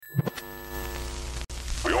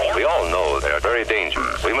they are very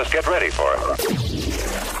dangerous. We must get ready for them.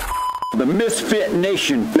 The Misfit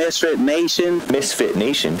Nation. Misfit Nation. Misfit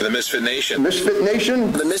Nation. The Misfit Nation. Misfit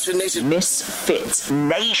Nation. The Misfit Nation. Misfit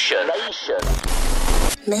Nation.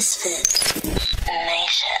 Misfit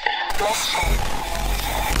Nation. Misfit.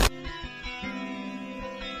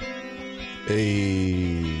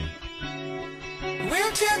 Hey.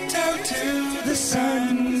 We'll tiptoe to the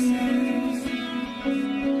sun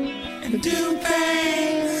and do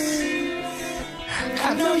things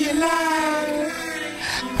I know you like.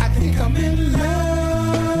 I think I'm in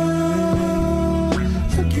love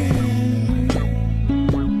again.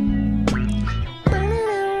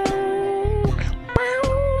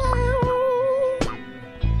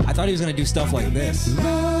 I thought he was gonna do stuff like this.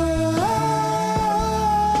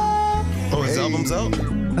 Oh, his album's out?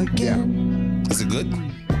 Again. Is it good?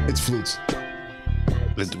 It's flutes.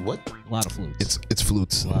 What? A lot of flutes. It's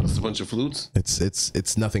flutes. It's a bunch of flutes?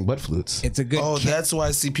 It's nothing but flutes. It's a good. Oh, that's why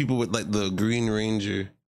I see people with like the Green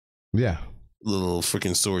Ranger. Yeah. Little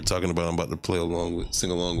freaking sword talking about I'm about to play along with,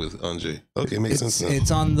 sing along with Andre. Okay, makes sense now.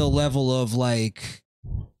 It's on the level of like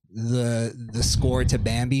the score to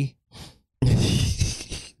Bambi.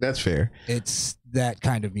 That's fair. It's that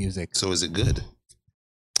kind of music. So is it good?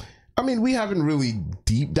 I mean, we haven't really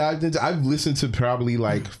deep dived into. I've listened to probably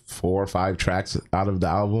like 4 or 5 tracks out of the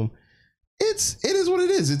album. It is what it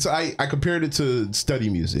is. It's I compared it to study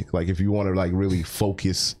music. Like if you want to like really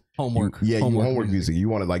focus homework. Homework music. You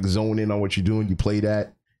want to like zone in on what you're doing, you play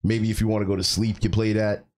that. Maybe if you want to go to sleep, you play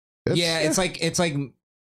that. It's like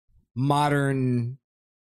modern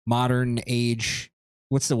age.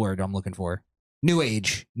 What's the word I'm looking for? New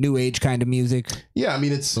age kind of music. Yeah, I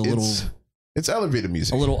mean it's elevator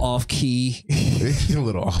music. A little off key. A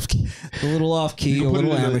little off key. A little off key. A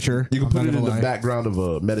little amateur. You can put it in the background of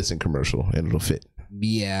a medicine commercial and it'll fit.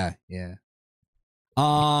 Yeah.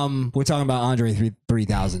 We're talking about Andre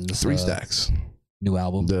 3000. 3 Stacks. New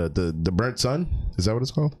album. The Burnt Sun. Is that what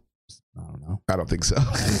it's called? I don't know. I don't think so.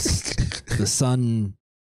 The sun.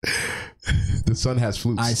 The sun has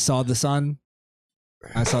flutes. I saw the sun.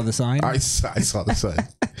 I saw the sign. I saw the sun.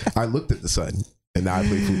 I looked at the sun, and now I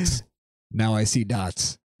play flutes. Now I see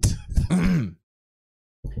dots.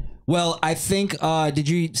 Well, I think. Did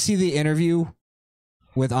you see the interview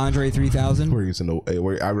with Andre 3000?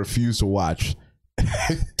 Where I refuse to watch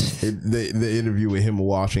the interview with him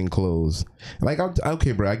washing clothes. Like,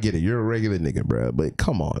 okay, bro, I get it. You're a regular nigga, bro, but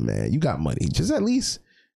come on, man, you got money. Just at least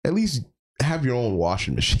have your own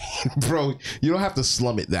washing machine, bro. You don't have to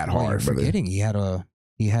slum it that hard. You're forgetting he had a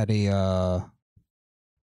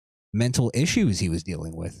mental issues he was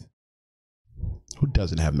dealing with. Who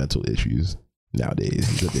doesn't have mental issues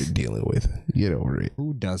nowadays that they're dealing with? Get over it.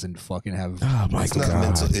 Who doesn't fucking have? Oh my it's God. Not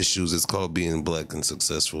mental issues. It's called being black and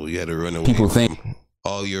successful. You had to run away. People from think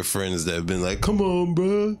all your friends that have been like, "Come on,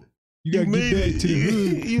 bro, you gotta get back to the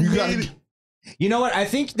hood. You got it." You know what? I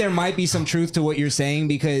think there might be some truth to what you're saying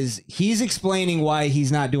because he's explaining why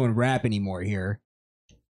he's not doing rap anymore here.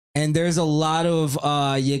 And there's a lot of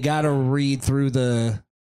you gotta read through the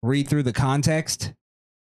context.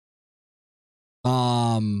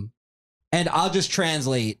 And I'll just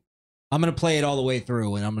translate. I'm gonna play it all the way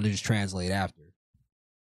through and I'm gonna just translate after.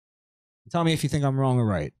 Tell me if you think I'm wrong or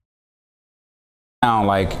right. now,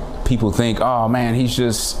 like people think, oh man, he's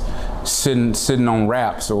just sitting on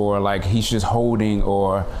raps, or like he's just holding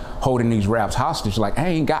these raps hostage. Like I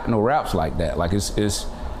ain't got no raps like that. Like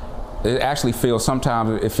it actually feels,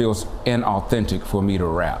 sometimes it feels inauthentic for me to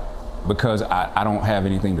rap because I don't have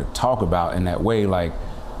anything to talk about in that way. Like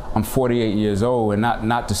I'm 48 years old, and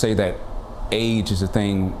not to say that age is a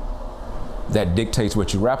thing that dictates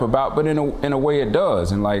what you rap about, but in a way it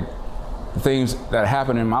does. And like the things that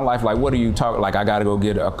happen in my life, like what do you talk, like I gotta go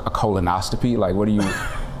get a colonoscopy, like what do you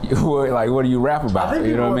what do you rap about?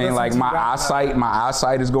 You know what I mean? Like my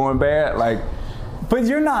eyesight is going bad. Like, but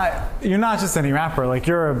you're not just any rapper. Like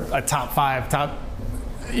you're a top 5,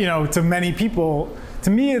 to many people. To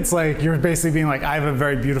me, it's like you're basically being like, I have a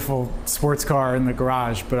very beautiful sports car in the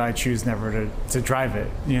garage, but I choose never to drive it.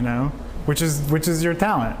 Which is your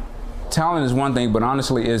talent. Talent is one thing, but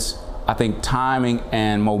honestly, I think timing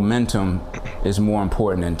and momentum is more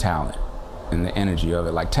important than talent. And the energy of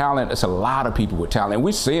it. Like talent, it's a lot of people with talent. And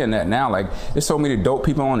we're seeing that now. Like there's so many dope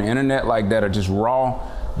people on the internet like that are just raw,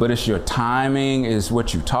 but it's your timing, is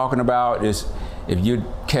what you're talking about, is if you're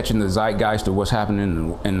catching the zeitgeist of what's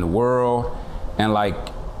happening in the world. And like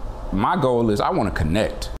my goal is I want to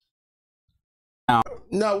connect.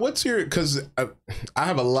 Now, what's your, because I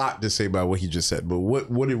have a lot to say about what he just said, but what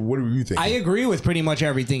do you think? I agree with pretty much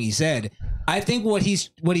everything he said. I think what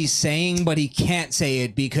he's saying, but he can't say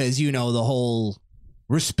it because the whole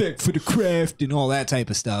respect for the craft and all that type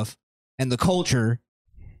of stuff and the culture.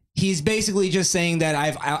 He's basically just saying that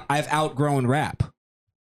I've outgrown rap.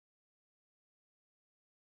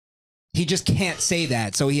 He just can't say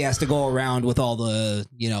that, so he has to go around with all the,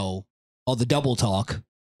 all the double talk.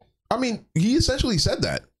 I mean, he essentially said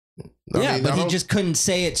that. But he just couldn't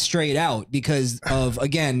say it straight out because of,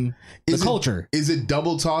 again, the culture. Is it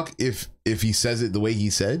double talk if he says it the way he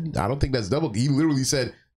said? I don't think that's double. He literally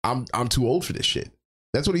said, I'm too old for this shit.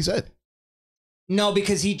 That's what he said. No,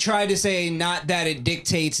 because he tried to say not that it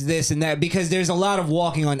dictates this and that, because there's a lot of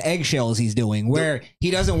walking on eggshells he's doing where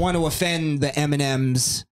he doesn't want to offend the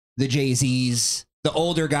Eminems, the Jay-Z's, the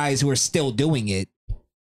older guys who are still doing it.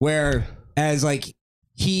 Whereas like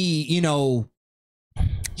he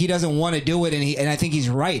doesn't want to do it, and I think he's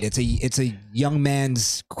right. It's a young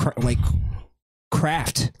man's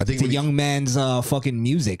craft. I think it's a young man's fucking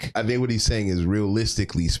music. I think what he's saying is,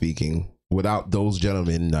 realistically speaking, without those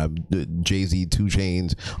gentlemen, Jay-Z, 2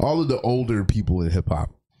 Chainz, all of the older people in hip hop,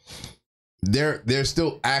 they're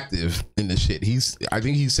still active in the shit. I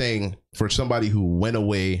think he's saying for somebody who went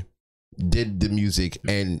away, did the music,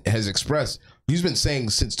 and has expressed, he's been saying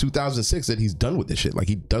since 2006 that he's done with this shit. Like,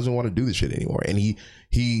 he doesn't want to do this shit anymore. And he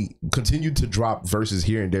continued to drop verses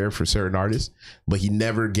here and there for certain artists, but he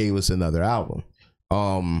never gave us another album.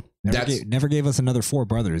 Never gave us another Four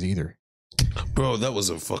Brothers either. Bro, that was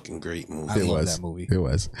a fucking great movie. I love that movie. It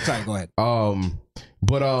was. Sorry, go ahead.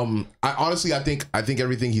 But I honestly, I think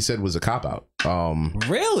everything he said was a cop out.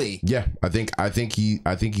 Really? Yeah, I think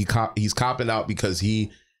he's copping out because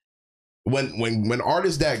when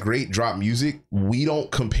artists that great drop music, we don't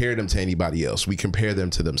compare them to anybody else. We compare them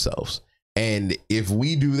to themselves. And if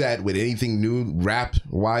we do that with anything new rap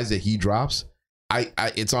wise that he drops,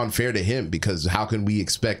 it's unfair to him, because how can we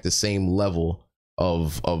expect the same level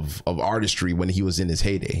of artistry when he was in his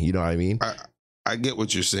heyday? You know what I mean? I get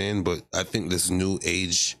what you're saying, but I think this new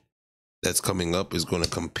age that's coming up is going to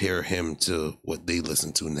compare him to what they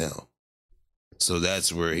listen to now. So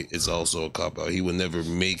that's where it's also a cop out. He would never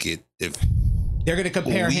make it if they're going to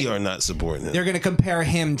compare. We are not supporting him. They're going to compare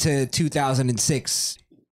him to 2006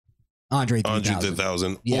 Andre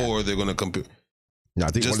 3000, yeah. Or they're going to compare. No, I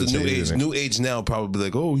think just the new age now, probably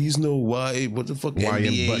like, oh, he's no what the fuck,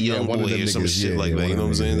 NBA young boy or some shit like that. You know what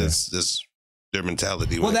I'm saying? That's their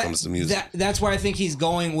mentality when it comes to music. That's where I think he's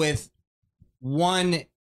going with. One,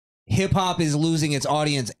 hip hop is losing its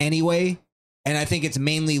audience anyway, and I think it's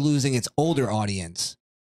mainly losing its older audience.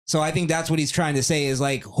 So I think that's what he's trying to say is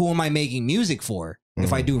like, who am I making music for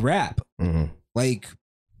if I do rap? Like,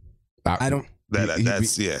 I don't.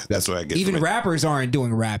 That's what I get. Even rappers aren't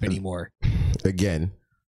doing rap anymore. Again,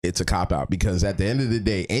 it's a cop out, because at the end of the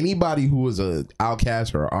day, anybody who was a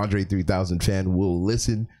Outkast or Andre 3000 fan will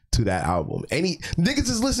listen to that album. Any niggas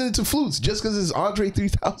is listening to Flutes just because it's Andre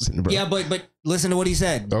 3000, bro. Yeah, but listen to what he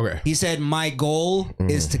said. Okay, he said my goal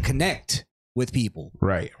is to connect with people.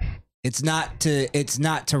 Right. It's not to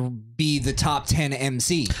be the top 10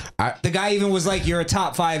 MC. The guy even was like, "You're a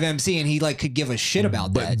top 5 MC," and he like could give a shit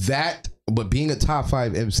about that. But being a top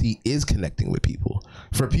 5 MC is connecting with people.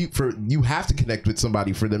 For you have to connect with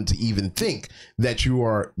somebody for them to even think that you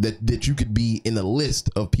are that you could be in a list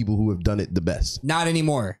of people who have done it the best. Not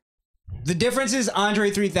anymore. The difference is Andre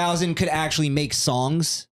 3000 could actually make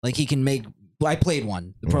songs. Like he can make. I played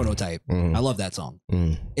one, the Prototype. I love that song.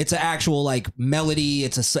 It's an actual like melody.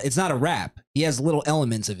 It's not a rap. He has little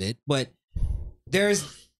elements of it, but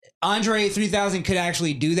there's. Andre 3000 could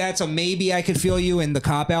actually do that, so maybe I could feel you in the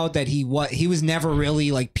cop out that he was never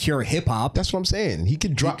really like pure hip hop. That's what I'm saying. He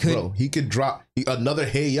could drop, He could drop another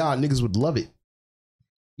Hey Ya. Niggas would love it.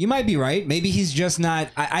 You might be right. Maybe he's just not.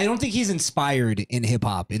 I don't think he's inspired in hip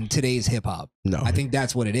hop, in today's hip hop. No, I think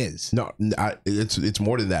that's what it is. No, it's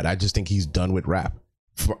more than that. I just think he's done with rap.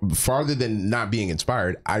 Farther than not being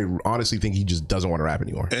inspired, I honestly think he just doesn't want to rap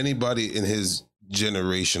anymore. Anybody in his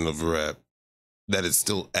generation of rap that is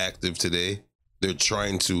still active today, they're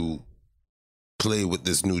trying to play with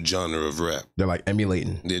this new genre of rap. They're like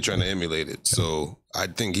emulating. They're trying to emulate it. So I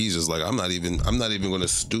think he's just like, I'm not even going to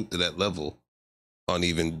stoop to that level on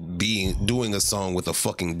even doing a song with a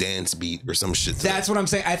fucking dance beat or some shit. That's what I'm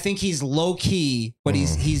saying. I think he's low key, but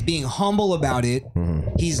he's being humble about it.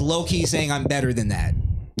 He's low key saying I'm better than that.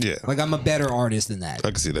 Yeah, like I'm a better artist than that. I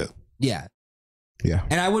can see that. Yeah. Yeah.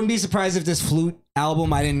 And I wouldn't be surprised if this Flute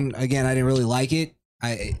album, I didn't really like it.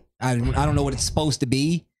 I don't know what it's supposed to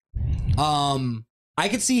be. I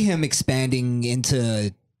could see him expanding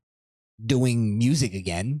into doing music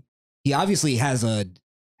again. He obviously has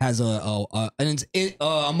has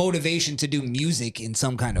a motivation to do music in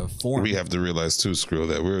some kind of form. We have to realize too, Skrill,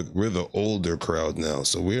 that we're the older crowd now,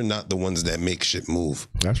 so we're not the ones that make shit move.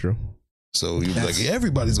 That's true. So you like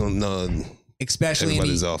everybody's gonna especially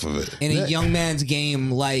everybody's off of it in a young man's game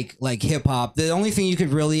like hip hop. The only thing you could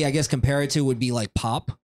really, I guess, compare it to would be like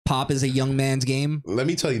pop. Pop is a young man's game. Let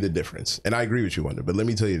me tell you the difference, and I agree with you, Wonder. But let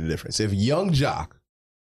me tell you the difference. If Young Jock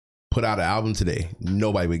put out an album today,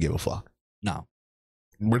 nobody would give a fuck. No.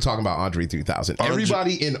 We're talking about Andre 3000.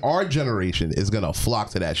 Everybody in our generation is gonna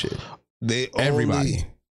flock to that shit. Everybody.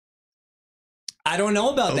 I don't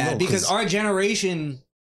know about that because our generation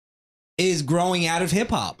is growing out of hip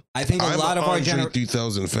hop. I think a lot of our generation.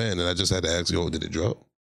 3000 fan, and I just had to ask you, did it drop?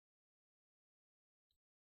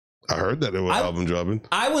 I heard that it was album dropping.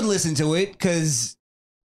 I would listen to it because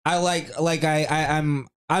I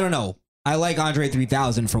I don't know. I like Andre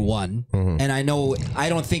 3000 for one, and I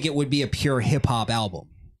don't think it would be a pure hip hop album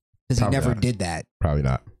because he never did that. Probably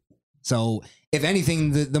not. So if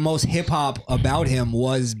anything, the most hip hop about him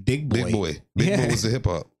was Big Boy. Big Boy was the hip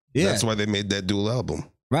hop. Yeah. That's why they made that dual album.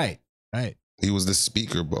 Right. He was the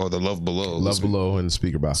speaker or the Love Below. Love Below and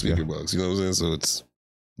Speaker Box. Speaker Box. You know what I'm saying? So it's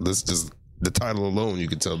this just the title alone. You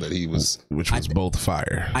could tell that he was, which was both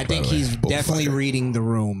fire. I think he's definitely reading the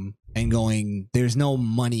room and going, "There's no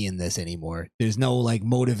money in this anymore. There's no like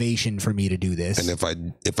motivation for me to do this." And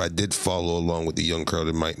if I did follow along with the young crowd,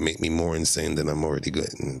 it might make me more insane than I'm already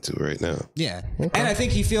getting into right now. Yeah, and I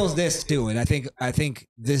think he feels this too. And I think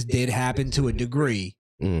this did happen to a degree.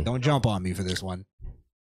 Don't jump on me for this one.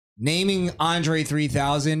 Naming Andre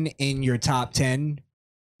 3000 in your top 10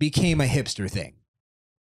 became a hipster thing.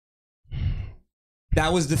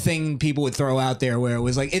 That was the thing people would throw out there where it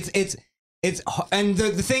was like it's and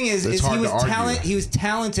the thing is he was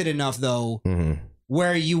talented enough though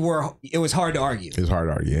where it was hard to argue. It was hard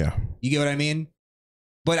to argue, yeah. You get what I mean?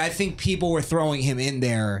 But I think people were throwing him in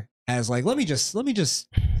there as like, let me just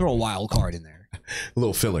throw a wild card in there. A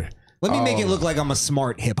little filler. Let me make it look like I'm a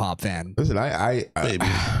smart hip hop fan. Listen, I maybe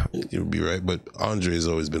you'd be right, but Andre has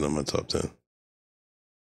always been on my top 10.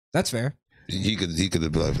 That's fair. He could have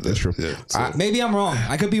applied for that. That's true. Yeah, so. Maybe I'm wrong.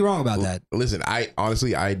 I could be wrong about that. Listen, I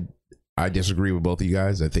honestly disagree with both of you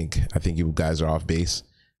guys. I think you guys are off base.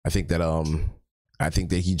 I think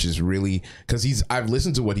that he just really, because I've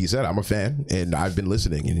listened to what he said. I'm a fan, and I've been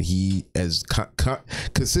listening, and he has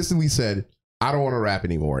consistently said, "I don't want to rap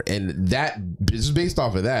anymore," and that just based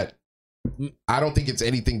off of that. I don't think it's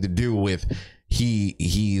anything to do with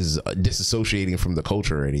he's disassociating from the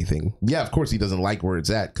culture or anything. Yeah, of course he doesn't like where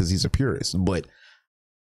it's at because he's a purist, but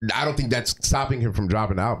I don't think that's stopping him from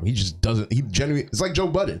dropping an album. He just doesn't. He genuinely. It's like Joe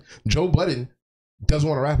Budden. Joe Budden doesn't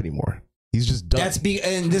want to rap anymore. He's just done.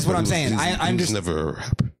 And this is what I'm saying. I'm just never a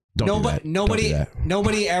rapper.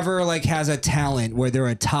 Nobody ever like has a talent where they're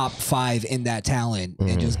a top 5 in that talent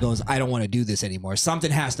and just goes, I don't want to do this anymore.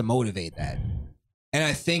 Something has to motivate that. And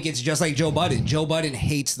I think it's just like Joe Budden. Joe Budden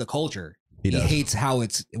hates the culture. He hates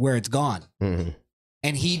where it's gone. And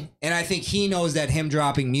I think he knows that him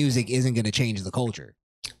dropping music isn't going to change the culture.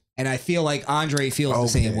 And I feel like Andre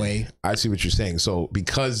feels the same way. I see what you're saying. So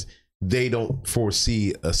because they don't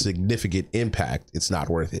foresee a significant impact, it's not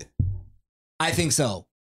worth it. I think so.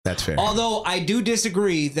 That's fair. Although I do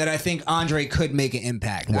disagree that I think Andre could make an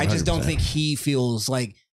impact. 100%. I just don't think he feels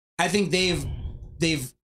like. I think they've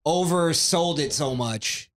oversold it so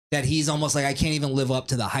much that he's almost like, I can't even live up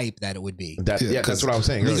to the hype that it would be. That's what I was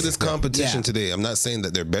saying. Look at this competition today. I'm not saying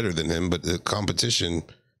that they're better than him, but the competition,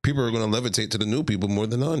 people are going to levitate to the new people more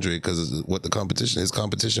than Andre because what his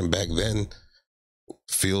competition back then,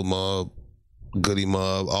 Field Mob, Goody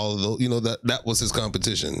Mob, all of those, that was his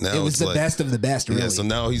competition. Now it was the best of the best, really. Yeah, so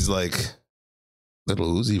now he's like Little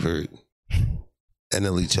Uzi Vert.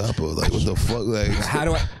 NLE Choppa, like what the fuck? Like, how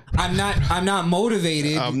do I'm not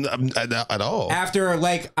motivated. I'm at all. After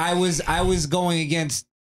like I was going against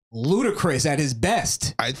Ludacris at his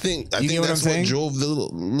best. I think that's what drove the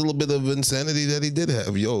little bit of insanity that he did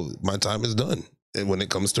have. Yo, my time is done. And when it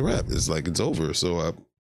comes to rap, it's like it's over. So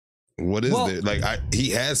what is there? Like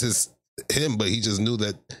he has him, but he just knew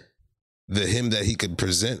that the him that he could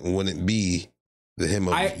present wouldn't be the him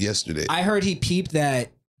of yesterday. I heard he peeped that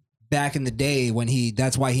back in the day when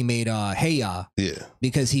that's why he made Hey Ya. Yeah.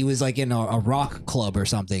 Because he was like in a rock club or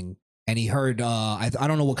something and he heard I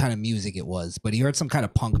don't know what kind of music it was, but he heard some kind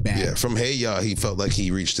of punk band. Yeah, from Hey Ya he felt like he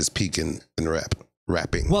reached his peak in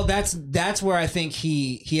rapping. Well, that's where I think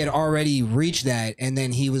he had already reached that, and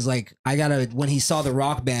then he was like, when he saw the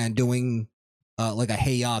rock band doing like a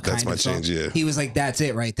Hey Ya kind of song, he was like, that's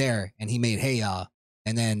it right there, and he made Hey Ya,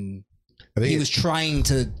 and then he was trying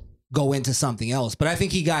to go into something else, but I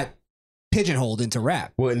think he got pigeonholed into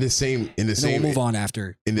rap. Well, in the same And then we'll move on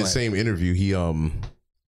after. in the But same interview,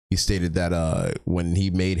 he stated that when he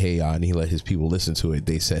made Hey Ya and he let his people listen to it,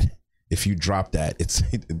 they said if you drop that, it's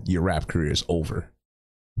your rap career is over.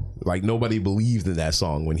 Like nobody believed in that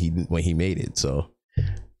song when he made it. So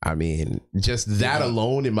I mean, just that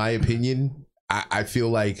alone, in my opinion, I feel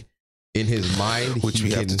like in his mind, which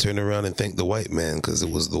we have to turn around and thank the white man, because it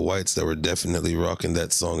was the whites that were definitely rocking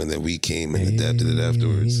that song, and then we came and adapted it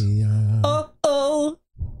afterwards. Oh,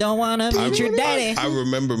 don't wanna beat your daddy. I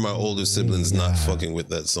remember my older siblings not fucking with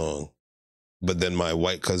that song, but then my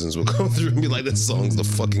white cousins would come through and be like, "That song's the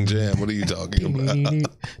fucking jam. What are you talking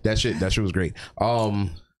about?" That shit was great.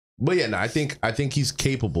 But yeah, no, I think he's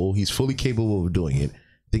capable. He's fully capable of doing it.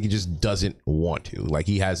 I think he just doesn't want to. Like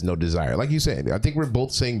he has no desire. Like you said, I think we're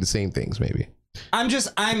both saying the same things. Maybe. I'm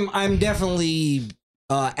definitely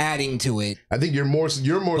adding to it. I think you're more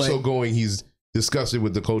so going. He's disgusted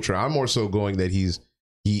with the culture. I'm more so going that he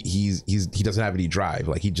doesn't have any drive.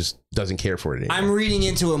 Like he just doesn't care for it anymore. I'm reading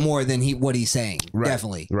into it more than what he's saying. Right.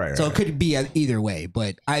 Definitely. Right. So it could be either way,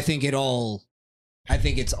 but I think it's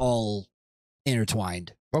all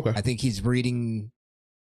intertwined. Okay. I think he's reading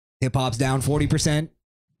hip hop's down 40%.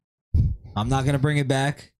 I'm not gonna bring it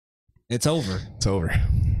back. It's over. It's over.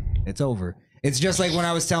 It's over. It's just like when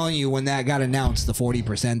I was telling you when that got announced, the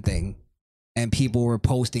 40% thing, and people were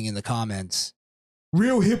posting in the comments,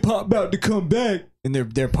 "Real hip hop about to come back," and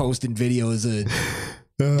they're posting videos of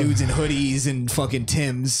dudes in hoodies and fucking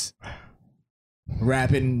Timbs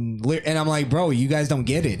rapping, and I'm like, bro, you guys don't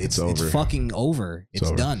get it. It's fucking over. It's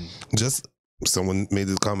over. done. Just someone made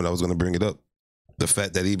this comment. I was going to bring it up. The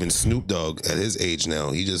fact that even Snoop Dogg at his age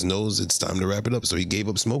now, he just knows it's time to wrap it up. So he gave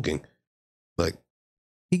up smoking. Like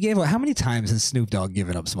he gave up. How many times has Snoop Dogg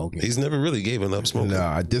given up smoking? He's never really given up smoking.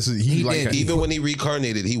 Nah, this is even when he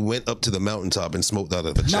reincarnated, he went up to the mountaintop and smoked out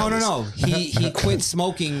of a chalice. No. He quit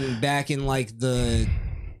smoking back in like the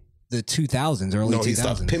 2000s, early 2000s. No, he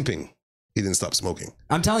stopped pimping. He didn't stop smoking.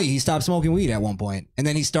 I'm telling you, he stopped smoking weed at one point, and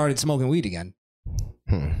then he started smoking weed again.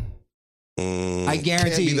 I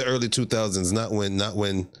guarantee Can't be the early 2000s, not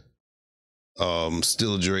when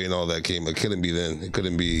Still Dre and all that came. It couldn't be then. It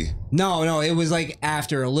couldn't be. No, it was like a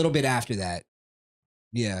little bit after that.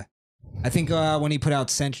 Yeah. I think when he put out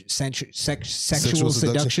Sexual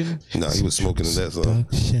Seduction. No, he was smoking in that song.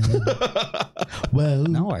 Well,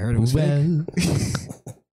 no, I heard it was fake.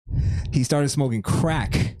 He started smoking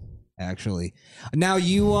crack, actually. Now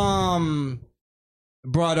you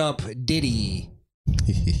brought up Diddy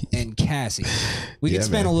and Cassie. We can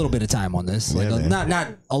spend a little bit of time on this, like not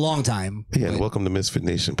a long time. Yeah, and welcome to Misfit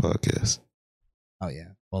Nation podcast. Oh yeah,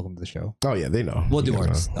 welcome to the show. Oh yeah, they know. We'll do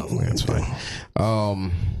our stuff. That's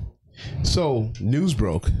fine. So news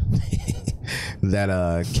broke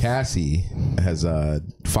that Cassie has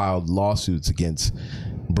filed lawsuits against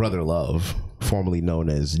Brother Love, formerly known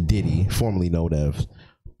as Diddy, formerly known as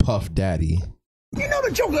Puff Daddy. You know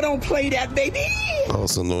the Joker don't play that, baby.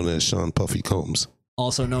 Also known as Sean Puffy Combs.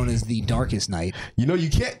 Also known as The Darkest Night. You know, you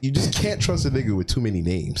just can't trust a nigga with too many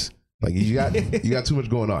names. Like you got too much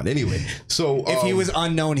going on. Anyway, so if he was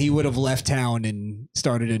unknown, he would have left town and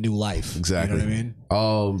started a new life. Exactly. You know what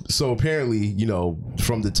I mean? So apparently, you know,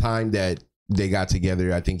 from the time that they got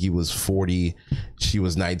together, I think he was 40, she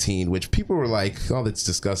was 19, which people were like, "Oh, that's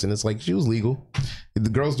disgusting." It's like she was legal. The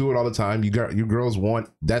girls do it all the time. You girls want,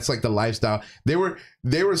 that's like the lifestyle. They were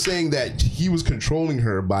saying that he was controlling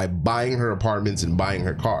her by buying her apartments and buying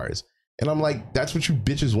her cars. And I'm like, that's what you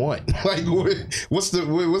bitches want. Like, what's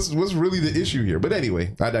really the issue here? But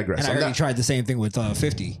anyway, I digress. And I heard he tried the same thing with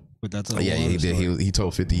 50. But that's yeah, he did. He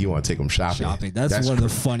told 50 he want to take him shopping. That's one of the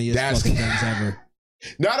funniest fucking things ever.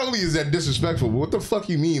 Not only is that disrespectful, but what the fuck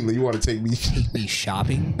you mean that you want to take me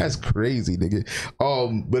shopping? That's crazy, nigga.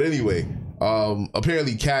 But anyway,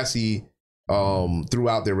 apparently Cassie,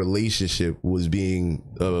 throughout their relationship, was being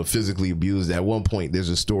physically abused. At one point, there's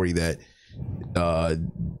a story that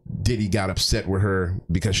Diddy got upset with her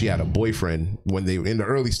because she had a boyfriend when they were in the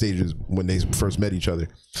early stages when they first met each other.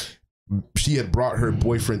 She had brought her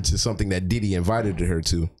boyfriend to something that Diddy invited her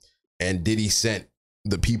to, and Diddy sent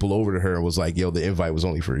the people over to her and was like, "Yo, the invite was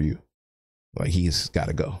only for you. Like, he's got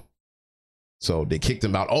to go." So they kicked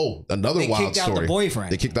him out. Oh, another wild story. They kicked out the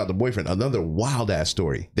boyfriend. They kicked out the boyfriend. Another wild ass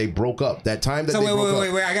story. They broke up. That time that they broke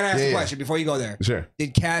up. Wait. I gotta ask a question before you go there. Sure.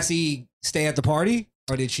 Did Cassie stay at the party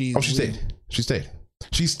or did she? Oh, she stayed. She stayed.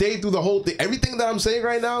 She stayed through the whole thing. Everything that I'm saying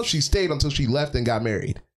right now, she stayed until she left and got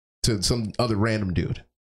married to some other random dude.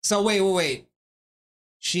 So wait.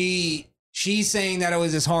 She's saying that it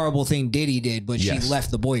was this horrible thing Diddy did, but she left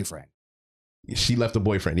the boyfriend. She left the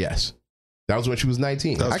boyfriend, yes. That was when she was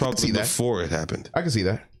 19. That was I probably see that. before it happened. I can see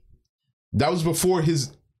that. That was before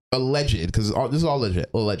his alleged, because this is all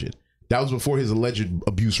alleged. That was before his alleged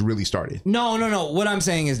abuse really started. No. What I'm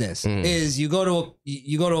saying is this: is you go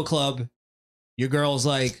to a club, your girl's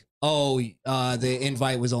like, "Oh, the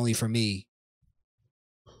invite was only for me."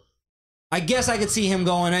 I guess I could see him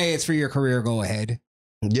going, "Hey, it's for your career. Go ahead."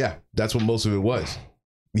 Yeah, that's what most of it was.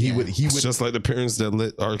 He would It's just like the parents that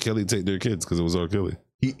let R. Kelly take their kids because it was R. Kelly.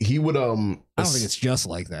 He would I don't think it's just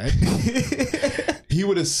like that. he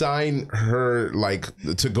would assign her like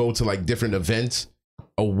to go to like different events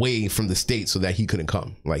away from the state so that he couldn't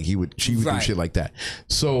come. Like she would do shit like that.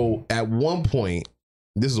 So at one point,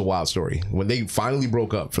 this is a wild story. When they finally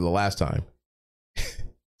broke up for the last time,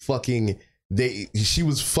 she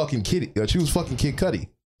was fucking Kid Cudi.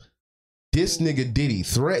 This nigga Diddy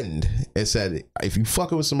threatened and said, if you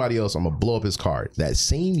fucking with somebody else, I'm gonna blow up his car. That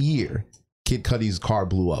same year, Kid Cudi's car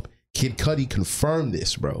blew up. Kid Cudi confirmed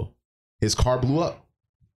this, bro. His car blew up.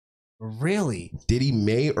 Really? Diddy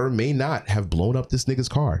may or may not have blown up this nigga's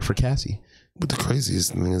car for Cassie. But the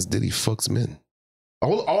craziest thing is Diddy fucks men.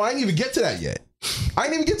 Oh, I didn't even get to that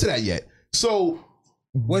yet. So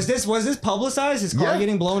was this publicized? His car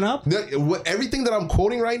getting blown up? Everything that I'm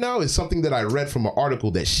quoting right now is something that I read from an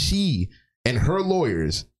article that she and her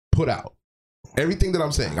lawyers put out. Everything that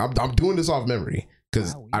I'm saying, I'm doing this off memory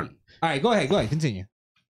because. All right, go ahead, continue.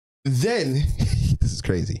 Then this is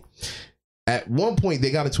crazy. At one point, they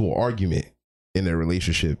got into an argument in their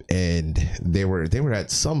relationship, and they were at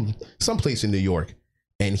some place in New York,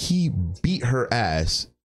 and he beat her ass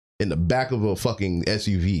in the back of a fucking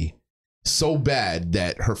SUV so bad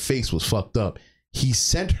that her face was fucked up. He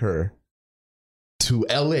sent her to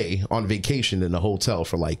LA on vacation in a hotel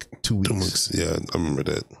for like 2 weeks. Yeah, I remember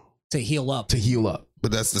that. To heal up.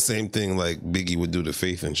 But that's the same thing like Biggie would do to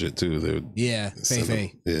Faith and shit too.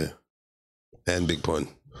 Faith. Yeah. And Big Pun.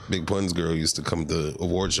 Big Pun's girl used to come to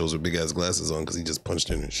award shows with big ass glasses on because he just punched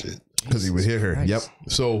her and shit. Because he would hit her. Yep.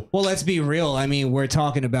 So. Well, let's be real. I mean, we're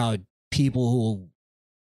talking about people who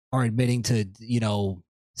are admitting to,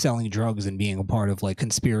 selling drugs and being a part of like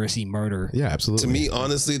conspiracy murder. Yeah, absolutely. To me,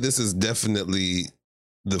 honestly, this is definitely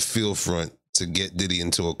the feel front to get Diddy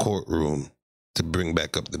into a courtroom to bring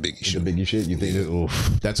back up the Biggie shit. The Biggie shit. You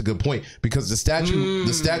think that's a good point because the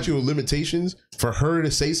statute of limitations for her to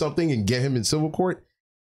say something and get him in civil court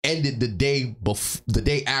ended the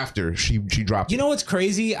day after she dropped. You know what's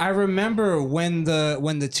crazy? I remember when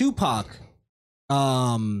the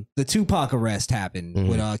Tupac arrest happened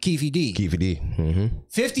with Keefe D.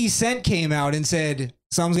 50 Cent came out and said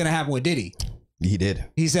something's gonna happen with Diddy. He did.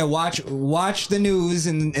 He said, "Watch the news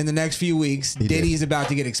in the next few weeks. Diddy's about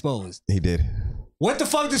to get exposed." He did. What the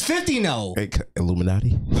fuck does 50 know?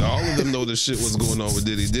 Illuminati. All of them know the shit was going on with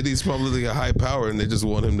Diddy. Diddy's probably a high power, and they just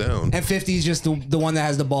want him down. And 50's just the one that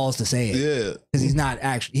has the balls to say it. Yeah, because he's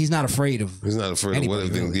not afraid of. He's not afraid of what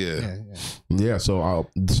everything. Really. Yeah. So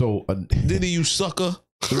Diddy, you sucker.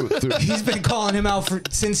 He's been calling him out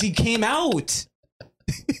since he came out.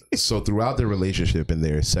 So throughout their relationship and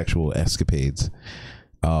their sexual escapades,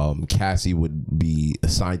 Cassie would be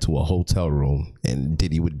assigned to a hotel room, and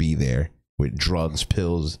Diddy would be there with drugs,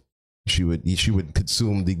 pills. She would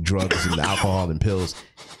consume the drugs and the alcohol and pills,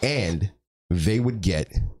 and they would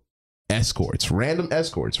get random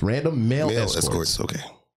male escorts. Okay.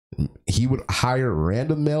 He would hire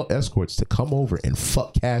random male escorts to come over and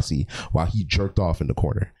fuck Cassie while he jerked off in the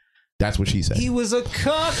corner. That's what she said. He was a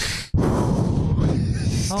cuck.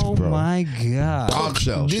 Oh bro. My god.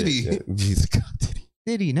 Bombshell. Diddy. He's a cuck.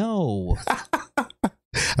 Diddy, no.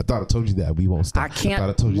 I thought I told you that. We won't stop. I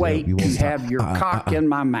can't wait to have your cock in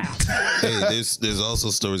my mouth. Hey, there's also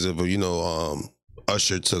stories of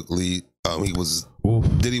Usher took lead.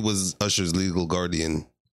 Diddy was Usher's legal guardian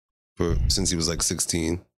since he was like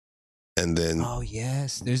 16, and then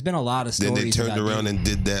yes, there's been a lot of stories. Then they turned around and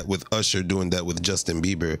did that with Usher, doing that with Justin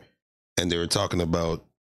Bieber, and they were talking about.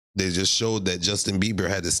 They just showed that Justin Bieber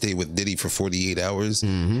had to stay with Diddy for 48 hours,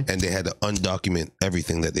 and they had to undocument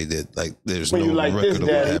everything that they did. Like, there's no record of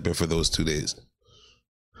what happened for those 2 days.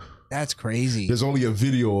 That's crazy. There's only a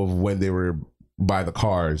video of when they were by the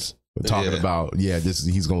cars talking about,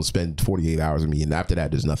 he's going to spend 48 hours with me, and after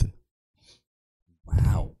that, there's nothing.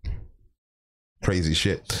 Wow. Crazy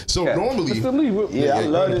shit. So normally, I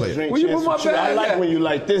love this drink. Will you put my bag? I like when you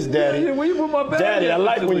like this, Daddy. Yeah, will you put my bag? Daddy, I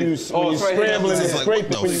like when you scrambling and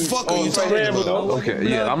scraping. When you scramble. Okay,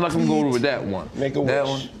 yeah, I'm not gonna go with that one. Make a that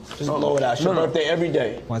wish. one. Just blow it out. It's your birthday every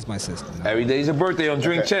day. Why's my sister? Every day's your birthday on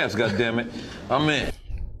Drink Champs. Goddammit, I'm in.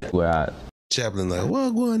 Well, Chaplin like, what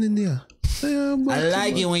going in there? I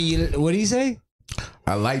like it when you. What do you say?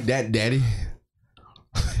 I like that, Daddy.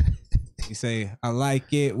 You say, I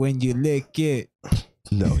like it when you lick it.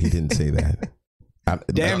 No, he didn't say that.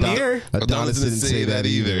 Damn near. Adonis didn't say that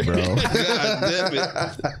either, bro. God damn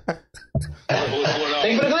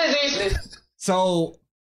it. So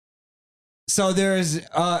there's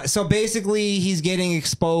so basically he's getting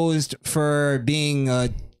exposed for being a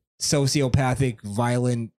sociopathic,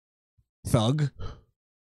 violent thug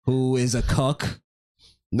who is a cuck.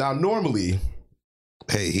 Now, normally,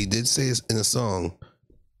 Hey, he did say in a song,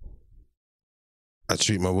 I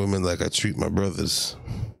treat my women like I treat my brothers.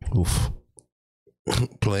 oof,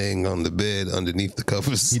 Playing on the bed underneath the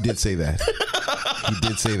covers. he did say that. He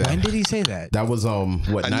did say that. When did he say that? That was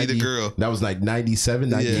what? I 90, need a girl. That was like 97,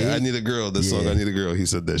 98. Yeah, I need a girl. The song Yeah. I need a girl. He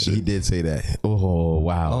said that shit. He did say that. Oh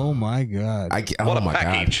wow. Oh my god. Oh my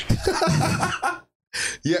god.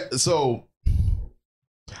 Yeah. So,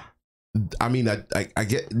 I mean, I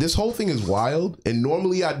get this whole thing is wild, and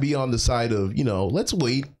normally I'd be on the side of let's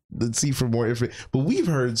wait, let's see for more information. But we've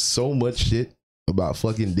heard so much shit about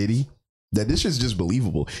fucking Diddy that this is just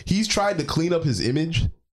believable. He's tried to clean up his image.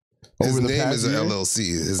 His over the name past is an year. LLC.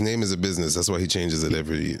 His name is a business. That's why he changes it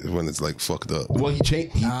every when it's like fucked up. Well, he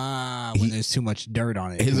changed. When there's too much dirt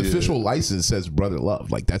on it. His official license says Brother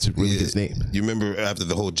Love. Like that's really his name. You remember after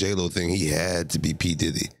the whole J-Lo thing, he had to be P.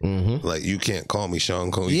 Diddy. Mm-hmm. Like, you can't call me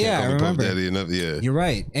Sean Cole. You Yeah, can't call I me Puff remember. Daddy. Enough. Yeah. You're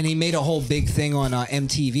right. And he made a whole big thing on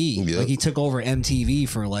MTV. Yep. Like he took over MTV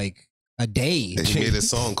for like a day. And he made a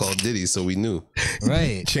song called Diddy, so we knew.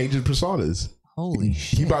 Right. Changing personas. Holy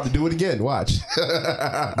shit. He about to do it again. Watch.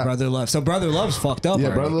 Brother Love. So Brother Love's fucked up. Yeah,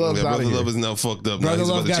 already. Brother Love's out Brother of here. Love is now fucked up. Now Brother he's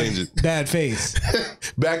Love about to got change it. bad face.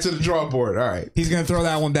 Back to the drawing board. All right. He's gonna throw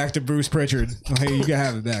that one back to Bruce Pritchard. Hey, you can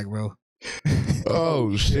have it back, bro.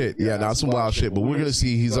 Oh shit. Yeah, now some wild shit. But we're gonna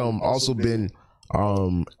see he's also been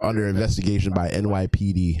under investigation by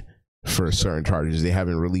NYPD for certain charges. They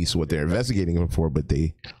haven't released what they're investigating him for, but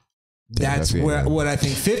That's what I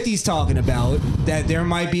think 50's talking about. That there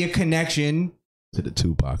might be a connection to the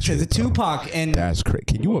Tupac. to the Tupac, and that's crazy.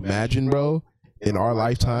 Can you imagine, bro? In our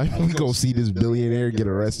lifetime, we gonna see this billionaire get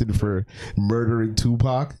arrested for murdering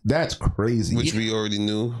Tupac. That's crazy. Which we already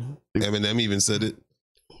knew. Eminem even said it.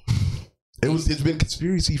 It's been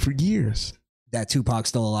conspiracy for years. that Tupac's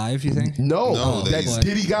still alive. You think? No, that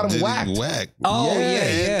Diddy got him Diddy whacked. Oh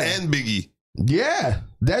yeah. And Biggie. Yeah,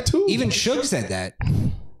 that too. Even Suge said that.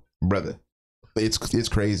 Brother, it's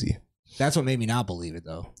crazy. That's what made me not believe it,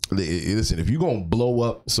 though. Listen, if you're gonna blow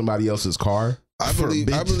up somebody else's car, I believe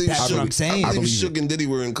That's what I'm saying. I believe Suge and Diddy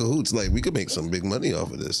were in cahoots. Like, we could make some big money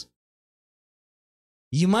off of this.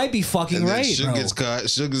 You might be fucking And then right, Suge bro. gets caught.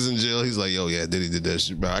 Suge is in jail. He's like, yo, yeah, Diddy did that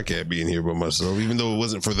shit, bro. I can't be in here by myself. Even though it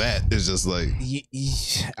wasn't for that. It's just like,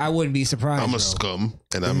 I wouldn't be surprised. I'm a bro. scum,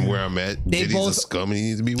 and I'm where I'm at. They Diddy's both- a scum, and he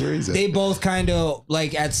needs to be where he's at. They both kind of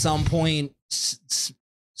like at some point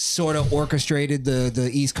sort of orchestrated the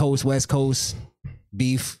East Coast West Coast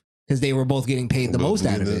beef because they were both getting paid the most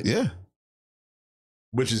out of it. Yeah.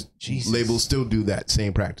 which is Jesus. labels still do that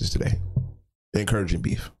same practice today, encouraging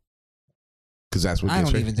beef, because that's what I gets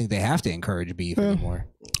don't paid. even think they have to encourage beef anymore.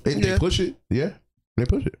 They push it. Yeah, they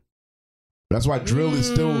push it. That's why drill is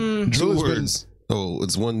still drill Two has been- words. Oh,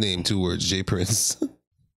 it's one name, two words. J Prince.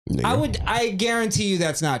 I guarantee you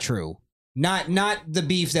that's not true. Not the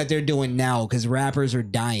beef that they're doing now because rappers are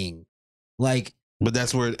dying. Like, But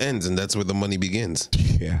that's where it ends, and that's where the money begins.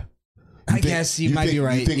 Yeah. I guess you might be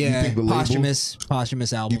right. You Yeah, think the label-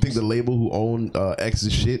 posthumous albums. You think the label who owned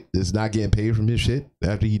X's shit is not getting paid from his shit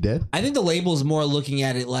after he dead? I think the label's more looking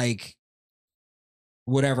at it like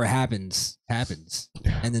whatever happens, happens.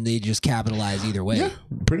 And then they just capitalize either way. Yeah,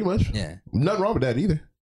 pretty much. Yeah. Nothing wrong with that either.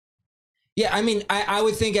 Yeah, I mean, I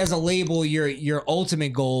would think as a label, your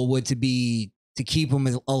ultimate goal would to be to keep them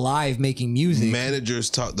alive making music. Managers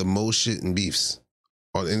talk the most shit in beefs.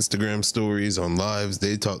 On Instagram stories, on lives,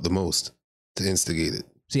 they talk the most to instigate it.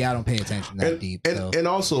 See, I don't pay attention that deep. So And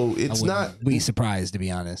also, I it's wouldn't not be surprised, to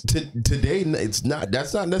be honest. today. It's not.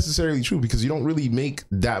 That's not necessarily true because you don't really make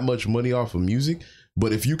that much money off of music.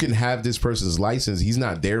 But if you can have this person's license, he's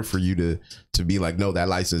not there for you to be like, no, that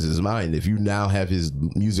license is mine. If you now have his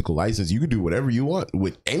musical license, you can do whatever you want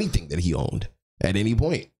with anything that he owned at any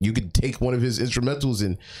point. You could take one of his instrumentals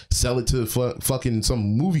and sell it to fucking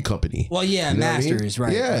some movie company. Well, yeah, You know what I mean? masters,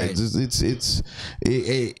 right? Yeah, right. it's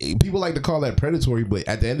people like to call that predatory, but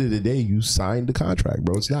at the end of the day, you signed the contract,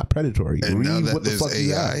 bro. It's not predatory. And now Read that what the there's fuck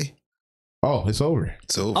you got. AI, Oh, it's over.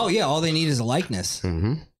 so Oh yeah, all they need is a likeness,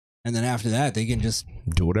 Mm-hmm. and then after that, they can just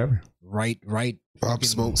Do whatever. write. Pop fucking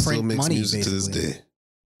Smoke still print makes money, music to this basically. day.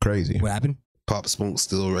 Crazy. What happened? Pop Smoke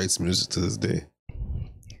still writes music to this day.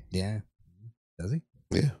 Yeah, does he?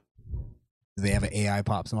 Yeah. Do they have an AI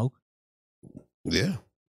Pop Smoke Yeah.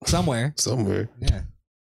 somewhere? Somewhere. Yeah.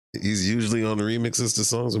 He's usually on the remixes to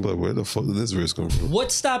songs. I'm like, where the fuck did this verse come from?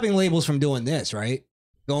 What's stopping labels from doing this, right?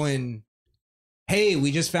 Going, hey,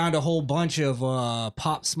 we just found a whole bunch of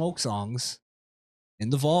Pop Smoke songs in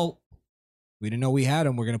the vault. We didn't know we had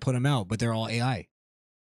them. We're going to put them out, but they're all AI.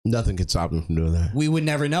 Nothing can stop them from doing that. We would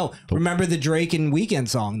never know. Remember the Drake and Weeknd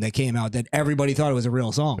song that came out that everybody thought it was a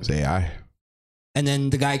real song? It's AI. And then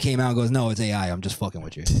the guy came out and goes, no, it's AI. I'm just fucking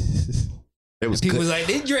with you. It was people good. was like,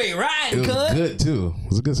 did Drake right? It was good too. It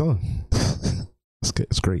was a good song. It's good.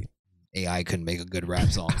 It's great. AI couldn't make a good rap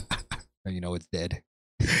song. And you know it's dead.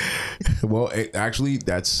 Well, actually,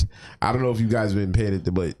 that's, I don't know if you guys have been paying it,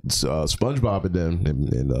 but SpongeBob and them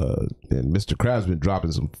and Mr. Krabs been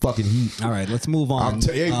dropping some fucking heat. All right, let's move on.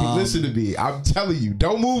 Hey, listen to me. I'm telling you,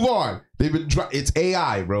 don't move on. They've been it's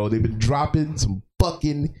AI, bro. They've been dropping some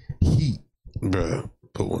fucking heat, bro.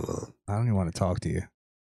 Put one on. I don't even want to talk to you.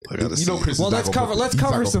 I gotta see. Chris. Well, let's cover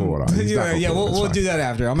some. We'll do that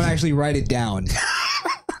after. I'm gonna actually write it down.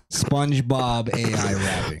 SpongeBob AI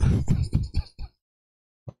rapping.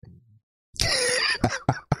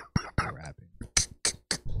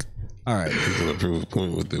 All right. He's gonna prove a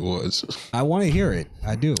point what they was. I want to hear it.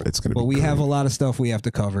 I do. It's gonna. But we have a lot of stuff we have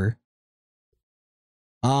to cover.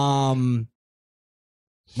 Well,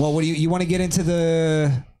 what do you want to get into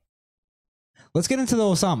the? Let's get into the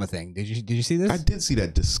Osama thing. Did you see this? I did see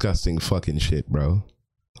that disgusting fucking shit, bro.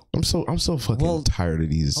 I'm so fucking tired of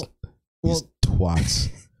these twats.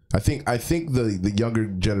 I think the younger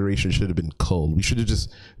generation should have been culled. We should have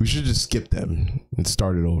just skipped them and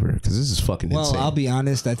started over because this is fucking insane. Well, I'll be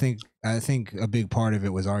honest. I think a big part of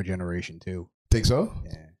it was our generation too. Think so?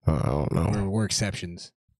 Yeah. I don't know. We're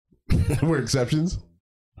exceptions. We're exceptions.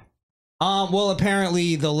 Well,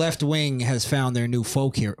 apparently the left wing has found their new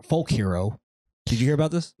folk hero. Did you hear about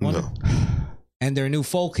this? No. And their new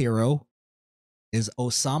folk hero is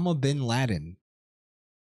Osama bin Laden.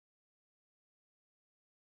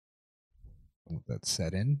 That's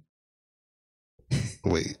set in.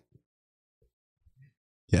 Wait.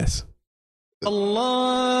 Yes.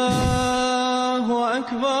 Allahu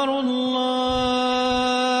Akbar, Allahu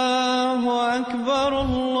Akbar,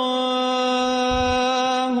 Allahu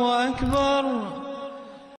Akbar.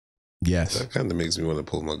 Yes. That kind of makes me want to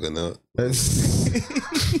pull my gun out.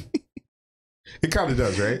 It kind of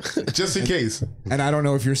does, right? Just in case. And I don't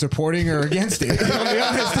know if you're supporting or against it. I'll be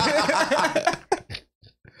honest.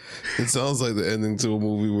 It sounds like the ending to a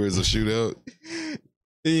movie where it's a shootout.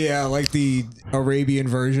 Yeah, like the Arabian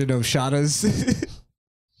version of Shadas.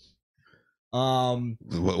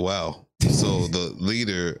 Wow. So the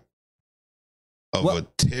leader of a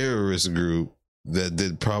terrorist group that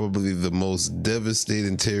did probably the most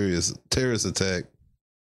devastating terrorist attack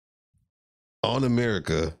on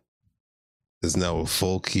America is now a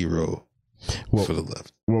folk hero for the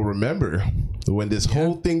left. Well, remember when this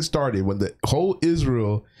whole thing started, when the whole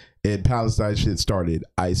Israel and Palestine shit started,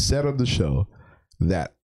 I said on the show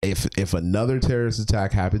that if another terrorist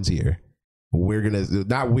attack happens here, we're gonna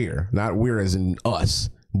not we're as in us,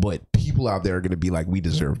 but people out there are gonna be like, we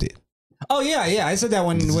deserved it. Oh yeah. I said that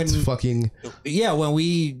when fucking when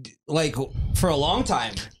we like for a long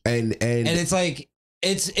time, and it's like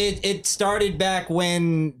it started back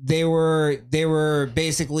when they were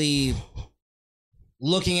basically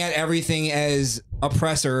looking at everything as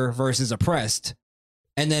oppressor versus oppressed.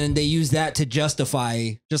 And then they use that to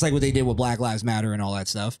justify, just like what they did with Black Lives Matter and all that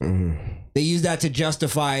stuff. Mm-hmm. They use that to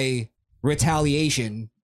justify retaliation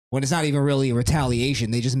when it's not even really a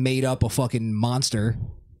retaliation. They just made up a fucking monster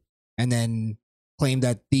and then claimed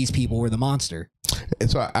that these people were the monster.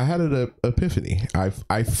 And so I had an epiphany. I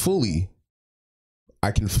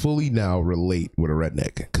can fully now relate with a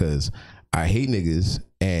redneck because I hate niggas,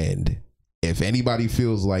 and if anybody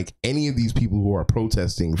feels like any of these people who are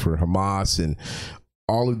protesting for Hamas and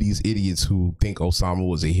all of these idiots who think Osama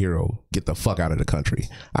was a hero, get the fuck out of the country.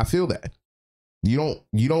 I feel that.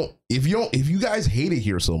 If you guys hate it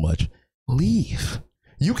here so much, leave.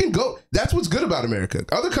 You can go. That's what's good about America.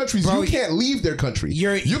 Other countries, you can't leave their country.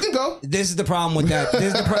 You can go. This is the problem with that.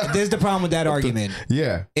 This is the problem with that argument.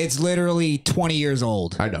 Yeah. It's literally 20 years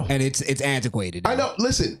old. I know. And it's antiquated now. I know.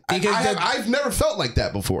 Listen, I've never felt like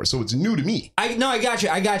that before, so it's new to me. I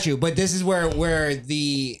got you. But this is where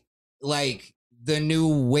the new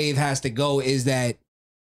wave has to go, is that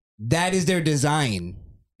is their design,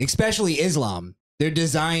 especially Islam. Their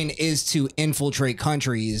design is to infiltrate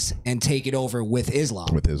countries and take it over with Islam.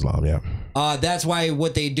 With Islam, yeah. That's why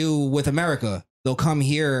what they do with America, they'll come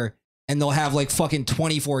here and they'll have like fucking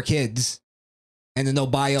 24 kids, and then they'll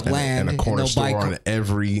buy up land and a corner store on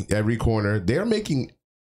every corner. They're making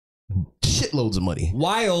shitloads of money,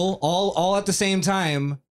 while all at the same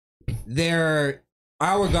time they're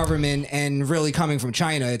our government, and really coming from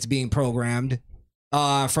China, it's being programmed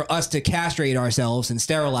for us to castrate ourselves and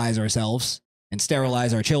sterilize ourselves and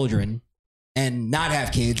sterilize our children and not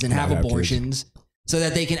have kids and have abortions so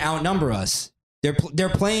that they can outnumber us. They're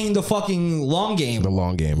playing the fucking long game. The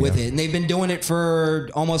long game with it, and they've been doing it for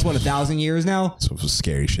almost 1,000 years now. Some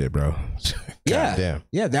scary shit, bro. Yeah, damn.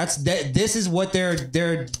 Yeah. This is what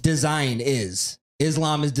their design is.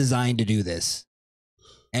 Islam is designed to do this,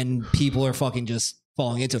 and people are fucking just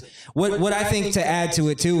falling into it. What I think to add to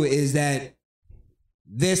it too is that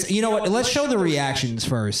this. You know what? Let's show the reactions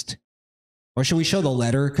first, or should we show the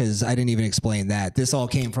letter? Because I didn't even explain that. This all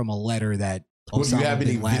came from a letter that. Well, do you have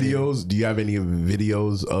any videos? Do you have any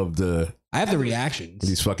videos of the? I have the reactions.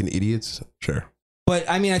 These fucking idiots. Sure. But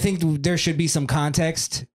I mean, I think there should be some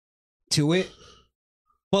context to it.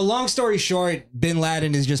 But long story short, Bin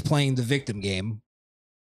Laden is just playing the victim game.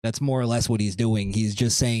 That's more or less what he's doing. He's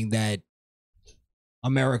just saying that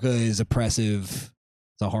America is oppressive.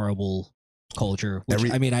 It's a horrible culture. Which,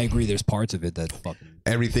 I mean, I agree. There's parts of it that fucking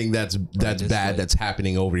everything that's bad that's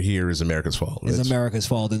happening over here is America's fault. It's America's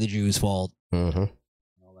fault and the Jews' fault. Mm-hmm.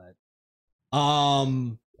 All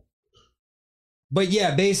that. But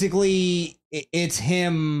yeah, basically, it's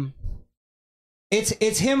him.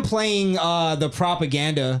 It's him playing the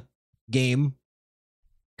propaganda game,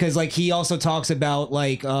 because like he also talks about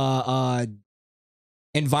like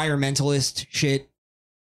environmentalist shit.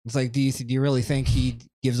 It's like, do you really think he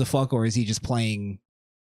gives a fuck, or is he just playing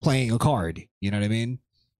a card? You know what I mean?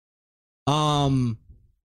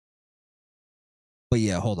 But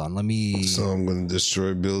yeah, hold on. Let me. So I'm going to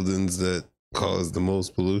destroy buildings that cause the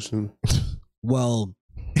most pollution. Well,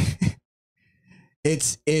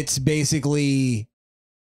 it's basically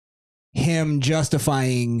him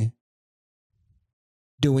justifying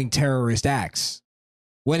doing terrorist acts,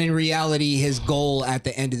 when in reality his goal at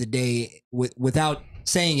the end of the day, without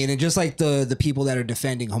saying it, and just like the people that are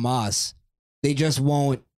defending Hamas, they just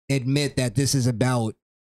won't admit that this is about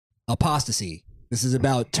apostasy. This is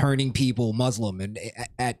about turning people Muslim, and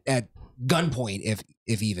at gunpoint,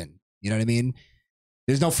 if even, you know what I mean?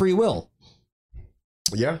 There's no free will.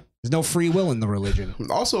 Yeah. There's no free will in the religion.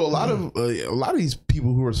 Also, a lot of these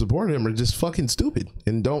people who are supporting him are just fucking stupid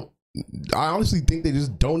and don't. I honestly think they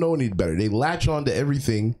just don't know any better. They latch on to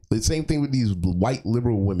everything. The same thing with these white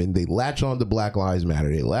liberal women. They latch on to Black Lives Matter.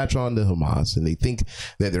 They latch on to Hamas, and they think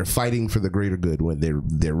that they're fighting for the greater good when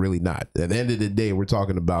they're really not. At the end of the day, we're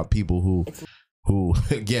talking about people who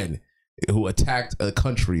again, who attacked a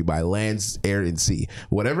country by land, air, and sea.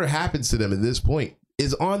 Whatever happens to them at this point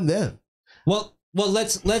is on them. Well,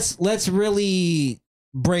 let's really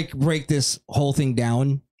break this whole thing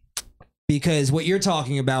down, because what you're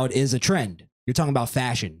talking about is a trend. You're talking about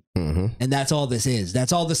fashion, and that's all this is.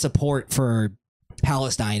 That's all the support for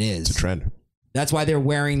Palestine is. It's a trend. That's why they're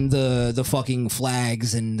wearing the fucking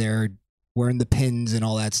flags, and they're wearing the pins and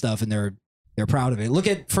all that stuff, and they're proud of it. Look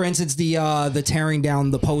at, for instance, the tearing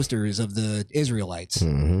down the posters of the Israelites.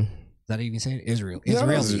 Is that how you say it? Israelis.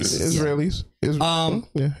 Israelis.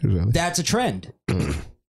 Israelis. That's a trend.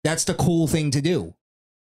 That's the cool thing to do.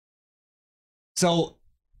 So,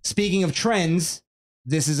 speaking of trends,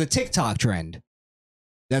 this is a TikTok trend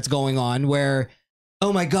that's going on where,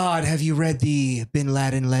 oh my God, have you read the Bin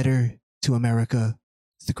Laden letter to America?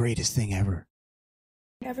 It's the greatest thing ever.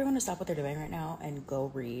 Everyone to stop what they're doing right now and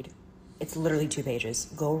go read. It's literally 2 pages.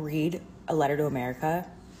 Go read a letter to America.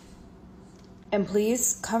 And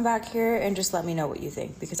please come back here and just let me know what you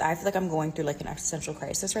think, because I feel like I'm going through like an existential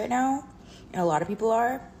crisis right now, and a lot of people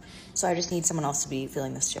are. So I just need someone else to be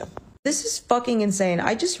feeling this too. This is fucking insane.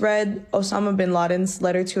 I just read Osama bin Laden's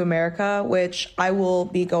letter to America, which I will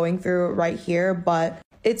be going through right here, but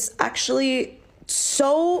it's actually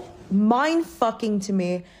so mind-fucking to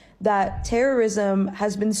me that terrorism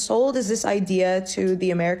has been sold as this idea to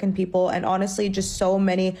the American people, and honestly just so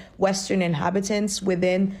many Western inhabitants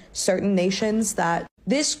within certain nations, that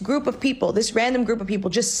this group of people, this random group of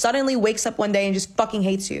people, just suddenly wakes up one day and just fucking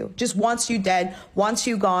hates you, just wants you dead, wants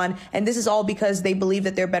you gone, and this is all because they believe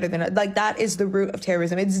that they're better than us. Like, that is the root of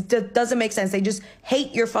terrorism. It doesn't make sense. They just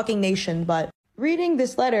hate your fucking nation. But reading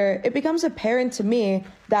this letter, it becomes apparent to me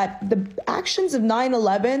that the actions of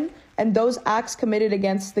 9/11 and those acts committed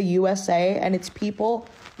against the USA and its people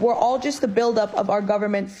were all just the buildup of our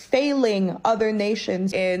government failing other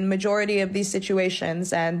nations in majority of these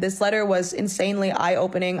situations. And this letter was insanely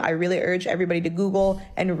eye-opening. I really urge everybody to Google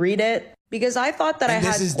and read it, because I thought that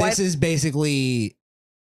this is basically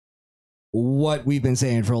what we've been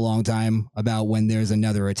saying for a long time about when there's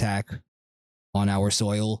another attack on our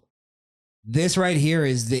soil. This right here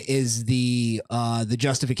is the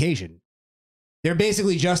justification. They're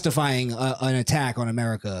basically justifying an attack on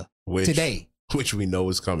America today. Which we know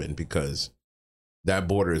is coming because that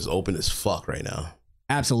border is open as fuck right now.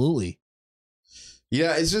 Absolutely.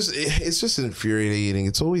 Yeah, it's just infuriating.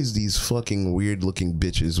 It's always these fucking weird looking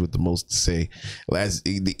bitches with the most to say.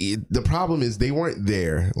 The problem is they weren't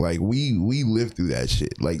there. Like we lived through that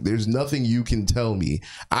shit. Like there's nothing you can tell me.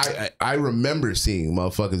 I remember seeing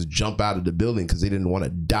motherfuckers jump out of the building because they didn't want to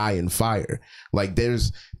die in fire. Like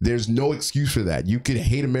there's no excuse for that. You can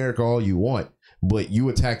hate America all you want, but you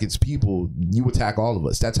attack its people, you attack all of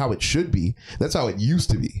us. That's how it should be. That's how it used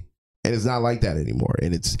to be. And it's not like that anymore,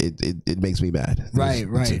 and it makes me mad.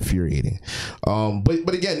 It's infuriating.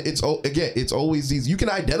 But again, it's always these. You can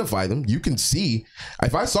identify them. You can see.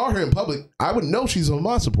 If I saw her in public, I would know she's a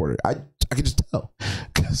Hamas supporter. I could just tell.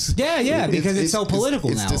 Yeah, because it's so political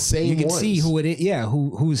now. It's the same. You can see who it is. Yeah,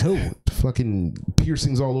 who's who. Fucking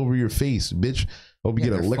piercings all over your face, bitch. Hope you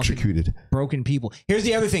get electrocuted. Broken people. Here's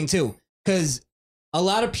the other thing too, because a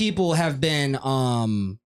lot of people have been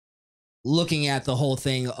looking at the whole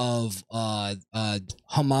thing of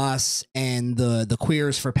Hamas and the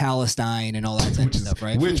Queers for Palestine and all that type of stuff,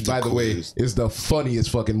 right? Which, by the way, is the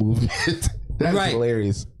funniest fucking movement. That's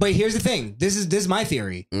hilarious. But here's the thing. This is my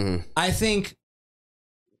theory. I think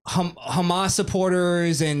Hamas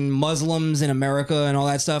supporters and Muslims in America and all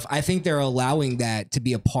that stuff, I think they're allowing that to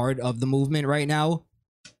be a part of the movement right now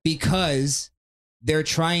because they're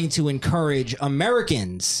trying to encourage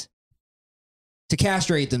Americans to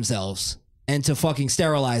castrate themselves and to fucking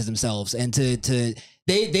sterilize themselves and to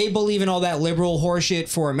they believe in all that liberal horseshit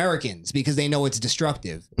for Americans because they know it's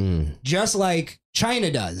destructive. Just like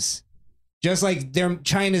China does. Just like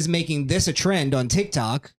China's making this a trend on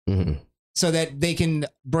TikTok so that they can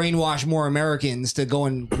brainwash more Americans to go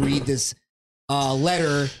and read this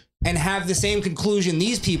letter and have the same conclusion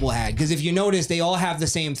these people had. Because if you notice, they all have the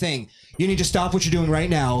same thing. You need to stop what you're doing right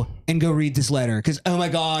now and go read this letter. Because, oh my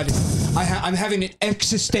God, I'm having an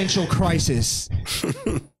existential crisis.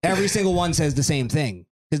 Every single one says the same thing.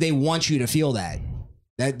 Because they want you to feel that.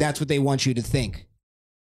 That's what they want you to think.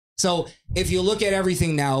 So if you look at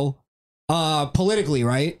everything now, politically,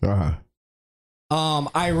 right?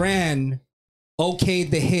 Iran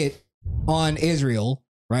okayed the hit on Israel.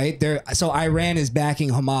 Right there, so Iran is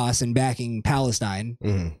backing Hamas and backing Palestine.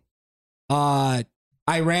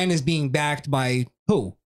 Iran is being backed by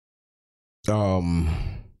who?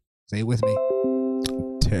 Say it with me.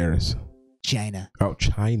 Terrorists. China. Oh,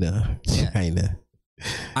 China. China.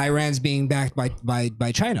 Iran's being backed by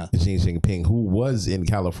China. Xi Jinping, who was in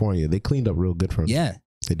California, they cleaned up real good for him. Yeah,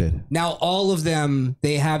 they did. Now all of them,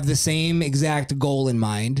 they have the same exact goal in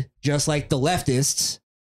mind, just like the leftists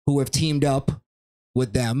who have teamed up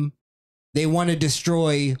with them. They want to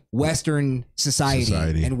destroy Western society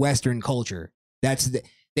and Western culture.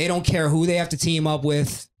 They don't care who they have to team up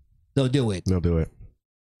with. They'll do it. They'll do it.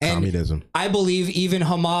 And communism. I believe even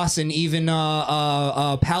Hamas and even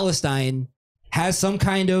Palestine has some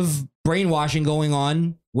kind of brainwashing going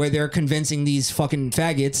on where they're convincing these fucking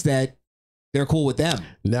faggots that they're cool with them.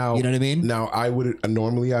 Now, you know what I mean? Now,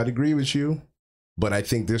 I'd agree with you. But I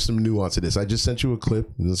think there's some nuance to this. I just sent you a clip.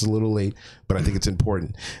 It's a little late, but I think it's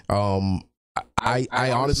important. I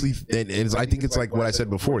honestly, I think it's like what I said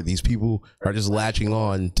before. These people are just latching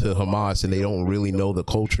on to Hamas and they don't really know the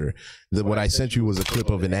culture. What I sent you was a clip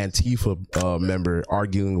of an Antifa member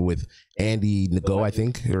arguing with Andy Ngo, I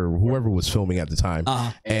think, or whoever was filming at the time.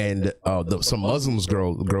 And some Muslims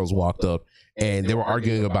girls walked up and they were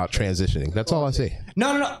arguing about transitioning. That's all I say.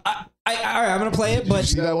 No. All right, I'm going to play it, but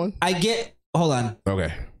did you see that one? Hold on.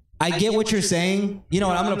 Okay. I get what you're saying. You know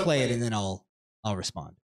what? I'm going to play it and then I'll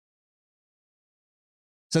respond.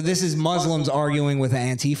 So this is Muslims arguing with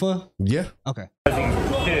Antifa? Yeah. Okay.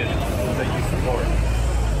 Kids that you support.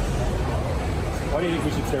 Why do you think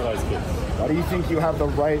we should sterilize kids? Why do you think you have the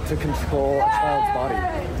right to control a child's body?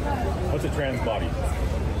 What's a trans body?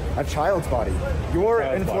 A child's body. You're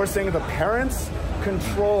enforcing the parents'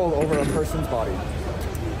 control over a person's body.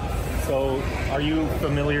 So, are you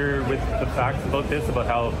familiar with the facts about this, about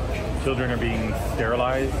how children are being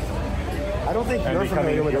sterilized? I don't think you're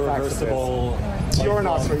familiar with the facts of this. You're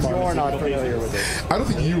not familiar with this. I don't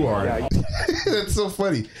think you are. Yeah. That's so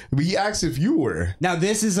funny. But he asked if you were. Now,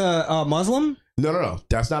 this is a Muslim? No.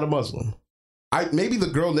 That's not a Muslim. Maybe the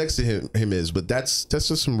girl next to him is, but that's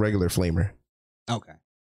just some regular flamer. Okay.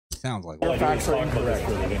 Sounds like your facts are incorrect.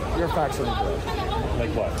 Your facts are incorrect.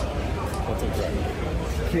 Like what? What's incorrect?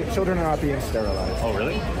 Children are not being sterilized. Oh,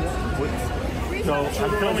 really? So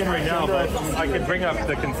I'm filming right now, but I could bring up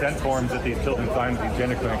the consent forms that these children sign at these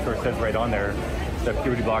gender clinics, where it says right on there that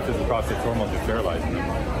puberty blockers and prostate hormones are sterilizing them.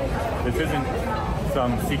 This isn't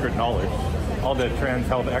some secret knowledge. all the trans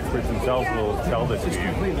health experts themselves will tell this to you.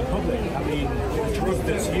 Completely public. I mean, the drug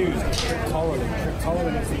that's used, triptolin.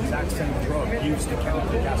 Triptolin is the exact same drug used to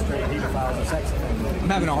chemically castrate pedophiles and sex offenders. I'm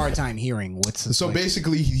having a hard time hearing what's the So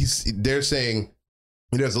basically, they're saying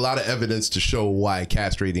there's a lot of evidence to show why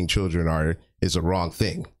castrating children is a wrong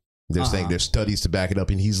thing. They're saying there's studies to back it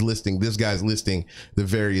up, and this guy's listing the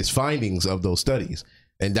various findings of those studies.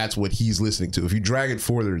 And that's what he's listening to. If you drag it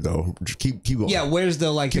further, though, keep going. Yeah, where's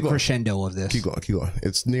the crescendo of this? Keep going.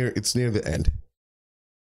 It's near the end.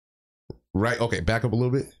 Right. Okay. Back up a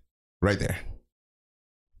little bit. Right there.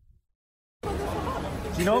 Do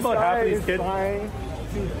you know about half of these kids? Trying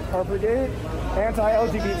to propagate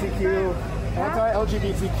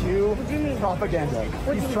anti-LGBTQ propaganda.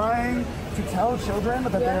 He's trying to tell children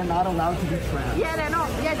that they're not allowed to be trans. Yeah, they're not.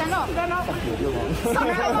 They're not. You're wrong.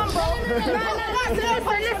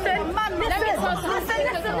 Listen.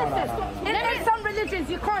 In some religions,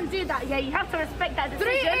 you can't do that. Yeah, you have to respect that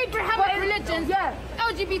decision. 3 Abrahamic religions, yeah,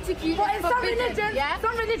 LGBTQ. But in some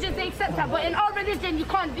religions, they accept that. But in our religion, you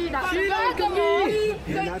can't do that.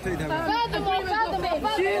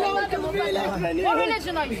 What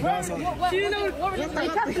religion are you? What religion are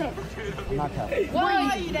you? Catholic. I'm not Catholic. What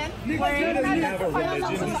are you then? You have a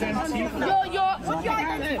religion. He's Antifa. What do you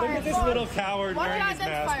identify? Look at this little coward wearing his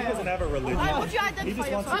mask. He doesn't have a religion. What do you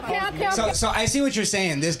identify? Okay. So I see what you're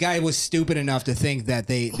saying. This guy was stupid enough to think that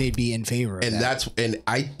they'd be in favor of that. And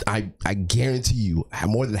I guarantee you,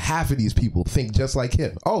 more than half of these people think just like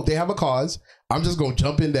him. Oh, they have a cause. I'm just gonna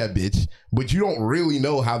jump in that bitch. But you don't really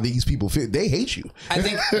know how these people feel. They hate you. I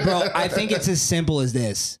think it's as simple as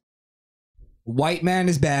this. White man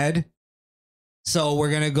is bad, so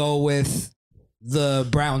we're gonna go with the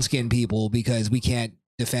brown skinned people because we can't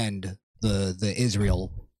defend the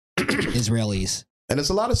Israelis. And it's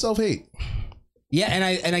a lot of self-hate. Yeah,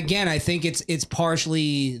 and again, I think it's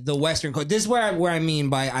partially the Western code. This is where I mean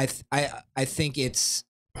by I think it's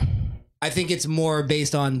more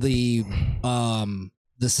based on the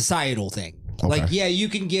societal thing. Okay. Like, yeah, you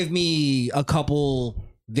can give me a couple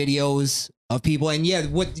videos of people, and yeah,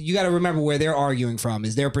 what you got to remember where they're arguing from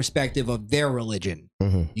is their perspective of their religion.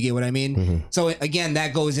 Mm-hmm. You get what I mean? Mm-hmm. So again,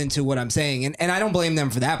 that goes into what I'm saying, and I don't blame them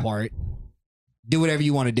for that part. Do whatever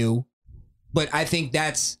you want to do, but I think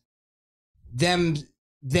that's them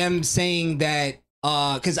saying that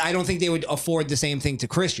because I don't think they would afford the same thing to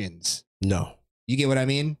Christians. No, you get what I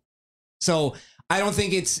mean? So I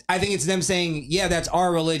think it's them saying, yeah, that's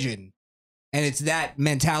our religion, and it's that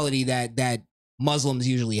mentality that Muslims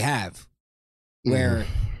usually have, where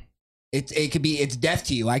it could be it's death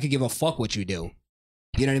to you. I could give a fuck what you do.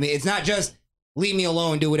 You know what I mean? It's not just leave me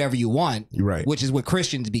alone, do whatever you want. Right. Which is what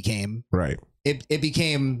Christians became. Right. It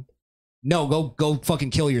became no, go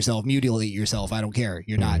fucking kill yourself, mutilate yourself. I don't care.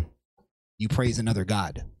 You're not. You praise another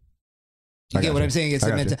god. You get what I'm saying?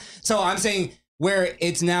 It's so I'm saying where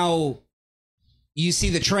it's now. You see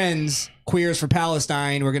the trends, queers for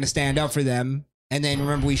Palestine, we're going to stand up for them. And then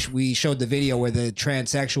remember we showed the video where the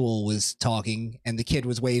transsexual was talking and the kid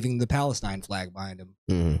was waving the Palestine flag behind him.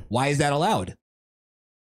 Mm-hmm. Why is that allowed?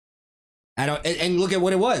 And look at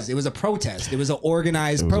what it was. It was a protest. It was an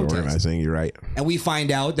organized protest. Organizing, you're right. And we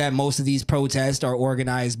find out that most of these protests are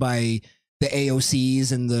organized by the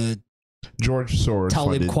AOCs and the George Soros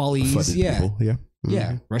Talib Kwalis. Yeah. People. Yeah. Mm-hmm.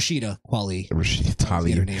 Yeah, Rashida Kwali. Rashida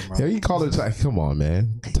Talib. Yeah, you call her. Come on,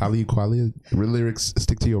 man. Talib Kwali. Lyrics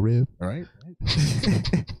stick to your rib. All right.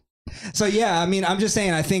 So yeah, I mean, I'm just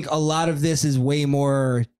saying. I think a lot of this is way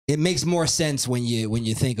more. It makes more sense when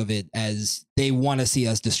you think of it as they want to see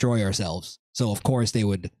us destroy ourselves. So of course they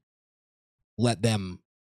would let them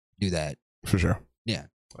do that. For sure. Yeah,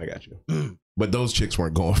 I got you. But those chicks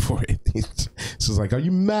weren't going for it. So it's like, are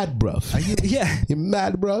you mad, bruv? Yeah, you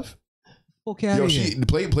mad, bruv? Okay. Yo, she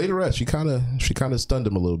played the rest. She kind of stunned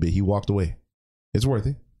him a little bit. He walked away. It's worth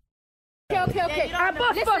it. Okay.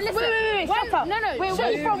 Boss, wait. Shut up. No. Wait,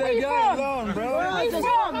 where you from? Where you from? Alone, bro. Where you from?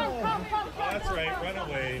 That's right. Run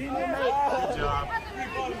away. Good job.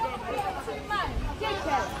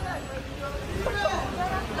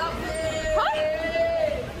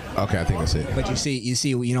 Okay, I think that's it. But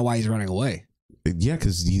you know why he's running away? Yeah,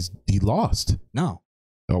 because he lost. No.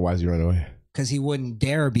 Oh, why is he running away? Because he wouldn't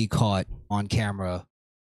dare be caught on camera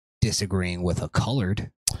disagreeing with a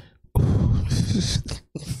colored.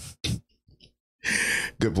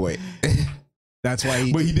 Good point. That's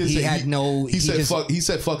why but he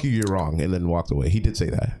said fuck you, you're wrong, and then walked away. He did say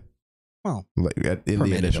that. Well, like in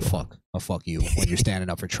the initial fuck you when you're standing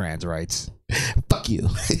up for trans rights. Fuck you.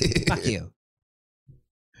 Fuck you.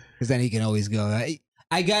 Because then he can always go,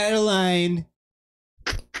 I got a line.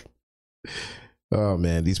 Oh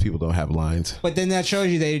man, these people don't have lines. But then that shows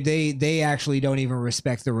you they actually don't even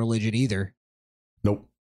respect the religion either. Nope.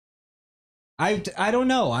 I don't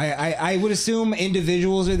know. I would assume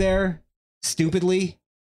individuals are there stupidly.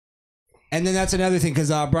 And then that's another thing, because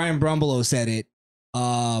Brian Brumbelow said it.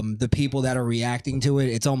 The people that are reacting to it,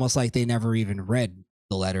 it's almost like they never even read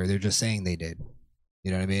the letter. They're just saying they did.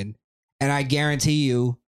 You know what I mean? And I guarantee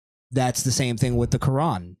you that's the same thing with the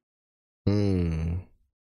Quran. The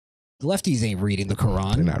lefties ain't reading the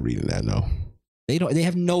Quran. They're not reading that, no. They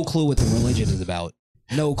have no clue what the religion is about.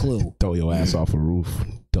 No clue. Throw your ass off a roof,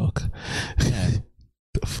 duck. Yeah.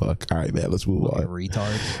 The fuck? All right, man. Let's move on.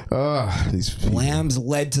 Retards. These people, lambs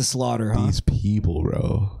led to slaughter, huh? These people,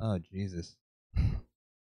 bro. Oh Jesus.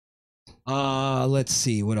 Let's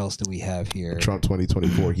see. What else do we have here? Trump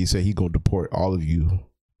 2024. He said he gonna deport all of you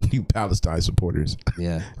Palestine supporters.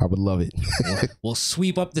 Yeah, I would love it. We'll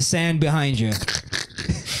sweep up the sand behind you.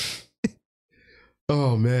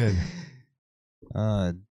 Oh man.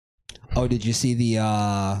 Oh, did you see the?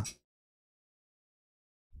 I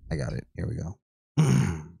got it. Here we go.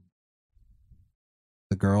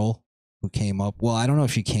 The girl who came up. Well, I don't know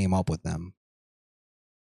if she came up with them,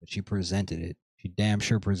 but she presented it. She damn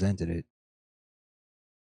sure presented it.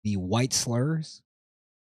 The white slurs.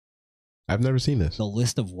 I've never seen this. The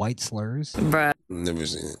list of white slurs. Bruh. Never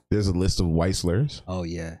seen it. There's a list of white slurs. Oh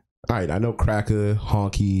yeah. All right, I know cracker,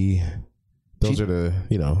 honky. Those are the,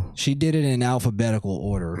 you know. She did it in alphabetical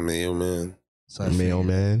order. Mayo man. So Mayo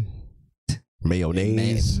man.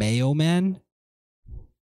 Mayonnaise. Mayo man.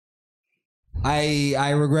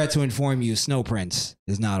 I regret to inform you, Snow Prince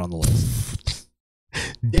is not on the list.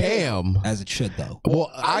 Damn. As it should, though.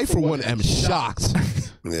 Well, I for one am shocked.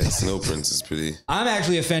 Yeah, Snow Prince is pretty. I'm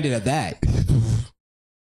actually offended at that.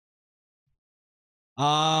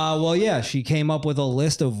 Well, yeah, she came up with a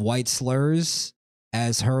list of white slurs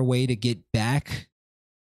as her way to get back.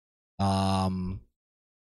 For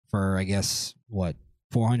I guess what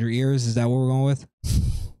 400 years is that what we're going with?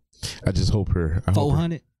 I just hope her.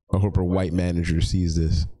 400. I hope her white manager sees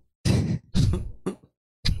this.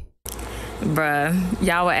 Bruh,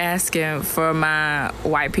 y'all were asking for my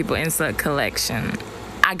white people insert collection.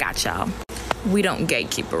 I got y'all. We don't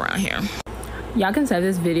gatekeep around here. Y'all can save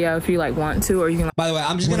this video if you like want to, or you can. By the way,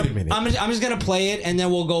 I'm just gonna play it and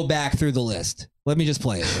then we'll go back through the list. Let me just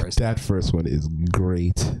play it first. That first one is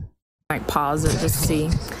great. Like pause it, just see.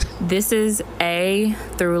 This is A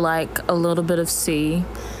through like a little bit of C.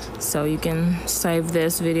 So you can save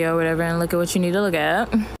this video or whatever and look at what you need to look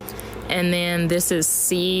at. And then this is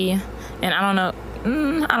C. And I don't know,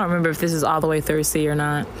 I don't remember if this is all the way through C or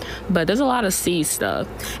not. But there's a lot of C stuff.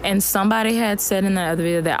 And somebody had said in that other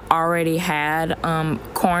video that already had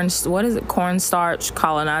cornstarch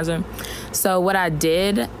colonizer. So what I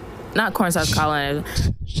did, not cornstarch colonizer.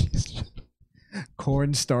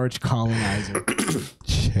 Cornstarch colonizer.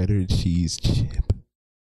 Cheddar cheese chip.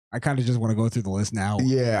 I kind of just want to go through the list now.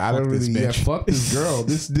 Yeah, I don't really. Yeah, fuck this girl.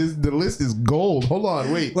 The list is gold. Hold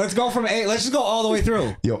on, wait. Let's go from A. Let's just go all the way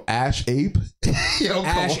through. Yo, Ash Ape. Yo,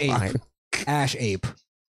 Ash Ape. Ash Ape.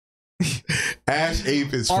 Ash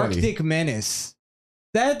Ape is funny. Arctic Menace.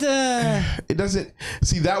 That it doesn't.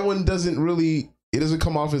 See, that one doesn't really. It doesn't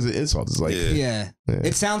come off as an insult. It's like yeah.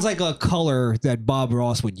 It sounds like a color that Bob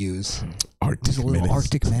Ross would use. Arctic a little Menace.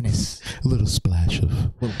 Arctic Menace. A little splash of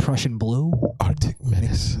little Prussian blue. Arctic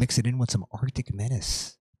Menace. Mix it in with some Arctic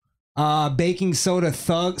Menace. Baking soda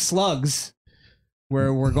slugs.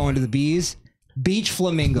 Where we're going to the bees. Beach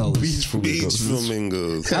flamingos. Beach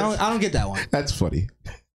flamingos. I don't get that one. That's funny.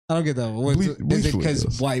 I don't get that one. Is it because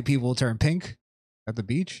flamingos. white people turn pink at the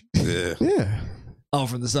beach? Yeah. Yeah. Oh,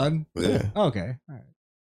 from the sun? Yeah. Okay. All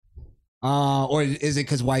right. Or is it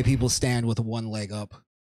because white people stand with one leg up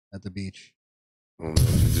at the beach? I don't know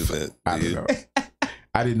if you do that. I don't know.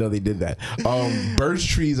 I didn't know they did that. Birch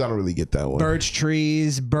trees, I don't really get that one. Birch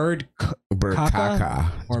trees, bird caca.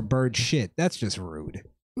 Or bird shit. That's just rude.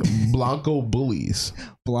 Blanco bullies.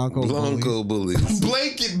 Blanco bullies.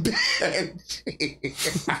 Blanket band.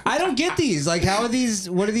 I don't get these. Like, how are these?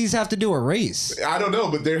 What do these have to do with race? I don't know,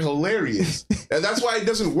 but they're hilarious. And that's why it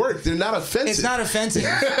doesn't work. They're not offensive. It's not offensive.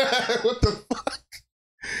 What the fuck?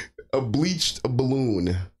 A bleached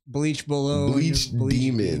balloon. Bleach balloon. Bleached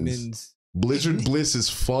demons. Blizzard Bliss is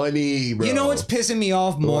funny, bro. You know what's pissing me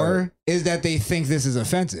off more is that they think this is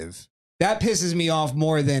offensive. That pisses me off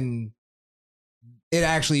more than it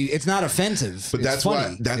actually. It's not offensive. But that's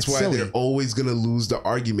why. That's why they're always gonna lose the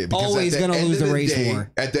argument. Because always gonna lose the race war.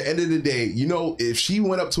 At the end of the day, you know, if she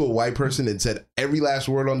went up to a white person and said every last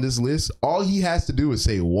word on this list, all he has to do is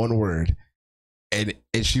say one word, and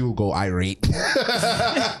she will go irate.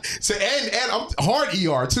 So and I'm hard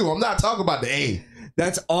ER too. I'm not talking about the A.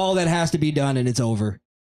 That's all that has to be done, and it's over.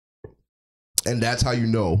 And that's how you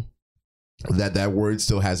know that word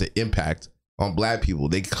still has an impact on black people.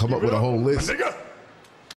 They come up with a whole list,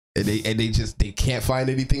 and they can't find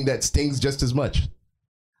anything that stings just as much.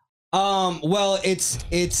 Well, it's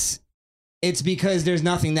because there's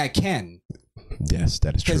nothing that can. Yes,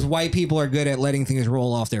 that is true. Because white people are good at letting things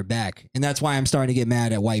roll off their back, and that's why I'm starting to get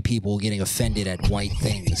mad at white people getting offended at white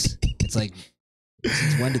things. It's like,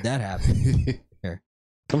 since when did that happen? Here.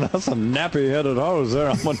 That's a nappy-headed hose there.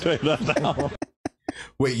 I'm gonna tell you that now.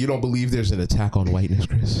 Wait, you don't believe there's an attack on whiteness,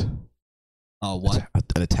 Chris? Oh, what?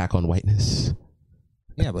 An attack on whiteness?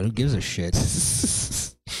 Yeah, but who gives a shit?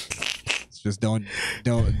 Just don't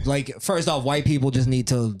like. First off, white people just need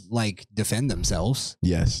to like defend themselves.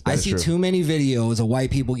 Yes, I see too many videos of white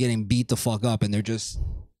people getting beat the fuck up, and they're just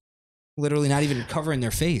literally not even covering their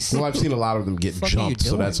face. Well, I've seen a lot of them get jumped,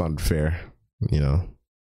 so that's unfair. You know,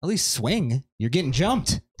 at least swing. You're getting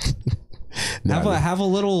jumped. Have a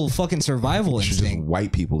little fucking survival instinct. Just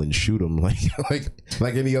white people and shoot them like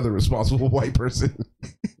any other responsible white person.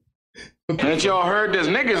 Ain't y'all heard there's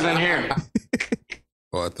niggas in here?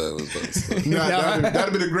 Oh, I thought it was that'd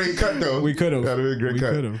have been a great cut though. We could have. That'd have been a great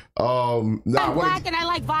cut. I'm black and I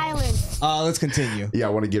like violence. Let's continue. Yeah, I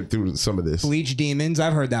want to get through some of this. Bleach Demons.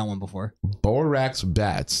 I've heard that one before. Borax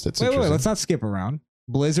Bats. That's wait. Let's not skip around.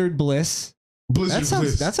 Blizzard Bliss. Bliss.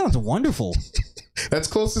 That sounds wonderful. That's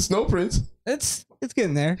close to Snow Prince. It's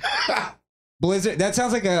getting there. Blizzard. That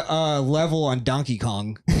sounds like a level on Donkey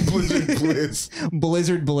Kong. Blizzard Bliss.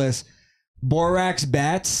 Blizzard Bliss. Borax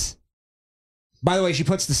Bats. By the way, she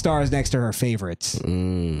puts the stars next to her favorites.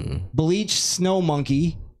 Bleach Snow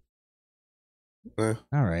Monkey. All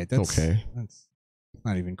right, that's okay. That's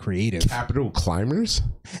not even creative. Capital Climbers.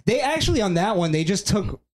 They actually on that one they just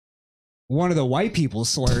took one of the white people's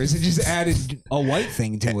slurs and just added a white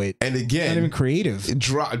thing to it. And again, not even creative.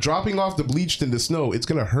 Dropping off the bleached in the snow, it's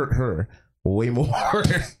gonna hurt her way more.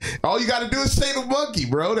 All you got to do is say the monkey,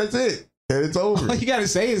 bro. That's it. And it's over. All you gotta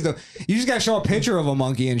say is you just gotta show a picture of a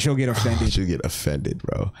monkey and she'll get offended. She'll get offended,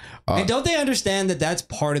 bro. And don't they understand that that's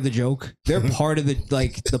part of the joke? They're part of the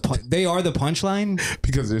they are the punchline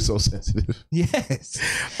because they're so sensitive. Yes.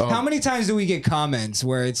 How many times do we get comments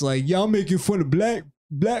where it's like y'all making fun of black?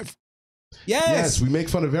 Yes, we make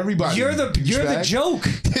fun of everybody. You're the joke,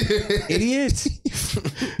 idiot.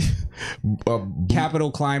 Capital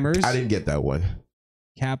Climbers. I didn't get that one.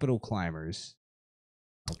 Capital Climbers.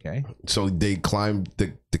 Okay. So they climbed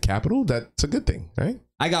the Capitol? That's a good thing, right?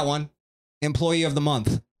 I got one. Employee of the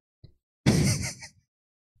Month.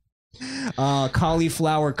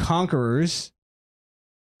 Cauliflower Conquerors.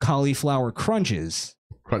 Cauliflower Crunches.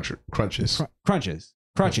 Crunches.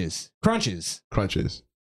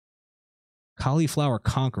 Cauliflower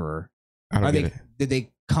Conqueror. Did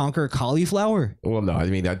they conquer cauliflower? Well, no. I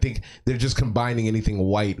mean, I think they're just combining anything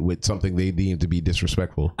white with something they deem to be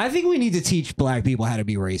disrespectful. I think we need to teach black people how to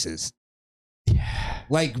be racist. Yeah.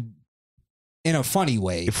 Like, in a funny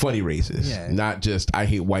way. Funny racist. Yeah. Not just, I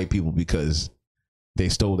hate white people because they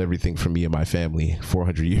stole everything from me and my family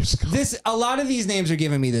 400 years ago. A lot of these names are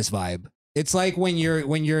giving me this vibe. It's like when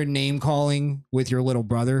you're name calling with your little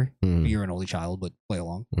brother. You're an only child, but play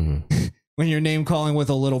along. When you're name calling with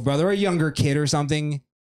a little brother or a younger kid or something,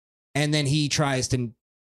 and then he tries to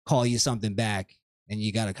call you something back, and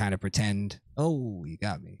you got to kind of pretend, oh, you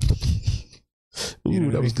got me. Ooh,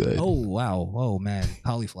 that was good. Oh, wow. Oh, man.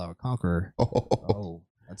 Cauliflower Conqueror. Oh,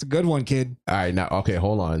 that's a good one, kid. All right, now, okay,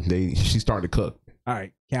 hold on. She's starting to cook. All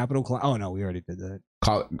right, oh, no, we already did that.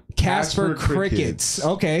 Casper Crickets.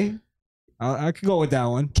 Okay. I could go with that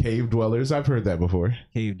one. Cave Dwellers. I've heard that before.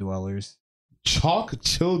 Cave Dwellers. Chalk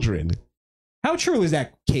Children. How true is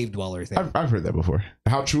that cave dweller thing? I've heard that before.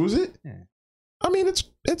 How true is it? Yeah. I mean,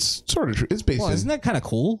 it's sort of true. It's based. Well, isn't that kind of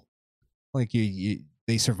cool? Like they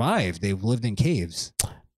survived. They lived in caves.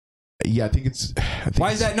 Yeah, I think it's.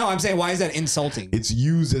 Why is that? No, I'm saying why is that insulting? It's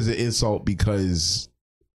used as an insult because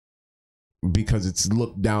it's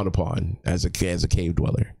looked down upon as a cave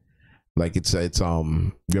dweller. Like it's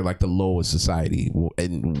you're like the lowest society,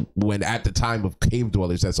 and when at the time of cave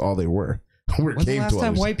dwellers, that's all they were. When's the last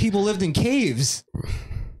time white people lived in caves?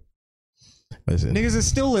 Listen. Niggas are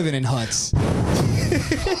still living in huts.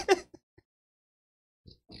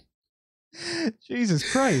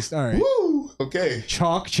 Jesus Christ. All right. Woo! Okay.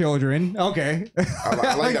 Chalk Children. Okay.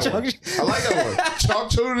 I like that one. I like that one. Chalk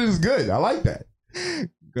Children is good. I like that.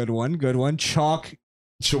 Good one. Chalk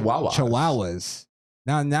Chihuahuas.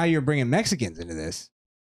 Now you're bringing Mexicans into this.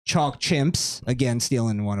 Chalk chimps, again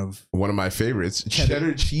stealing one of my favorites,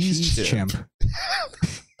 cheddar cheese chimp.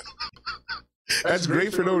 That's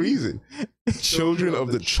great for no reason. Children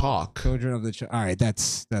of the chalk. Children of the chalk. All right,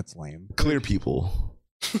 that's lame. Clear people.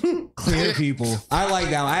 Clear people. I like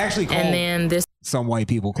that one. I actually call And then this some white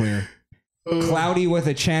people clear. Cloudy with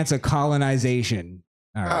a chance of colonization.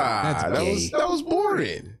 All right, that's gay. that was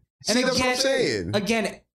boring. See, that's what I'm saying.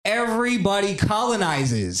 Again, everybody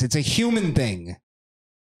colonizes. It's a human thing.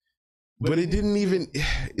 But it didn't even.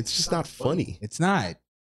 It's just not funny. It's not.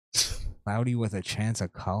 Cloudy with a chance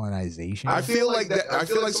of colonization. I feel like that. I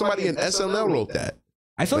feel like somebody in SNL wrote that.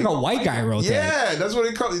 I feel like a white guy wrote that. Yeah, that's what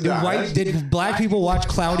it called. Did black people watch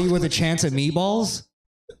Cloudy with a Chance of Meatballs?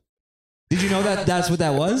 Did you know that that's what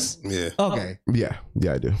that was? Yeah. Okay. Yeah,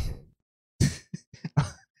 I do.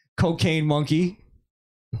 Cocaine monkey.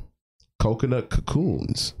 Coconut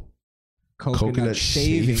cocoons. Coconut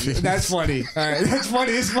shaving. That's funny. All right, that's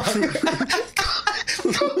funny as fuck.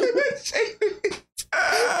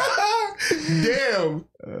 Damn.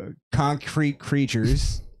 Concrete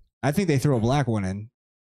creatures. I think they threw a black one in.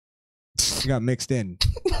 It got mixed in.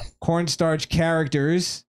 Cornstarch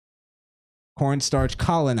characters. Cornstarch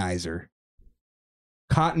colonizer.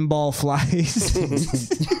 Cotton ball flies.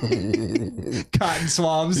 Cotton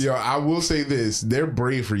swabs. Yo, I will say this. They're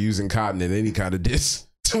brave for using cotton in any kind of diss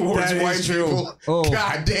towards white people. Oh.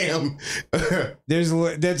 God damn. There's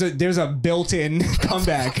a built-in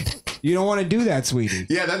comeback. You don't want to do that, sweetie.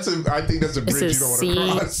 Yeah, I think that's a bridge you don't want to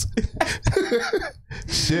cross.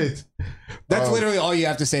 Shit. That's literally all you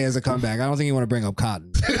have to say as a comeback. I don't think you want to bring up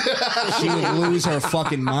Cotton. She would lose her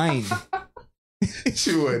fucking mind.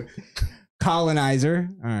 She would. Colonizer.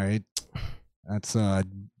 All right. That's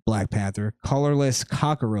Black Panther. Colorless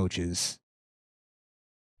cockroaches.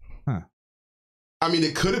 Huh. I mean,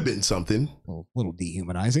 it could have been something. A little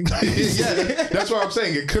dehumanizing. Yeah, that's what I'm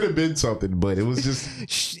saying. It could have been something, but it was just...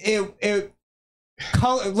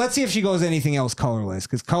 Let's see if she goes anything else colorless,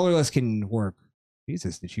 because colorless can work.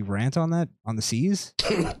 Jesus, did she rant on that? On the C's?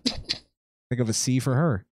 Think of a C for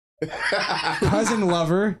her. Cousin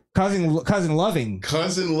lover. Cousin loving.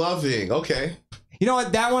 Cousin loving. Okay. You know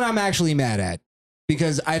what? That one I'm actually mad at,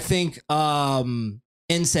 because I think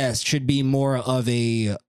incest should be more of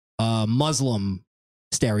a Muslim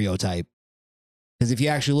stereotype. Because if you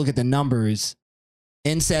actually look at the numbers,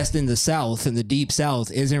 incest in the South, in the deep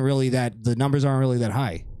South, isn't really that, the numbers aren't really that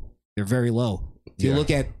high. They're very low. If you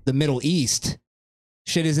look at the Middle East,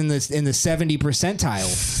 shit is in the 70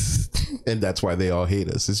 percentile. And that's why they all hate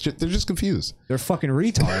us. They're just confused. They're fucking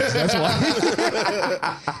retards. That's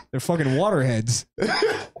why. They're fucking waterheads.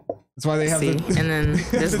 That's why they have and then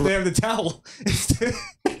they have the towel. Just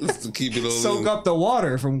to keep it all soak up the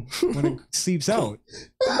water from when it seeps out.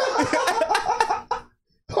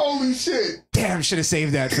 Holy shit. Damn, should have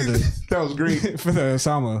saved that for the that was great. For the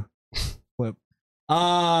Osama clip.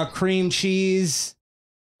 Cream cheese.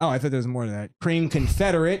 Oh, I thought there was more to that. Cream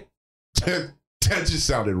Confederate. That just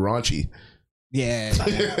sounded raunchy. Yeah.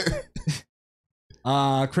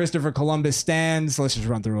 Christopher Columbus stands. Let's just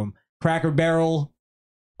run through them. Cracker Barrel.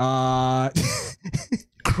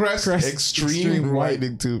 Crest Extreme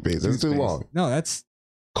Whitening Toothpaste. That's too long. No, that's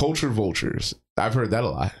Culture Vultures. I've heard that a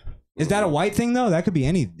lot. Is that a white thing though? That could be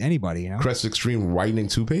anybody, you know. Crest Extreme Whitening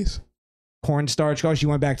Toothpaste. Cornstarch. Gosh, you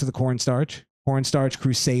went back to the cornstarch. Cornstarch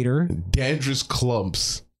Crusader. Dandruff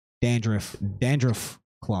clumps. Dandruff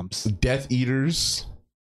clumps. Death Eaters.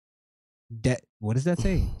 What does that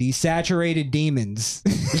say? Desaturated demons.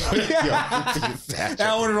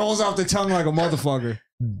 That one rolls off the tongue like a motherfucker.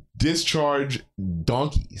 Discharge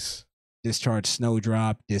donkeys. Discharge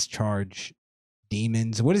snowdrop. Discharge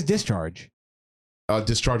demons. What is discharge?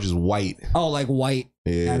 Discharge is white. Oh, like white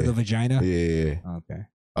out of the vagina? Yeah. Okay.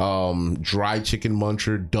 Dry chicken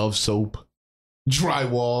muncher. Dove soap.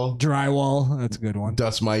 Drywall. That's a good one.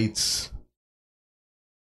 Dust mites.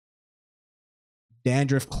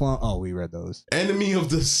 Dandruff clump. Oh, we read those. Enemy of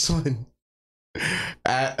the sun.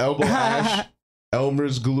 Elbow ash.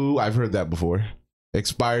 Elmer's glue. I've heard that before.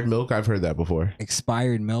 Expired milk. I've heard that before.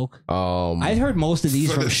 Expired milk. I heard most of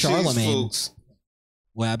these from Charlemagne. Folks.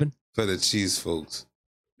 What happened? Feta cheese, folks.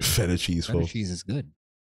 Feta cheese, folks. Feta cheese is good.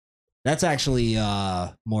 That's actually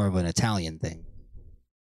more of an Italian thing.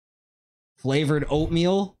 Flavored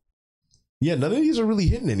oatmeal. Yeah, none of these are really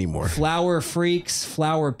hitting anymore. Flour freaks,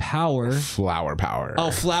 flour power. Flour power. Oh,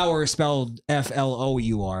 flour spelled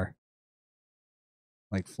Flour.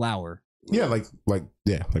 Like flour. Yeah, like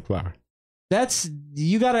flour. That's,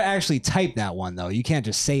 you gotta actually type that one though. You can't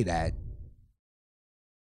just say that.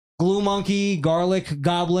 Glue monkey, garlic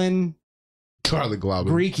goblin. Garlic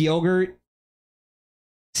goblin. Greek yogurt.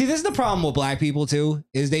 See, this is the problem with black people too,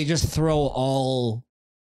 is they just throw all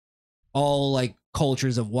like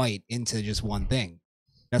cultures of white into just one thing.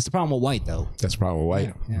 That's the problem with white though. That's the problem with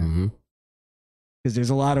white. Yeah. Because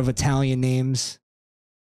there's a lot of Italian names.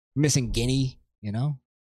 Missing Guinea, you know?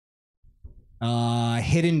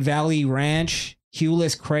 Hidden Valley Ranch,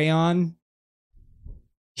 Hueless Crayon,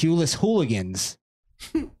 Hueless Hooligans.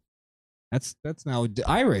 That's now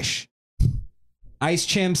Irish. Ice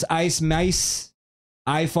Chimps, Ice Mice,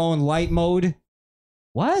 iPhone Light Mode.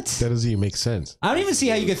 What? That doesn't even make sense. I don't even see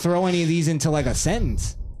how you could throw any of these into like a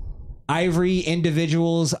sentence. Ivory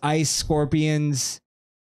Individuals, Ice Scorpions,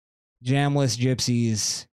 Jamless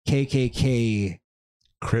Gypsies, KKK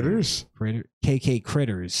Critters? KK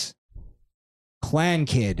Critters. Clan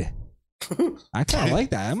Kid. I kind of like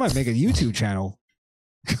that. I might make a YouTube channel.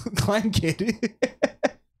 Clan Kid.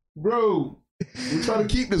 Bro, we're trying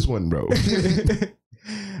to keep this one, bro.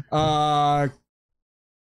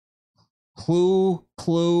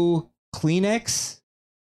 Clue Kleenex.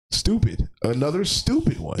 Stupid. Another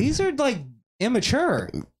stupid one. These are like immature.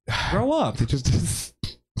 Grow up. They just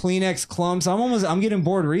Kleenex clumps. I'm getting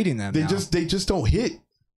bored reading them. They just don't hit.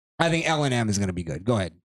 I think L&M is gonna be good. Go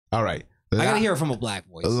ahead. All right. I gotta hear it from a black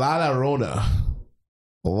voice. La Llorona.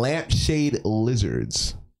 Lampshade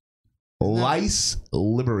lizards. Lice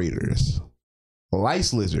liberators.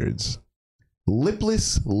 Lice lizards.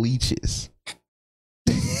 Lipless leeches.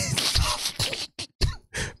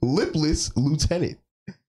 Lipless lieutenant.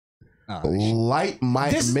 Light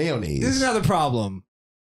mayonnaise. This is another problem.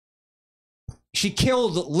 She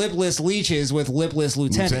killed lipless leeches with lipless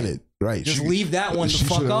lieutenant. Right. Just leave that one the she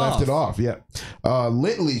fuck should've off. left it off. Yeah.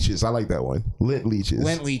 Lint leeches. I like that one. Lint leeches.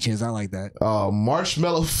 Lint leeches. I like that.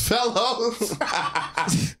 Marshmallow fellows.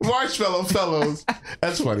 Marshmallow fellows.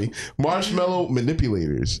 That's funny. Marshmallow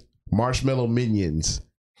manipulators. Marshmallow minions.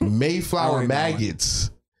 Mayflower maggots.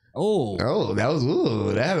 Oh, that was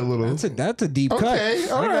that had a little. That's a deep cut. Okay,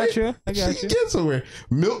 all right. I got you. Get somewhere.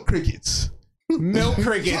 Milk crickets. Milk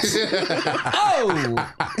crickets.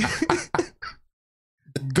 Oh,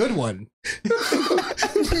 good one.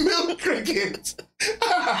 Milk crickets.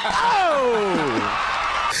 Oh.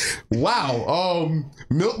 Wow.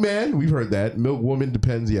 Milkman. We've heard that. Milk woman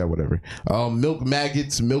depends. Yeah, whatever. Milk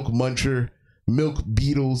maggots. Milk muncher. Milk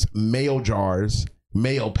beetles. Mayo jars.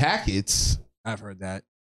 Mayo packets. I've heard that.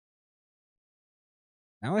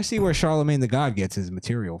 Now I see where Charlemagne the God gets his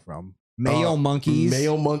material from. Mayo monkeys.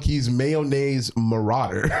 Mayo monkeys. Mayonnaise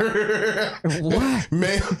marauder. What?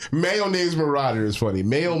 Mayonnaise marauder is funny.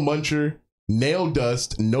 Mayo muncher. Nail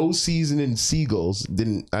dust. No seasoning seagulls. I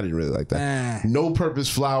didn't really like that. No purpose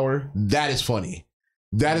flour. That is funny.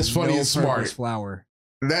 That is funny and smart. Flour.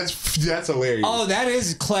 That's hilarious. Oh, that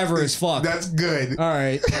is clever as fuck. That's good. All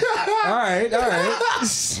right. All right.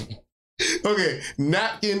 Okay,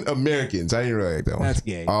 napkin Americans. I didn't really like that one. That's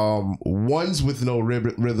gay. Ones with no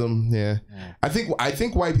rhythm. Yeah. I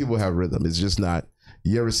think white people have rhythm. It's just not.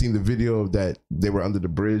 You ever seen the video of that? They were under the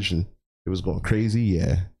bridge and it was going crazy.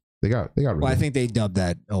 Yeah, they got rhythm. Well, I think they dubbed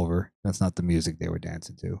that over. That's not the music they were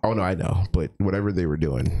dancing to. Oh no, I know, but whatever they were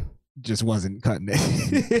doing just wasn't cutting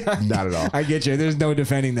it. Not at all. I get you. There's no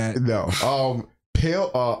defending that. No.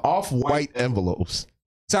 Pale off-white envelopes.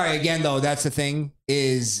 Sorry again though. That's the thing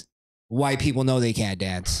is. White people know they can't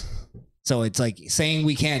dance. So it's like saying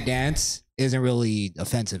we can't dance isn't really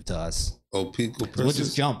offensive to us. Opaque oppressors. We'll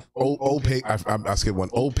just jump. Opaque. I skipped one.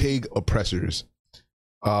 Opaque oppressors.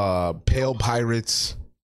 Pale pirates.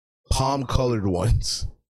 Palm colored ones.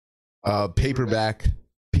 Paperback.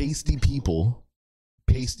 Pasty people.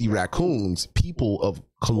 Pasty raccoons. People of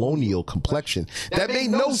colonial complexion. That made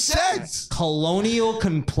no sense. Colonial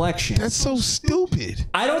complexion. That's so stupid.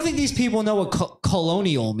 I don't think these people know what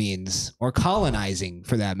colonial means or colonizing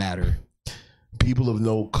for that matter. People of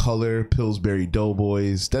no color, Pillsbury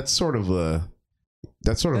Doughboys. That's sort of a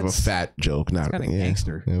fat joke. Not kind of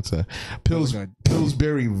gangster. It's a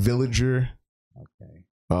Pillsbury Villager. Okay.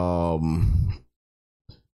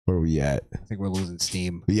 Where are we at? I think we're losing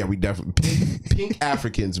steam. Yeah, we definitely. Pink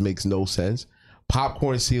Africans makes no sense.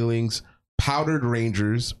 Popcorn ceilings, powdered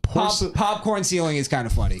rangers. Popcorn ceiling is kind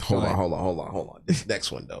of funny. Hold on. This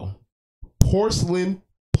next one though. Porcelain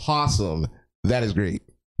possum. That is great.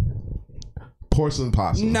 Porcelain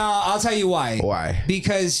possum. No, I'll tell you why. Why?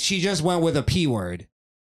 Because she just went with a P word.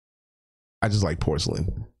 I just like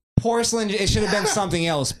porcelain. Porcelain. It should have been something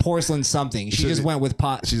else. Porcelain something. She just went with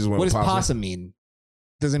what does possum mean?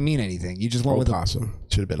 Doesn't mean anything. You just went with opossum.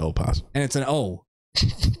 Should have been opossum. And it's an O.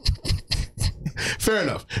 Fair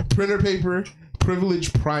enough. Printer paper,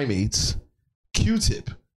 privileged primates,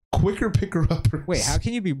 Q-tip, quicker picker uppers. Wait, how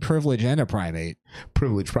can you be privileged and a primate?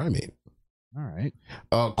 Privileged primate. All right.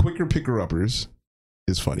 Quicker picker-uppers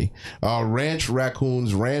is funny. Ranch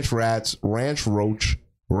raccoons, ranch rats, ranch roach,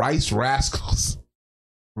 rice rascals.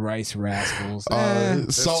 Rice rascals.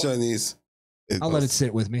 That's Chinese. I'll let it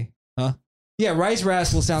sit with me. Huh? Yeah, rice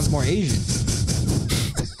rascal sounds more Asian.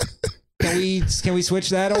 Can we switch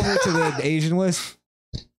that over to the Asian list?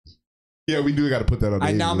 Yeah, we do got to put that on.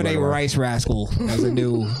 I nominate rice rascal as a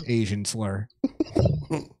new Asian slur.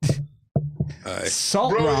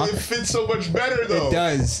 Salt rock. It fits so much better though. It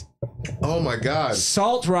does. Oh my god.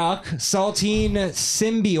 Salt rock, saltine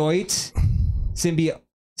symbiote.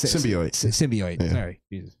 Symbiote. Yeah. Sorry.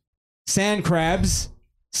 Jesus. Sand crabs,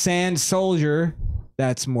 sand soldier.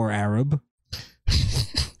 That's more Arab.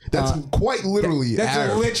 That's quite literally that's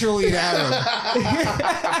Arab. literally Arab.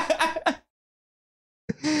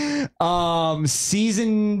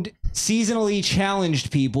 Seasonally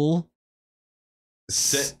challenged people.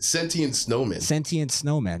 Sentient snowman. Sentient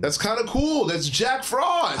snowman. That's kind of cool. That's Jack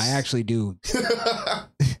Frost. I actually do.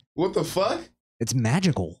 What the fuck? It's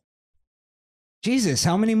magical. Jesus,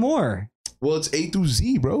 how many more? Well, it's A through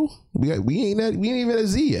Z, bro. We ain't even at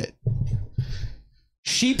Z yet.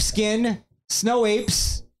 Sheepskin, snow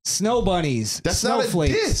apes, snow bunnies, That's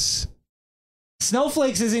snowflakes. not a diss.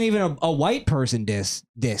 Snowflakes isn't even a white person diss.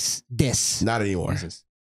 Not anymore. Jesus.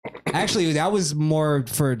 Actually, that was more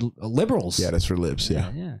for liberals. Yeah, that's for libs. Yeah.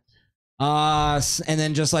 And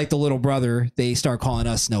then just like the little brother, they start calling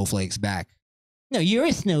us snowflakes back. No, you're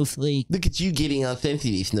a snowflake. Look at you getting all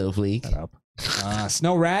sensitive, snowflake. Shut up.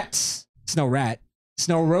 Snow rats, snow rat,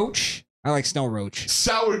 snow roach. I like snow roach.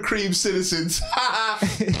 Sour cream citizens.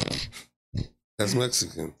 That's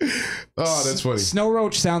Mexican. Oh, that's funny. Snow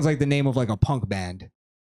roach sounds like the name of like a punk band.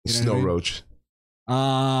 You know Snow what I mean? roach.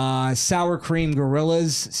 Sour cream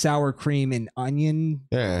gorillas, sour cream and onion.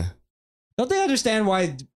 Yeah. Don't they understand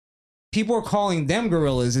why people are calling them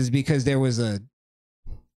gorillas? Is because there was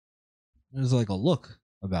like a look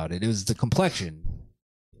about it. It was the complexion.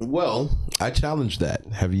 Well, I challenge that.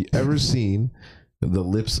 Have you ever seen the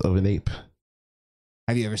lips of an ape?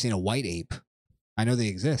 Have you ever seen a white ape? I know they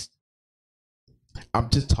exist. I'm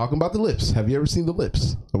just talking about the lips. Have you ever seen the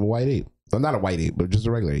lips of a white ape? Well, not a white ape, but just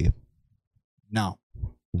a regular ape. No.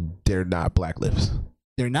 They're not black lips.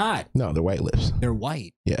 They're not. No, they're white lips. They're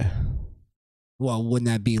white. Yeah. Well, wouldn't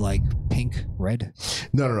that be like pink, red?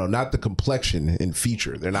 No. Not the complexion and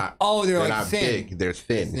feature. They're not. Oh, they're like not thin. big. They're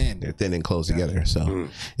thin. They're thin and close together. So,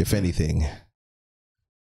 if anything,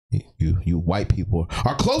 you white people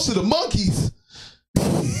are closer to monkeys.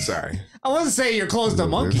 Sorry. I wasn't saying you're close to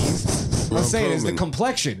monkeys. I was saying it's the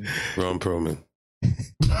complexion. Ron Perlman.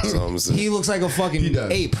 He looks like a fucking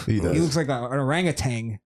ape. He does. He looks like an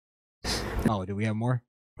orangutan. Oh, do we have more?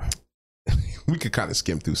 We could kind of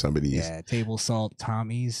skim through some of these. Yeah, table salt,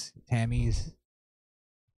 Tammy's,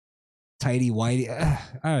 tidy whitey.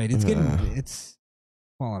 All right, it's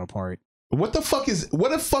falling apart. What the fuck is a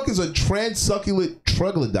transsucculent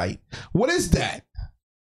troglodyte? What is that?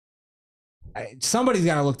 Somebody's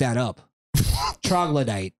got to look that up.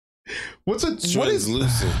 Troglodyte. What is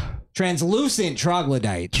translucent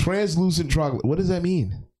troglodyte? Translucent troglodyte. What does that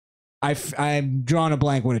mean? I'm drawing a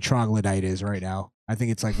blank what a troglodyte is right now. I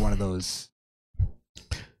think it's like one of those.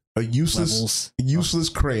 A useless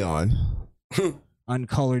crayon.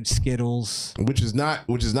 Uncolored Skittles. Which is not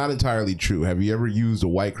entirely true. Have you ever used a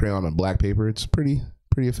white crayon on black paper? It's pretty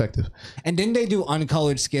effective. And didn't they do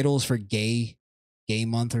uncolored Skittles for gay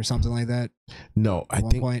month or something like that? No, At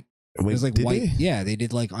one point. It was like white. Yeah, they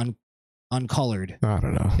did like uncolored. I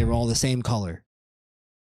don't know. They were all the same color.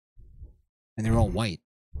 And they were all white,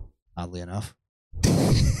 oddly enough.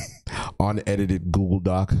 Unedited Google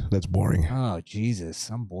Doc. That's boring. Oh, Jesus.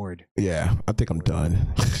 I'm bored. Yeah, I think I'm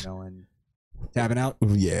done. Tapping out?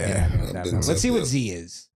 Yeah. Let's see what Z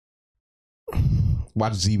is.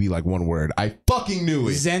 Watch Z be like one word. I fucking knew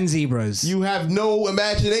it. Zen zebras. You have no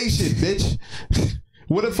imagination, bitch.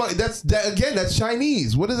 What the fuck? That's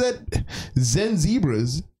Chinese. What is that? Zen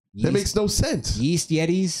zebras. That makes no sense. Yeast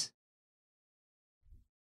yetis.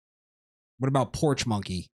 What about porch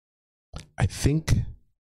monkey? I think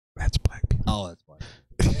that's black people. Oh, that's black.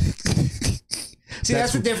 See,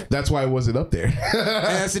 that's the difference. That's why it wasn't up there. And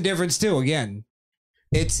that's the difference too. Again,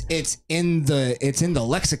 it's in the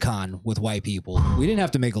lexicon with white people. We didn't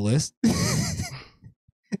have to make a list.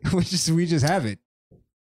 we just have it.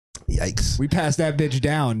 Yikes. We passed that bitch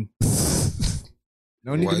down.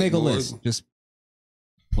 No need to make a list. Just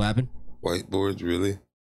what happened? Whiteboard, really?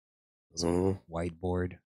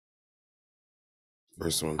 Whiteboard.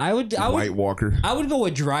 First one. White Walker. I would go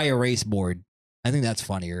with dry erase board. I think that's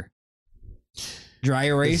funnier. Dry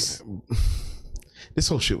erase. This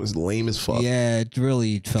whole shit was lame as fuck. Yeah, it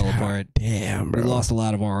really fell apart. Damn, bro. We lost a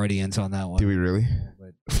lot of our audience on that one. Did we really?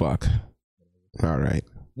 Fuck. All right.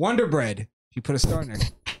 Wonder Bread. You put a star in there.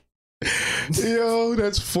 Yo,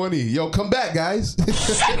 that's funny. Yo, come back, guys.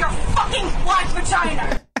 Shut your fucking black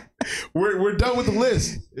vagina! We're done with the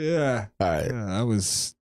list. Yeah. All right. Yeah, that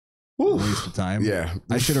was a waste of time. Yeah.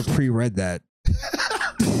 I should have pre-read that.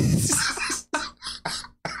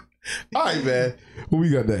 All right, man. What we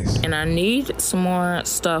got next? And I need some more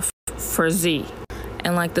stuff for Z.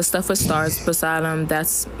 And like the stuff with stars beside them,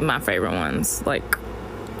 that's my favorite ones. Like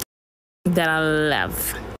that I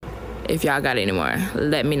love. If y'all got any more,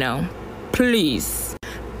 let me know. Please.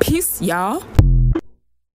 Peace, y'all.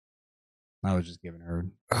 I was just giving her.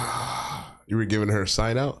 You were giving her a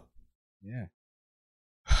sign out? Yeah.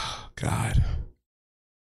 God.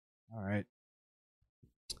 All right.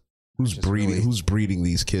 Who's breeding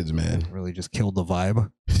these kids, man? Really just killed the vibe.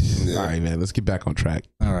 All right, man. Let's get back on track.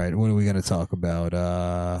 All right. What are we going to talk about?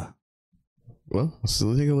 Well, let's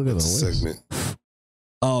take a look at the segment.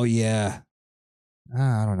 Oh, yeah.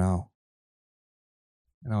 I don't know.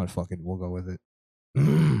 I know what fucking we'll go with it.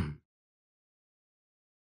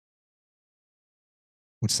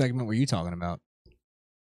 What segment were you talking about?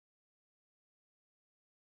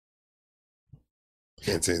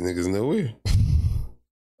 Can't take niggas nowhere.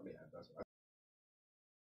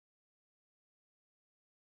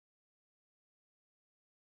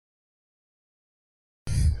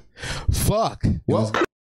 Fuck. Well,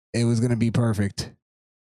 it was gonna be perfect.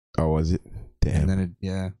 Oh, was it? Damn. And then it,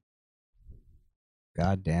 yeah.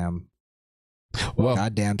 Goddamn. Well,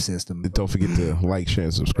 goddamn system. Don't forget to like, share,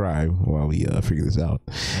 and subscribe while we figure this out.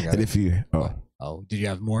 And if you did you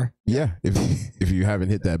have more? Yeah. If you haven't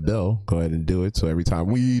hit that bell, go ahead and do it. So every time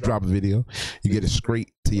we drop a video, you get it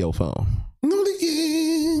straight to your phone. Not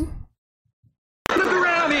again. Look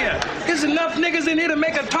around here. There's enough niggas in here to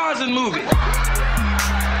make a Tarzan movie.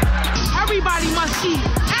 Everybody must eat.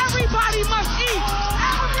 Everybody must eat.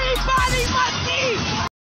 Everybody must eat.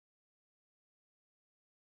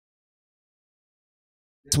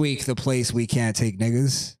 This week, the place we can't take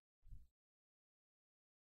niggas.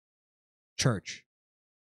 Church.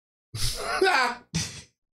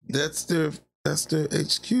 That's their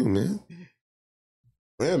HQ, man.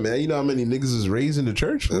 Yeah, man. You know how many niggas is raised in the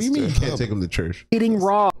church? What do you mean you can't take them to church? Getting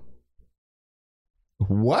raw.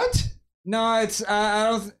 What? No, it's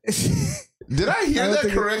I don't. Did I hear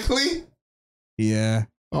that correctly? Yeah.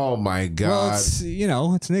 Oh my god. Well, it's,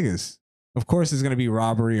 it's niggas. Of course, there's gonna be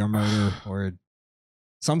robbery or murder or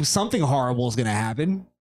something horrible is gonna happen.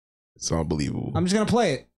 It's unbelievable. I'm just gonna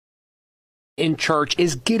play it. In church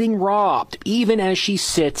is getting robbed, even as she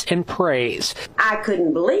sits and prays. I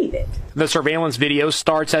couldn't believe it. The surveillance video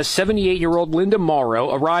starts as 78-year-old Linda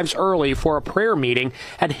Morrow arrives early for a prayer meeting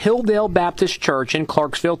at Hilldale Baptist Church in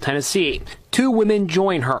Clarksville, Tennessee. Two women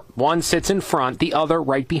join her. One sits in front, the other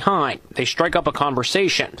right behind. They strike up a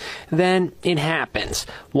conversation. Then it happens.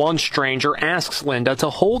 One stranger asks Linda to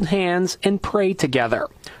hold hands and pray together.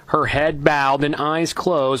 Her head bowed and eyes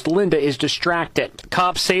closed, Linda is distracted.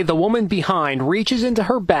 Cops say the woman behind reaches into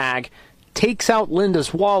her bag, takes out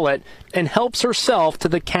Linda's wallet, and helps herself to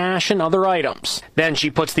the cash and other items. Then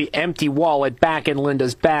she puts the empty wallet back in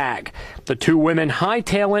Linda's bag. The two women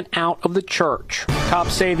hightail it out of the church.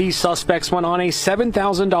 Cops say these suspects went on a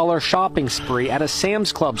 $7,000 shopping spree at a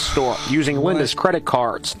Sam's Club store using Linda's credit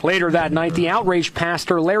cards. Later that night, the outraged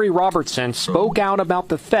pastor Larry Robertson spoke out about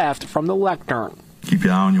the theft from the lectern. Keep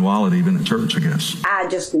your eye on your wallet, even in church, I guess. I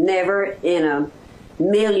just never in a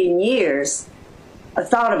million years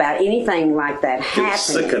thought about anything like that happening. It's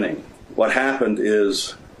sickening. What happened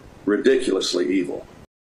is ridiculously evil.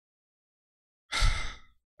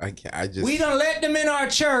 I just We don't let them in our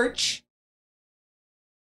church.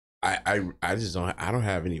 I just don't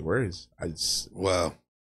have any words. Wow.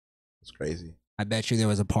 It's crazy. I bet you there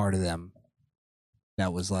was a part of them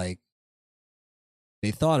that was like,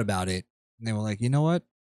 they thought about it and they were like, you know what?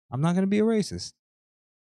 I'm not going to be a racist.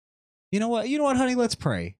 You know what, honey? Let's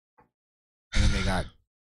pray. And then they got,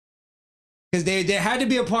 because there had to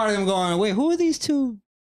be a part of them going, wait, who are these two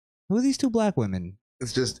black women?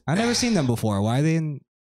 It's just, I've never seen them before. Why are they in?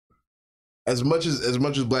 As much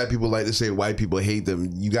as black people like to say white people hate them,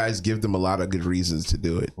 you guys give them a lot of good reasons to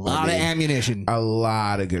do it. A lot of ammunition. A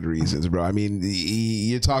lot of good reasons, bro. I mean,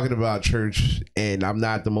 you're talking about church, and I'm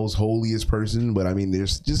not the most holiest person, but I mean,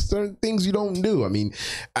 there's just certain things you don't do. I mean,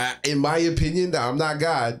 in my opinion, I'm not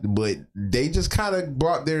God, but they just kind of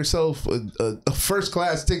brought themselves a first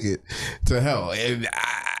class ticket to hell. And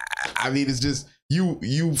I mean, it's just,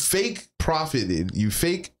 you fake profited, you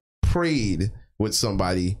fake prayed with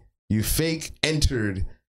somebody, you fake entered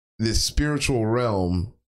this spiritual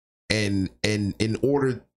realm, and in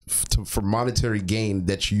order for monetary gain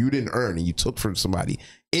that you didn't earn and you took from somebody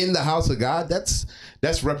in the house of God, that's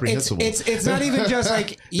reprehensible. It's not even just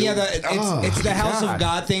like it's the house of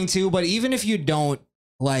God thing too. But even if you don't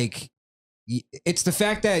like, it's the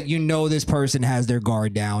fact that you know this person has their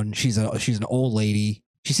guard down. She's an old lady.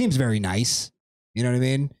 She seems very nice. You know what I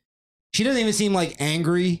mean? She doesn't even seem like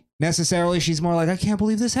angry necessarily. She's more like, I can't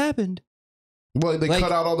believe this happened. Well, they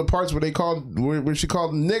cut out all the parts where she called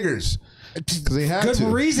them niggers. Because they had good to.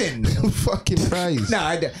 reason. Fucking Christ. No,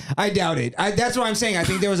 I doubt it. That's what I'm saying. I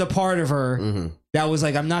think there was a part of her that was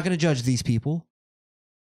like, I'm not going to judge these people.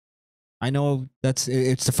 I know it's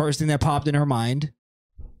the first thing that popped in her mind.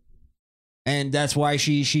 And that's why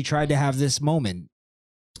she tried to have this moment.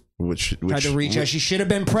 Which tried to reach out. She should have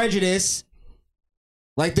been prejudiced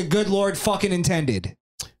like the good Lord fucking intended.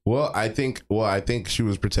 Well, I think she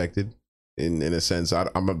was protected. In a sense,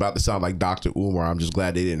 I'm about to sound like Dr. Umar. I'm just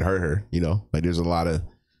glad they didn't hurt her. You know, like there's a lot of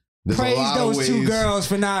praise those two girls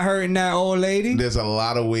for not hurting that old lady. There's a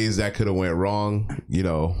lot of ways that could have went wrong, you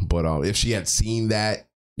know. But if she had seen that,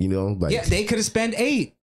 you know, like they could have spent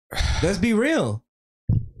 8. Let's be real.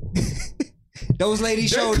 Those ladies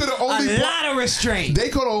showed a lot of restraint. They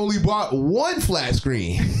could have only bought 1 flat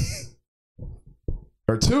screen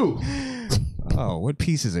or 2. Oh, what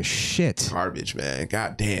pieces of shit. Garbage, man.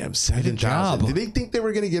 God damn. 7,000. Did they think they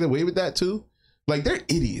were going to get away with that too? Like, they're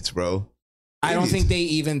idiots, bro. I don't think they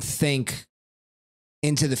even think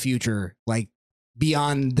into the future, like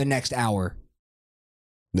beyond the next hour.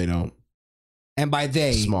 They don't. And by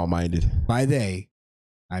they, small-minded. By they,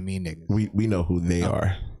 I mean niggas. We know who they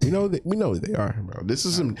are. We know who they are, bro. This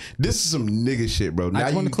is some nigga shit, bro. I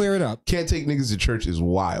just want to clear it up. Can't take niggas to church is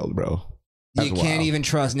wild, bro. You can't even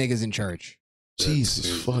trust niggas in church.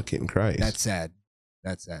 Jesus fucking Christ. That's sad.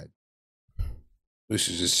 That's sad. We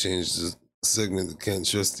should just change the segment to can't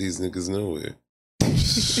trust these niggas nowhere.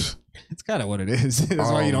 It's kind of what it is. That's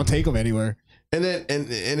why you don't take them anywhere. And then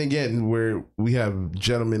and again, where we have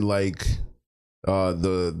gentlemen like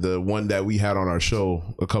the one that we had on our show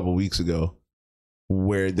a couple weeks ago,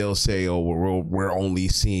 where they'll say, "Oh, we're only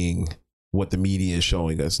seeing what the media is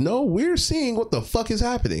showing us." No, we're seeing what the fuck is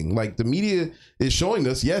happening. Like, the media is showing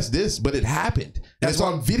us, yes, this, but it happened. That's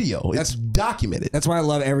on video. It's documented. That's why I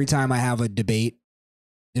love every time I have a debate,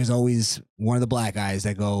 there's always one of the black guys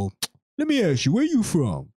that go, "Let me ask you, where you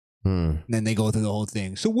from?" And then they go through the whole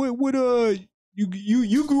thing. So what you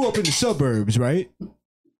grew up in the suburbs, right?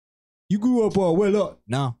 You grew up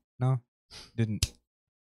No, didn't.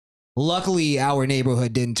 Luckily, our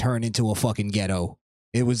neighborhood didn't turn into a fucking ghetto.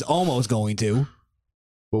 It was almost going to.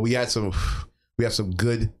 But we have some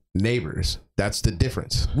good neighbors. That's the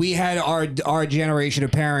difference. We had our generation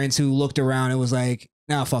of parents who looked around and was like,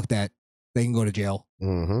 "Nah, fuck that. They can go to jail.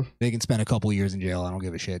 They can spend a couple years in jail. I don't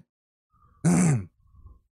give a shit."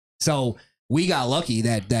 So we got lucky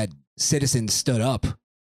that citizens stood up.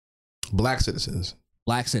 Black citizens.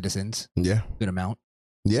 Yeah. Good amount.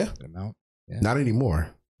 Yeah. Good amount. Yeah. Not anymore.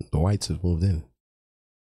 The whites have moved in.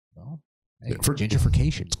 Well, hey, for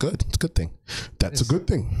gentrification. It's good. It's a good thing. That's a good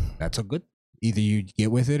thing. That's a good. Either you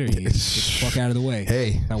get with it or you get the fuck out of the way.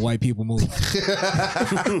 Hey. How white people move.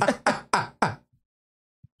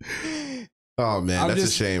 Oh man, that's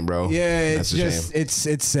a shame, bro. Yeah, it's just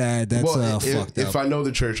it's sad. That's fucked up. If I know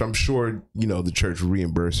the church, I'm sure the church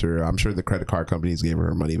reimbursed her. I'm sure the credit card companies gave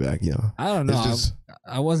her money back. You know, I don't know.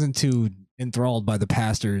 I wasn't too enthralled by the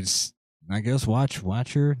pastors. I guess watch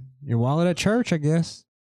your wallet at church. I guess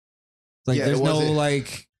like there's no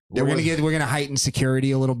like we're gonna heighten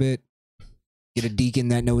security a little bit. Get a deacon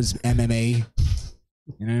that knows MMA.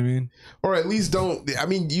 You know what I mean? Or at least don't. I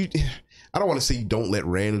mean, I don't want to say you don't let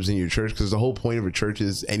randoms in your church, because the whole point of a church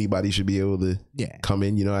is anybody should be able to come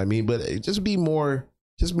in. You know what I mean? But just be more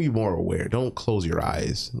aware. Don't close your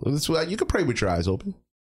eyes. You can pray with your eyes open.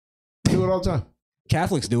 Do it all the time.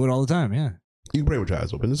 Catholics do it all the time. Yeah, you can pray with your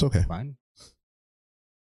eyes open. It's okay. Fine.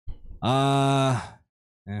 Yeah.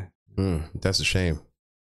 That's a shame.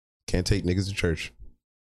 Can't take niggas to church.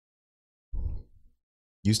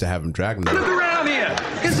 Used to have them drag them. Look around here.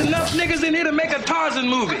 There's enough niggas in here to make a Tarzan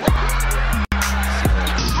movie.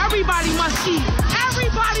 Everybody must eat.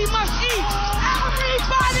 Everybody must eat.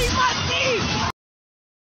 Everybody must eat.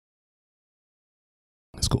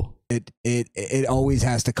 That's cool. It always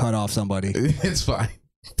has to cut off somebody. It's fine.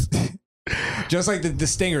 Just like the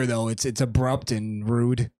stinger though, it's abrupt and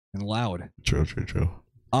rude and loud. True.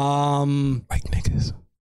 Like niggas.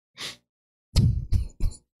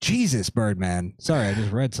 Jesus, Birdman. Sorry, I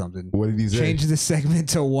just read something. What did he say? Change the segment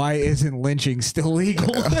to "Why isn't lynching still legal?"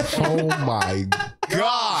 Oh my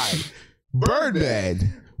God,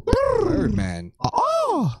 Birdman. Birdman.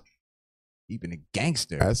 Oh, even a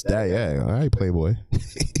gangster. That's that. Yeah, all right, Playboy.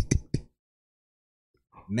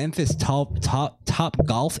 Memphis top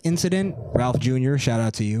golf incident. Ralph Jr. Shout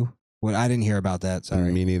out to you. Well, I didn't hear about that.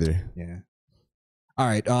 Sorry, me neither. Yeah. All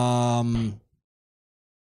right.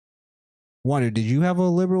 Wonder, did you have a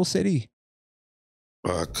liberal city?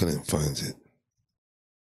 I couldn't find it.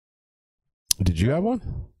 Did you have one?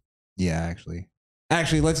 Yeah, actually.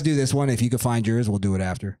 Actually, let's do this one. If you could find yours, we'll do it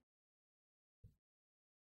after.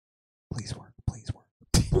 Please work. Please work.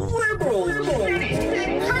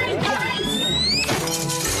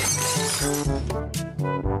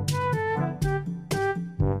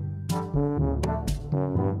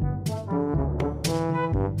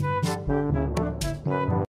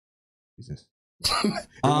 Jesus.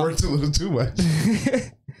 It worked a little too much.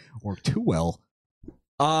 Worked too well.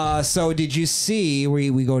 So did you see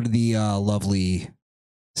we go to the lovely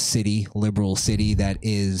city, liberal city that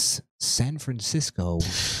is San Francisco?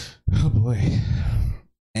 Oh boy.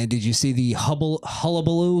 And did you see the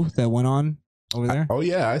hullabaloo that went on over there? Oh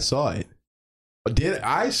yeah, I saw it.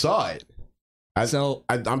 I saw it.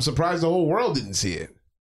 I'm surprised the whole world didn't see it.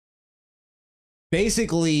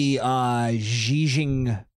 Basically, Xi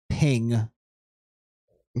Jinping,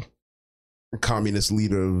 communist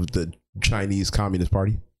leader of the Chinese Communist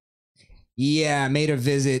Party, made a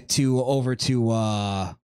visit over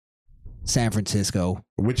to San Francisco,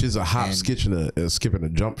 which is a hop, skipping a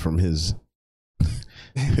jump from his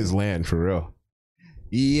land for real.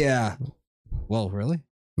 Yeah. Well, really?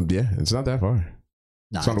 Yeah, it's not that far.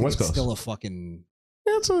 Nah, it's on the West Coast. Still a fucking.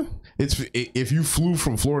 If you flew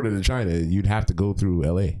from Florida to China, you'd have to go through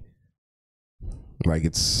LA. Like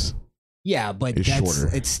it's. Yeah, but it's that's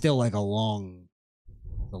shorter. It's still like a long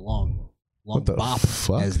bop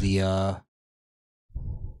fuck? as the.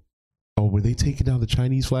 Oh, were they taking down the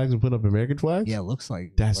Chinese flags and putting up American flags? Yeah, it looks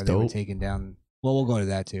like that's where they were dope. taking down. Well, we'll go to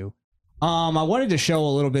that too. I wanted to show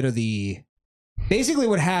a little bit of the. Basically,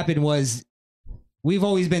 what happened was. We've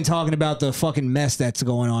always been talking about the fucking mess that's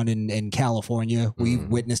going on in California. We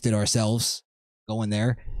witnessed it ourselves going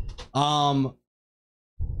there. You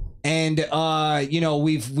know,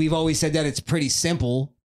 we've always said that it's pretty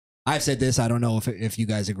simple. I've said this, I don't know if you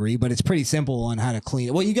guys agree, but it's pretty simple on how to clean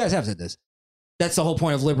it. Well, you guys have said this. That's the whole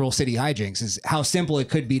point of liberal city hijinks is how simple it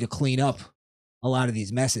could be to clean up a lot of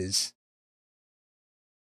these messes.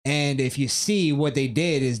 And if you see what they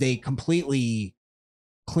did is they completely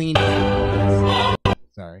cleaned up.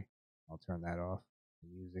 Sorry, I'll turn that off. The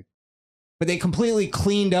music. But they completely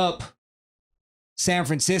cleaned up San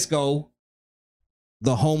Francisco,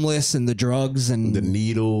 the homeless and the drugs and the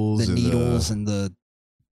needles, and the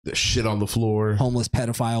shit on the floor, homeless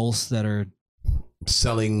pedophiles that are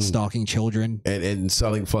stalking children and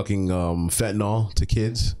selling fucking fentanyl to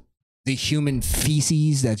kids. The human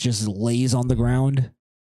feces that just lays on the ground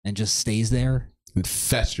and just stays there and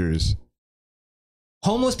festers.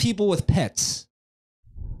 Homeless people with pets.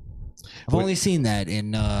 I've only seen that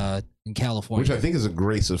in California, which I think is a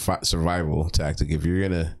great survival tactic. If you're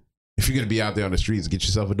gonna be out there on the streets, get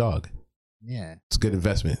yourself a dog. Yeah, it's a good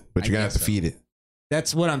investment, but you're gonna have to feed it.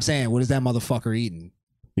 That's what I'm saying. What is that motherfucker eating?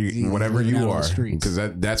 Whatever you are, because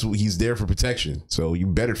that's what he's there for protection. So you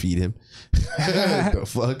better feed him. The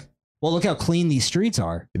fuck. Well, look how clean these streets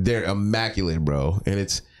are. They're immaculate, bro, and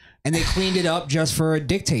they cleaned it up just for a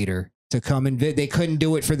dictator to come and they couldn't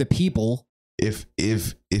do it for the people. If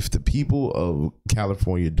the people of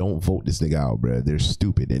California don't vote this nigga out, bro, they're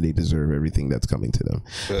stupid and they deserve everything that's coming to them.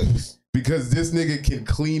 Because this nigga can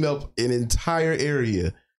clean up an entire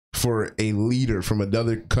area for a leader from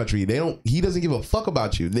another country. He doesn't give a fuck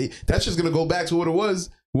about you. That's just gonna go back to what it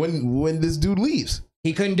was when this dude leaves.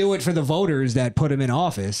 He couldn't do it for the voters that put him in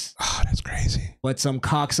office. Oh, that's crazy. But some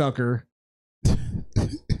cocksucker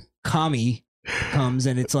commie comes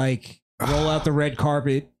and it's like roll out the red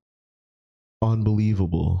carpet.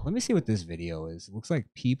 Unbelievable. Let me see what this video is. It looks like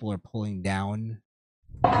people are pulling down.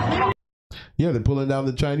 Yeah, they're pulling down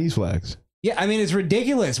the Chinese flags. Yeah, I mean it's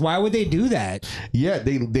ridiculous. Why would they do that? Yeah,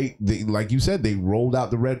 they like you said, they rolled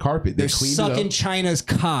out the red carpet. They're sucking China's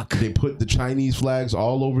cock. They put the Chinese flags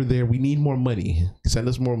all over there. We need more money. Send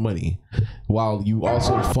us more money, while you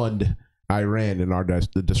also fund Iran and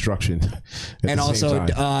the destruction. And also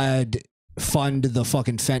fund the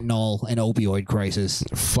fucking fentanyl and opioid crisis,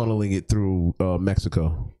 funneling it through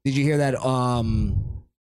Mexico. Did you hear that?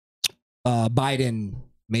 Biden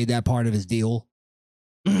made that part of his deal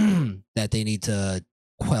that they need to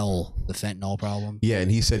quell the fentanyl problem. Yeah,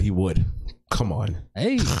 and he said he would. Come on.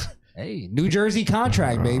 Hey, New Jersey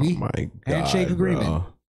contract, baby. My God, handshake agreement. Bro.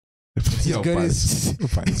 Yo, as good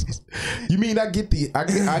fine. as You mean I get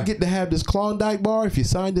to have this Klondike bar if you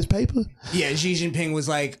sign this paper? Yeah, Xi Jinping was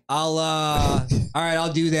like, all right,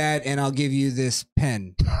 I'll do that, and I'll give you this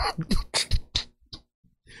pen.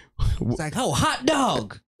 It's like, oh, hot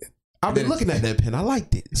dog. I've been looking at that pen. I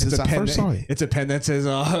liked it since I first saw it. It's a pen that says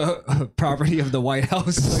property of the White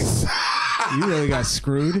House. Like, you really got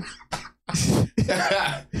screwed.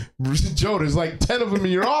 Joe, there's like 10 of them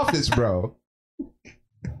in your office, bro.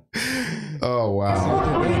 Oh,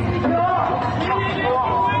 wow.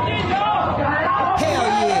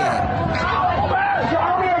 Hell yeah.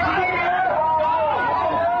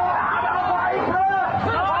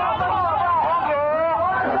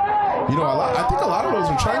 You know, I think a lot of those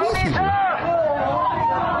are Chinese people.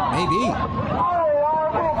 Maybe.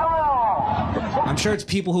 I'm sure it's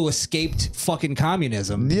people who escaped fucking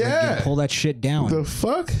communism. Yeah. Pull that shit down. The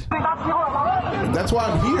fuck? That's why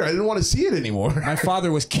I'm here. I didn't want to see it anymore. My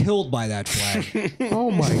father was killed by that flag.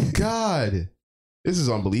 Oh my God. This is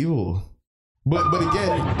unbelievable. But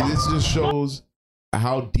again, this just shows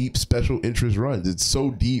how deep special interest runs. It's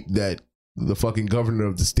so deep that the fucking governor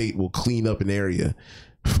of the state will clean up an area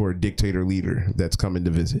for a dictator leader that's coming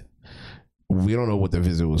to visit. We don't know what the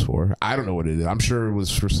visit was for. I don't know what it is. I'm sure it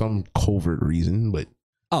was for some covert reason, but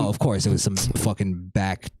oh, of course, it was some fucking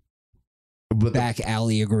back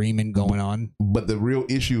alley agreement going on. But the real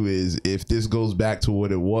issue is, if this goes back to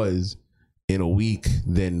what it was in a week,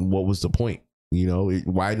 then what was the point? You know,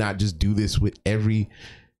 why not just do this with every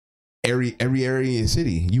area in the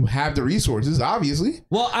city? You have the resources, obviously.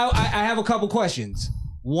 Well, I have a couple questions.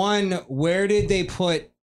 One, where did they put?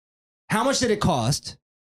 How much did it cost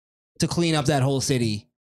to clean up that whole city?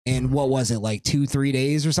 And what was it, like 2-3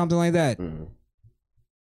 days or something like that?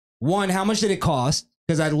 One, how much did it cost?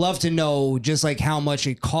 Because I'd love to know just like how much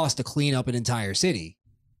it cost to clean up an entire city.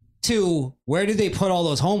 Two, where did they put all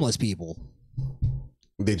those homeless people?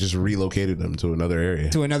 They just relocated them to another area.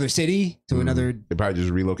 To another city? To another... They probably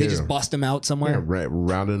just relocated They just bust them out somewhere? Yeah,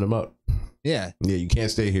 rounding them up. Yeah. Yeah, you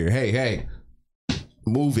can't stay here. Hey.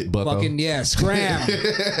 Move it, bucko. Fucking, yeah, scram.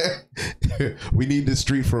 We need this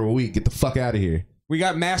street for a week. Get the fuck out of here. We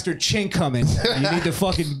got Master Chink coming. You need to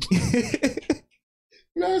fucking...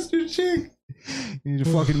 Master Chink. You need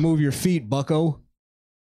to fucking move your feet, bucko.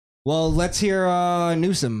 Well, let's hear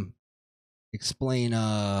Newsom explain,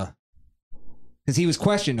 because he was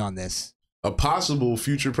questioned on this. A possible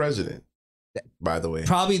future president, by the way.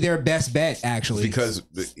 Probably their best bet, actually. Because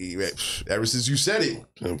ever since you said it,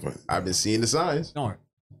 I've been seeing the signs. No.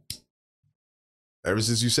 Ever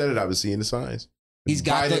since you said it, I've been seeing the signs. He's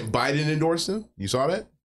got Biden endorsed him. You saw that?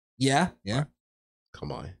 Yeah.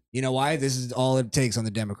 Come on. You know why? This is all it takes on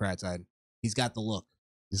the Democrat side. He's got the look.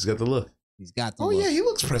 He's got the look. He's got the look. look. Oh, yeah, he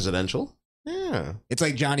looks presidential. Yeah. It's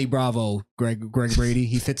like Johnny Bravo, Greg Brady.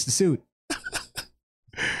 He fits the suit.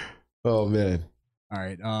 Oh, man. All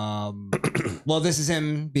right. Well, this is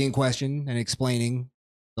him being questioned and explaining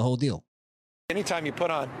the whole deal. Anytime you put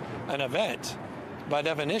on an event, by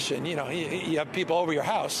definition, you know, you have people over your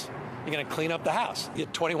house. You're going to clean up the house. You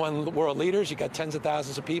have 21 world leaders. You got tens of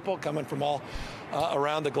thousands of people coming from all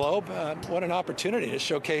around the globe. What an opportunity to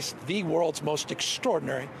showcase the world's most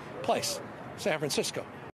extraordinary place, San Francisco.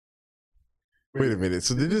 Wait a minute.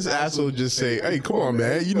 So did this asshole just say, "Hey, come on,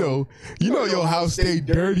 man. You know your house stay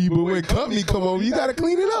dirty, but when company come over, you got to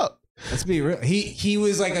clean it up." Let's be real. He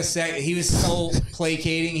was like he was so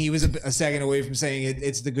placating. He was a second away from saying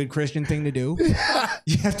it's the good Christian thing to do.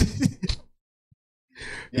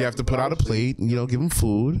 You have to put out a plate and, give them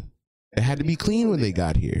food. It had to be clean when they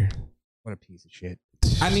got here. What a piece of shit.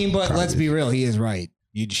 I mean, but let's be real. He is right.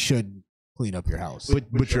 You should clean up your house.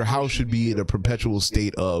 But your house should be in a perpetual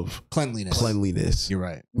state of cleanliness. You're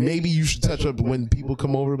right. Maybe you should touch up when people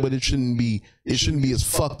come over, but it shouldn't be as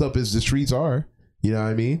fucked up as the streets are. You know what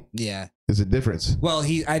I mean? Yeah. There's a difference. Well,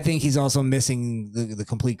 I think he's also missing the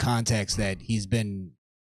complete context that he's been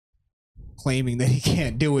claiming that he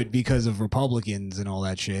can't do it because of Republicans and all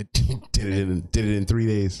that shit. Did it in 3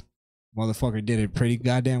 days. Motherfucker did it pretty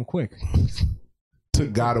goddamn quick.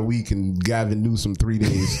 Took God a week and Gavin Newsom 3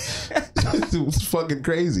 days. It was fucking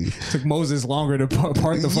crazy. Took Moses longer to part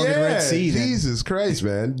the fucking Red Sea. Jesus Christ,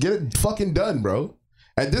 man. Get it fucking done, bro.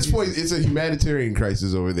 At this point, it's a humanitarian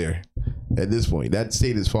crisis over there. At this point, that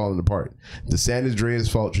state is falling apart. The San Andreas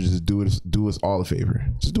fault should just do us all a favor.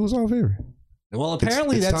 Just do us all a favor. Well,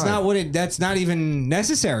 apparently it's that's time. that's not even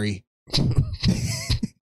necessary.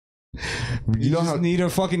 You know how need a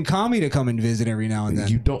fucking commie to come and visit every now and then.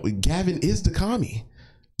 You don't. Gavin is the commie.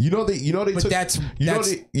 You know they But took that's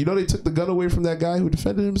they took the gun away from that guy who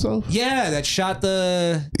defended himself. yeah, that shot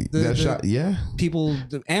the people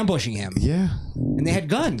ambushing him. Yeah, and they had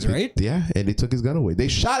guns, right? Yeah, and they took his gun away. They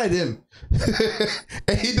shot at him,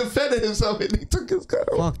 and he defended himself, and they took his gun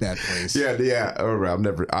away. Fuck that place. Yeah. All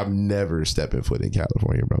right, I'm never stepping foot in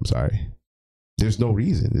California, bro. I'm sorry. There's no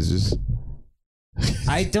reason. It's just.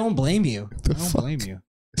 I don't blame you. I don't blame you.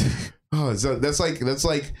 Oh, so that's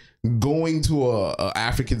like going to a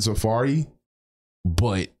African safari,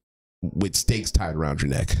 but with stakes tied around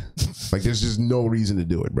your neck. Like, there's just no reason to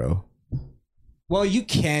do it, bro. Well, you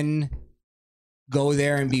can go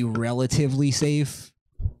there and be relatively safe,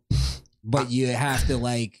 but you have to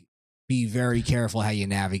like be very careful how you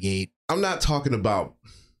navigate. I'm not talking about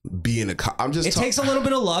being a cop. I'm just. It takes a little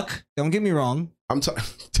bit of luck. Don't get me wrong.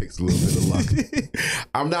 Takes a little bit of luck.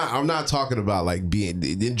 I'm not talking about like being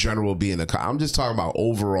in general being a cop. I'm just talking about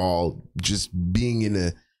overall just being in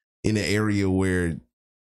an area where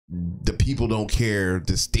the people don't care,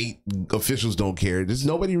 the state officials don't care. There's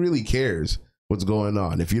nobody really cares what's going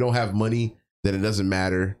on. If you don't have money, then it doesn't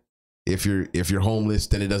matter. If you're homeless,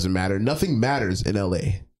 then it doesn't matter. Nothing matters in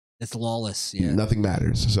LA. It's lawless. Yeah. Nothing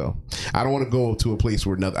matters. So I don't want to go to a place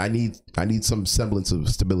where I need some semblance of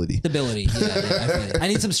stability. Stability. Yeah, I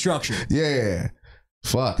need some structure. Yeah.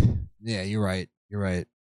 Fuck. Yeah, you're right. You're right.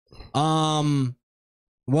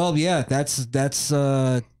 Well, yeah, that's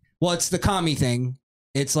well, it's the commie thing.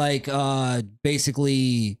 It's like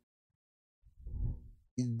basically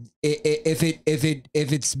if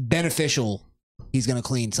it's beneficial, he's gonna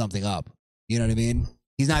clean something up. You know what I mean?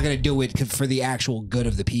 He's not going to do it for the actual good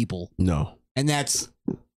of the people. No. And that's,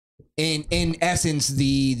 in essence,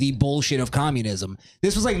 the bullshit of communism.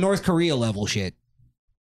 This was like North Korea level shit.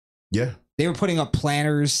 Yeah. They were putting up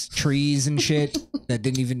planters, trees, and shit that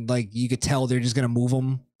didn't even, like, you could tell they're just going to move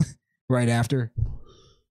them right after.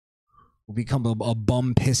 Will become a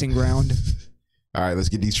bum pissing ground. All right, let's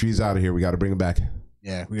get these trees out of here. We got to bring them back.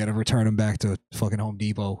 Yeah, we got to return them back to fucking Home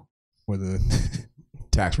Depot for the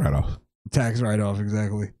tax write-off. Tax write-off,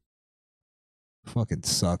 exactly. Fucking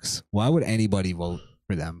sucks. Why would anybody vote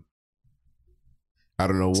for them? I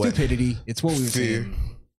don't know what. Stupidity. It's what we were saying.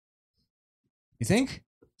 You think?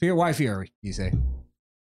 Fear? Why fear, you say?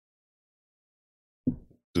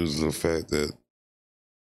 There's the fact that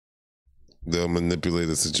they'll manipulate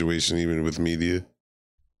the situation even with media.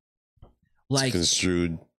 Like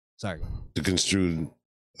construed. Sorry. The construed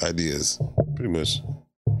ideas. Pretty much.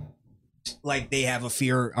 Like they have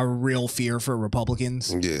a real fear for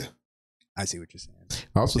Republicans. Yeah, I see what you're saying.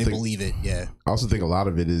 I also they think, believe it. Yeah, I also think a lot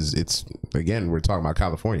of it is it's again we're talking about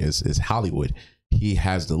California. It's Hollywood. He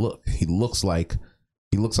has the look. He looks like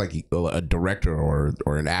a director or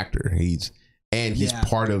an actor. He's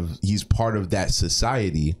part of that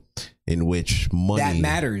society in which money that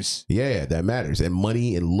matters. Yeah, that matters, and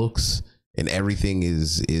money and looks and everything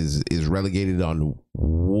is relegated on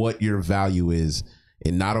what your value is.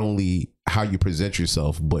 And not only how you present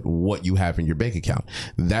yourself, but what you have in your bank account.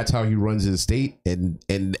 That's how he runs his state. And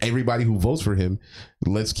everybody who votes for him,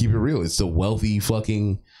 let's keep it real. It's the wealthy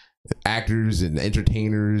fucking actors and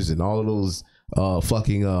entertainers and all of those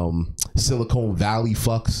fucking Silicon Valley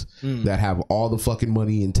fucks that have all the fucking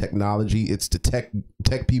money and technology. It's the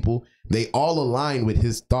tech people. They all align with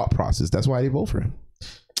his thought process. That's why they vote for him.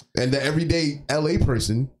 And the everyday LA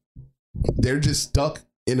person, they're just stuck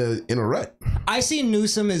in a rut. I see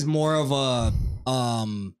Newsom as more of a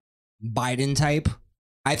Biden type.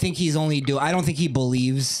 I think he's only I don't think he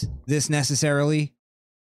believes this necessarily.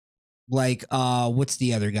 Like what's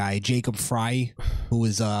the other guy? Jacob Fry, who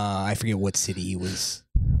was I forget what city he was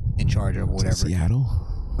in charge of, whatever. Seattle?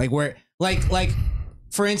 Like where like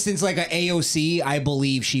for instance, like a AOC, I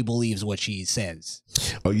believe she believes what she says.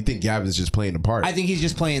 Oh, you think Gavin's just playing the part? I think he's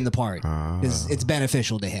just playing the part. It's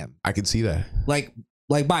beneficial to him. I can see that. Like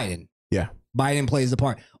Biden. Yeah. Biden plays the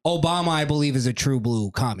part. Obama, I believe, is a true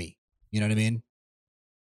blue commie. You know what I mean?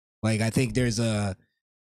 Like, I think there's a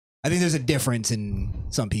difference in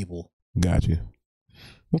some people. Got you.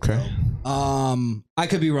 Okay. I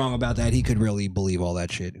could be wrong about that. He could really believe all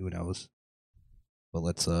that shit. Who knows? But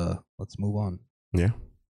let's move on. Yeah.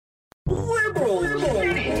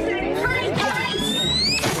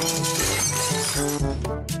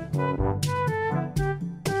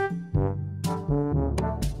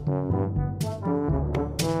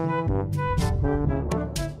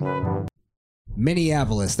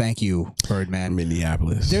 Minneapolis, thank you, Birdman.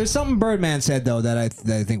 Minneapolis. There's something Birdman said though that I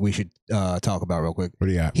think we should talk about real quick. What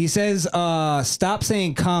do you got? He says, "Stop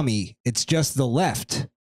saying commie. It's just the left.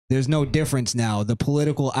 There's no difference now. The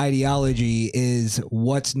political ideology is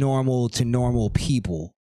what's normal to normal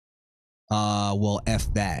people." well,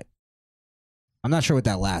 F that. I'm not sure what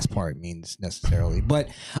that last part means necessarily, but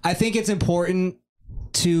I think it's important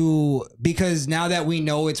because now that we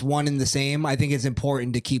know it's one and the same, I think it's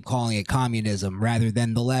important to keep calling it communism rather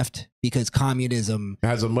than the left, because communism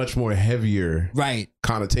has a much more heavier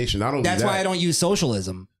connotation. That's why I don't use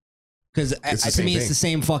socialism, because to me it's the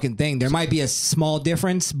same fucking thing. There might be a small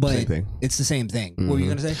difference, but it's the same thing. What were you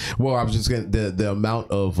gonna say? Well, I was just gonna the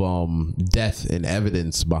amount of death and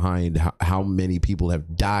evidence behind how many people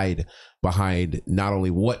have died behind not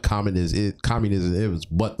only what communism is,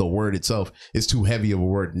 but the word itself is too heavy of a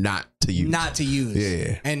word not to use.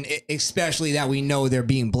 Yeah, and especially that we know they're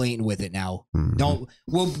being blatant with it now.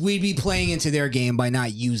 We'd be playing into their game by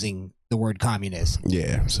not using the word communist.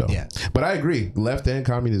 Yeah. So but I agree. Left and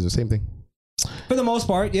communism, same thing. For the most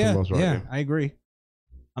part, yeah. I agree.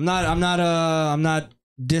 I'm not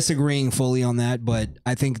disagreeing fully on that, but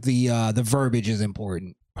I think the verbiage is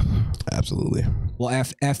important. Absolutely. Well,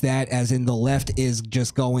 F that, as in the left is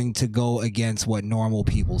just going to go against what normal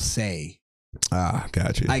people say.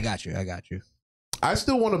 Got you. I got you. I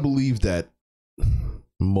still want to believe that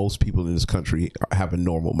most people in this country have a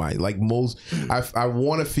normal mind. Like I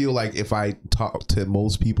want to feel like if I talk to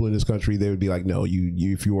most people in this country, they would be like, no, you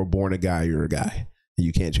if you were born a guy, you're a guy.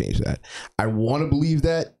 You can't change that. I want to believe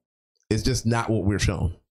that. It's just not what we're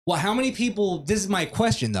shown. Well, how many people, this is my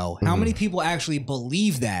question though, how many people actually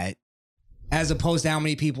believe that, as opposed to how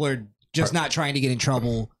many people are just not trying to get in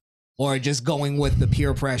trouble, or just going with the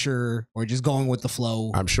peer pressure, or just going with the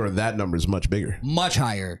flow? I'm sure that number is much bigger. Much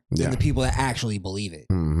higher than the people that actually believe it.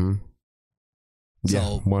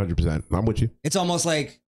 Yeah, 100%. I'm with you. It's almost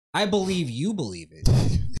like, I believe you believe it.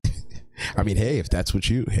 I mean, hey, if that's what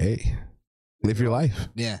live your life.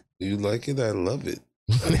 Yeah. You like it? I love it.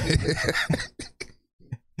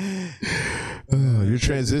 You're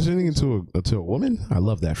transitioning into a woman? I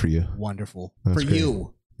love that for you. Wonderful. That's for great.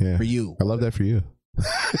 you. Yeah. For you. I love that for you.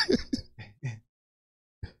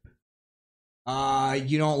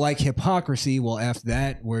 You don't like hypocrisy? Well, F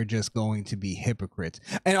that. We're just going to be hypocrites.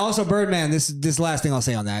 And also, Birdman, this last thing I'll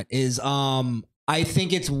say on that is I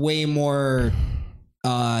think it's way more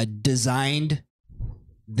designed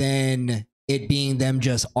than it being them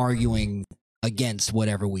just arguing against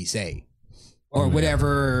whatever we say. Or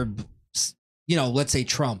whatever, let's say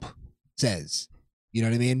Trump says. You know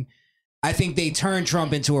what I mean? I think they turned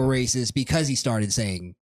Trump into a racist because he started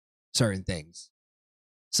saying certain things.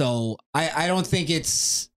 So I don't think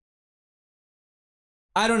it's,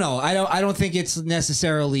 I don't know. I don't think it's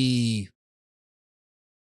necessarily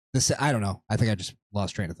this. I don't know. I think I just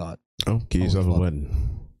lost train of thought. Oh, give yourself a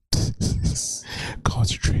button.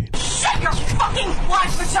 Concentrate. Shut your fucking white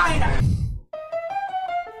vagina!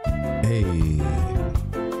 Hey,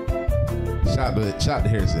 shout to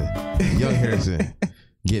Harrison, young Harrison,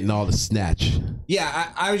 getting all the snatch.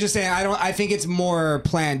 Yeah, I was just saying, I think it's more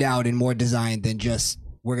planned out and more designed than just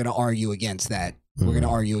we're gonna argue against that. We're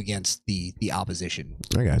gonna argue against the opposition.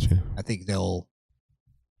 I got you. I think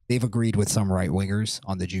they've agreed with some right wingers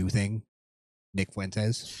on the Jew thing. Nick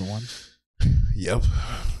Fuentes, for one. Yep.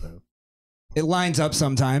 So, it lines up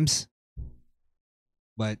sometimes.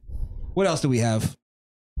 But what else do we have?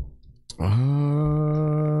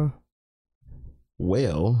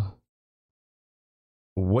 Well,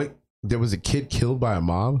 what? There was a kid killed by a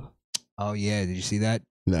mob. Oh yeah, did you see that?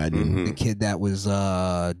 No, I didn't. The kid that was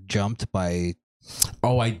jumped by.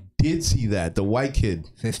 Oh, I did see that. The white kid.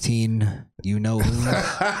 15. You know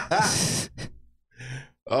who?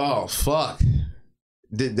 Oh fuck!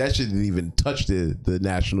 That shouldn't even touch the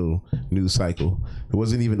national news cycle. It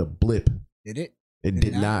wasn't even a blip. Did it? It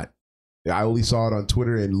did not. I only saw it on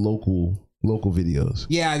Twitter and local videos.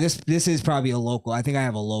 Yeah, this is probably a local. I think I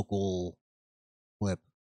have a local clip.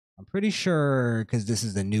 I'm pretty sure because this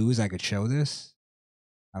is the news. I could show this.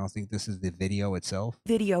 I don't think this is the video itself.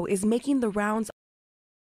 Video is making the rounds.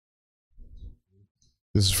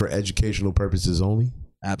 This is for educational purposes only.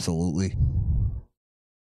 Absolutely.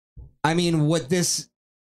 I mean,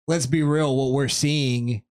 let's be real. What we're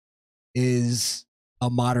seeing is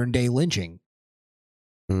a modern day lynching.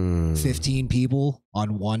 15 people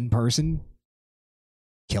on one person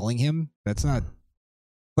killing him. That's not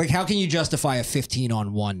like, how can you justify a 15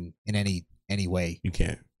 on one in any way? You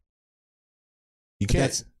can't. You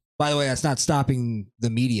can't. By the way, that's not stopping the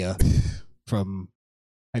media from.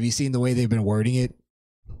 Have you seen the way they've been wording it?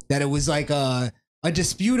 That it was like a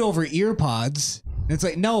dispute over ear pods. And it's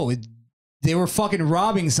like, no, they were fucking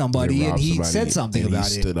robbing somebody, and he said something about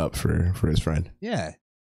it. He stood up for his friend. Yeah.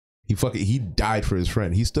 He died for his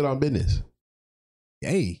friend. He stood on business.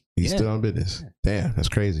 Hey, he stood on business. Damn, that's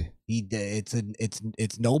crazy.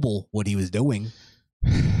 It's noble what he was doing.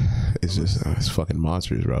 It's just it's fucking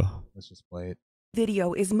monsters, bro. Let's just play it.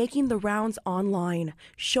 Video is making the rounds online,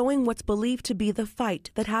 showing what's believed to be the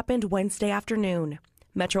fight that happened Wednesday afternoon.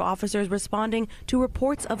 Metro officers responding to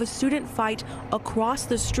reports of a student fight across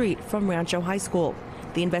the street from Rancho High School.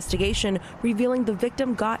 The investigation revealing the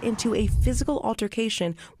victim got into a physical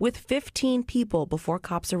altercation with 15 people before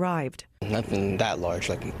cops arrived. Nothing that large,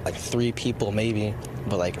 like 3 people maybe,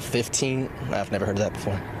 but like 15, I've never heard of that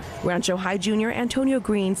before. Rancho High Junior Antonio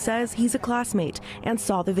Green says he's a classmate and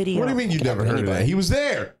saw the video. What do you mean you never heard of that? He was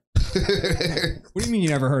there. What do you mean you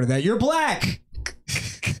never heard of that? You're black.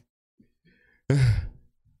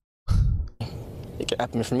 It could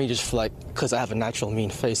happen for me just because I have a natural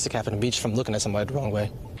mean face. It could happen to me just from looking at somebody the wrong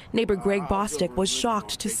way. Neighbor Greg Bostick was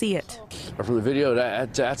shocked to see it. From the video,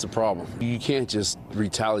 that's a problem. You can't just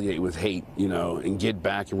retaliate with hate, and get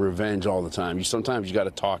back and revenge all the time. Sometimes you got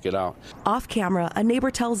to talk it out. Off camera, a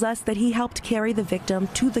neighbor tells us that he helped carry the victim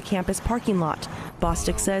to the campus parking lot.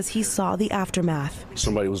 Bostick says he saw the aftermath.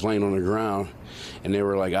 Somebody was laying on the ground, and they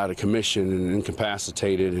were out of commission and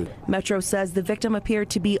incapacitated. Metro says the victim appeared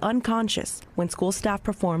to be unconscious when school staff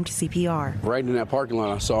performed CPR. Right in that parking lot,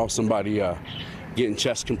 I saw somebody getting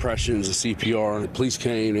chest compressions, a CPR. The police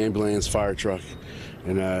came, ambulance, fire truck,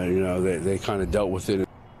 and they kind of dealt with it.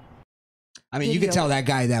 I mean, you could tell that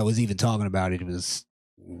guy that was even talking about it was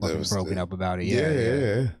broken up about it.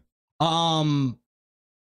 Yeah.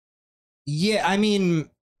 Yeah, I mean,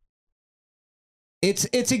 it's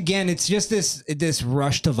just this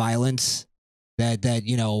rush to violence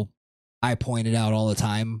that I pointed out all the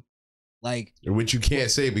time. Which you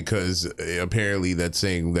can't say because apparently that's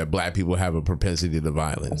saying that black people have a propensity to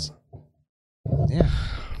violence. Yeah,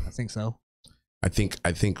 I think so. I think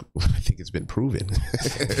it's been proven.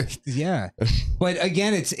 Yeah, but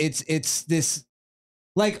again, it's this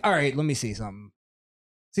all right. Let me see something.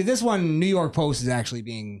 See, this one, New York Post is actually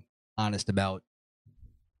being honest about.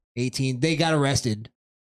 18. They got arrested.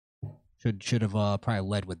 Should have probably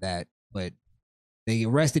led with that, but. They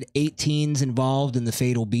arrested 8 teens involved in the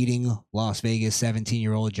fatal beating. Las Vegas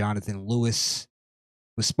 17-year-old Jonathan Lewis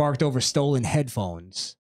was sparked over stolen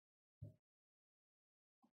headphones.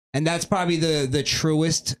 And that's probably the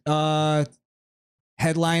truest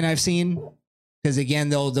headline I've seen. Because again,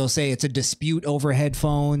 they'll say it's a dispute over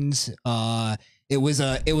headphones. It was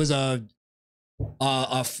a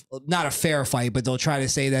not a fair fight, but they'll try to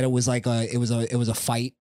say that it was it was a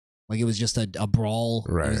fight. Like it was just a brawl.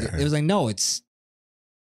 Right. It was no, it's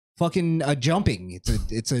fucking jumping.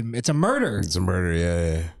 It's a murder. It's a murder.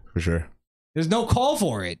 Yeah, for sure. There's no call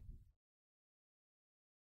for it.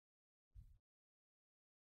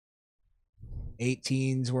 Eight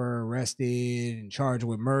teens were arrested and charged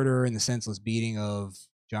with murder in the senseless beating of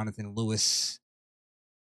Jonathan Lewis,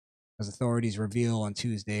 as authorities reveal on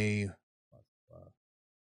Tuesday.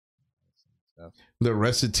 The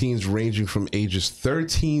arrested teens ranging from ages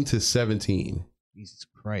 13 to 17. Jesus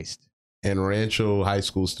Christ. And Rancho High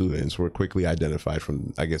School students were quickly identified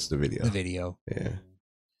from, I guess, the video. The video. Yeah.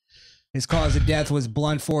 His cause of death was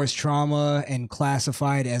blunt force trauma and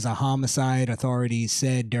classified as a homicide, authorities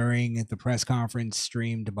said during the press conference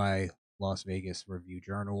streamed by Las Vegas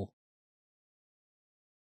Review-Journal.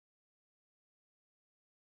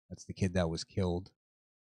 That's the kid that was killed.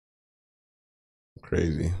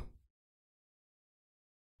 Crazy.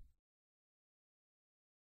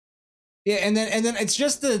 Yeah, and then it's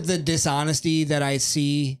just the dishonesty that I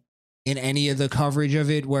see in any of the coverage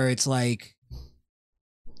of it, where it's like,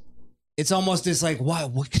 it's almost this like, wow,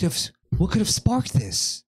 what could have sparked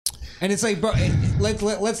this? And it's like, bro,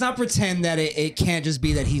 let's not pretend that it can't just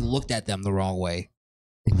be that he looked at them the wrong way.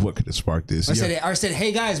 What could have sparked this? I said,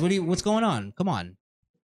 hey guys, what's going on? Come on.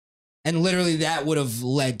 And literally that would have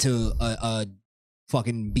led to a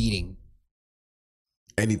fucking beating.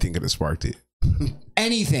 Anything could have sparked it.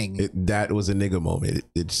 Anything. That was a nigga moment.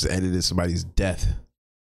 It just ended in somebody's death,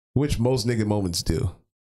 which most nigga moments do.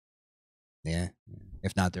 Yeah,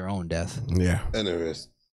 if not their own death. Yeah, and arrest.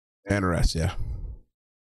 Yeah.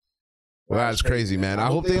 Well, that's crazy, man. I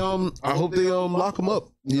hope they lock him up.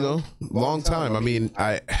 You know, long time. I mean,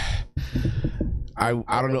 I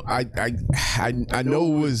don't know. I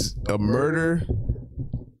know it was a murder.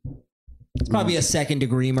 It's probably a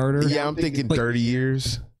second-degree murder. Yeah, I'm thinking 30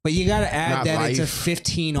 years. But you got to add Not that life. it's a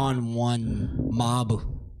 15-on-1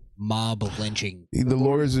 mob lynching. The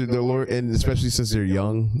lawyers, and especially since they're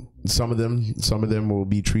young, some of them will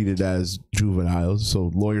be treated as juveniles.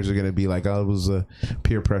 So lawyers are gonna be like, "Oh, it was a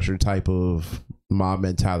peer pressure type of mob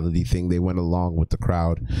mentality thing. They went along with the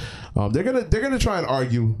crowd." They're gonna try and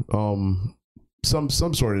argue some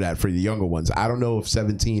sort of that for the younger ones. I don't know if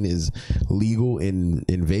 17 is legal in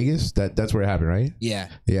Vegas. That's where it happened, right? Yeah.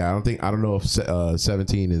 Yeah, I don't know if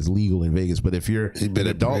 17 is legal in Vegas, but if you're He better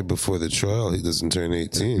an adult right before the trial, he doesn't turn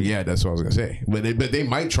 18. Yeah, that's what I was gonna say. But they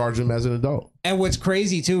might charge him as an adult. And what's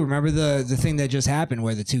crazy too, remember the thing that just happened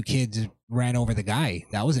where the two kids ran over the guy?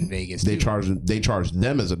 That was in Vegas. They charged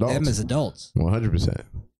them as adults. Them as adults. 100%.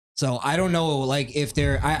 So I don't know, like if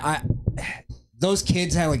they're those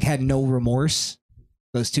kids had no remorse.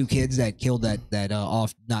 Those two kids that killed that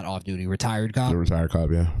not off duty retired cop. The retired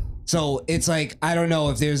cop, yeah. So it's like I don't know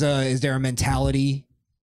if is there a mentality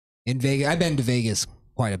in Vegas? I've been to Vegas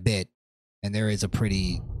quite a bit, and there is a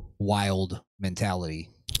pretty wild mentality.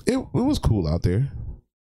 It was cool out there.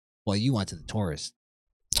 Well, you went to the tourist.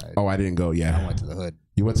 Oh, I didn't go. Yeah, I went to the hood.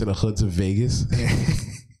 You went to the hoods of Vegas.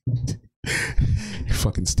 You're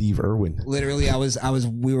fucking Steve Irwin. Literally,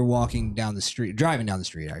 we were walking down the street, driving down the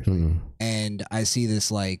street actually, and I see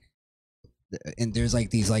this and there's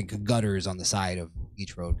these gutters on the side of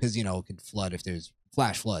each road because it could flood if there's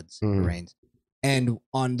flash floods if it rains. And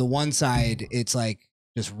on the one side, it's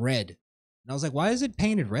just red, and I was like, why is it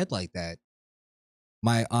painted red like that?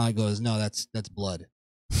 My aunt goes, no, that's blood.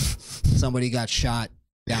 Somebody got shot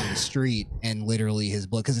down the street, and literally his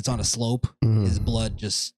blood, because it's on a slope, his blood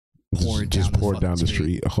just poured down the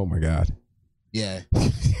street. Oh my god. Yeah.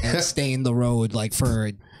 And stained the road for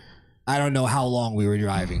I don't know how long we were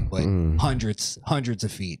driving, but hundreds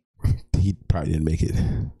of feet. He probably didn't make it.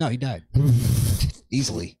 No, he died.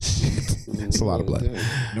 Easily. It's a lot of blood.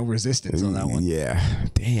 No resistance on that one. Yeah.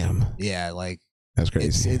 Damn. Yeah, that's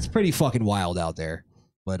crazy. It's pretty fucking wild out there.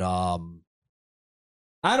 But I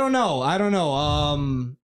don't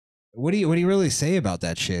know. What do you really say about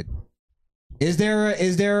that shit? Is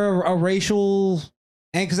there a racial?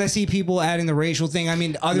 And because I see people adding the racial thing. I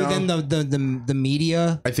mean, other than the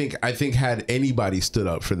media, I think had anybody stood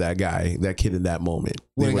up for that guy, that kid in that moment,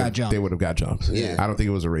 they would have got jumped. Yeah. I don't think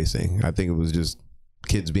it was a race thing. I think it was just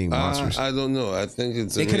kids being monsters. I don't know. I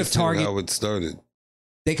think they could have targeted how it started.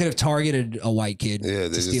 They could have targeted a white kid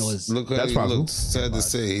to steal his. Look how he looked. Sad to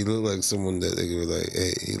say, he looked like someone that they were like,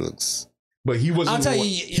 "Hey, he looks." But he wasn't. I'll tell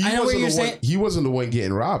you. I know what you're saying. He wasn't the one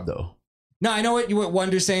getting robbed, though. No, I know what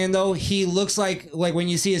Wonder's saying though. He looks like when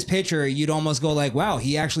you see his picture, you'd almost go like, "Wow,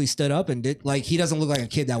 he actually stood up and did." He doesn't look like a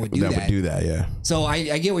kid that would do that. Would do that, yeah. So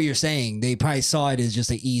I get what you're saying. They probably saw it as just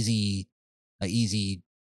an easy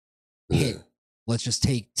hit. Let's just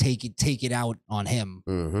take it out on him.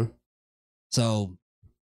 Mm-hmm. So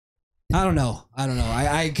I don't know.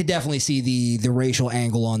 I could definitely see the racial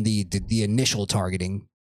angle on the initial targeting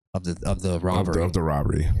of the robbery. Of the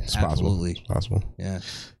robbery. Yeah, it's possible. absolutely. It's possible. Yeah.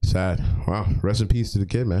 Sad. Wow. Rest in peace to the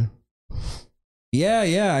kid, man.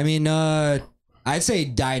 Yeah. I mean, I'd say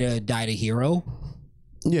died a hero.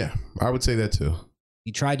 Yeah, I would say that too.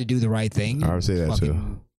 He tried to do the right thing. I would say that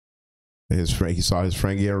too. His friend, he saw his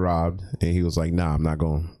friend get robbed, and he was like, "Nah, I'm not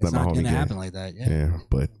going to let my homie get it." It's not going to happen like that. Yeah,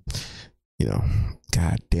 but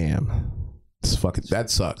god damn. That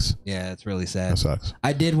sucks. Yeah, it's really sad. That sucks.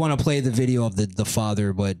 I did want to play the video of the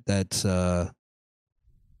father, but that's I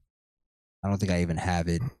don't think I even have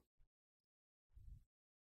it.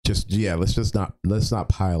 Let's not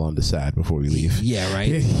pile on the sad before we leave. Yeah,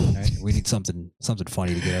 right. Right? We need something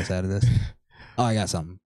funny to get us out of this. Oh, I got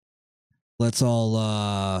something. Let's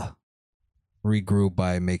all regroup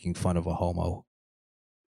by making fun of a homo.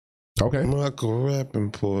 Okay. Michael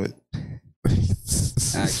Rappaport.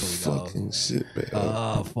 Actually, no. Fucking shit, man.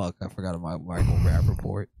 Oh, fuck. I forgot about Michael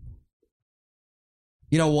Rappaport.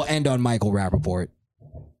 We'll end on Michael Rappaport.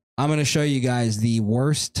 I'm going to show you guys the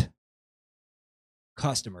worst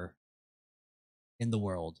customer in the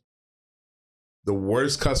world. The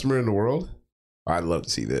worst customer in the world? I'd love to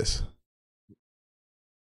see this.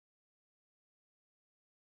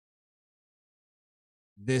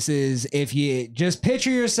 This is, if you just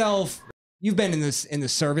picture yourself, you've been in the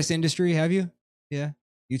service industry, have you? Yeah.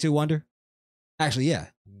 You too, Wonder? Actually, yeah.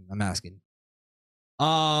 I'm asking.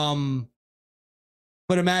 But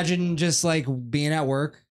imagine just being at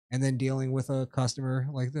work and then dealing with a customer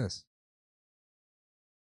like this.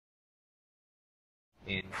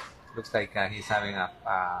 It looks like he's having a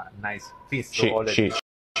nice feast. She,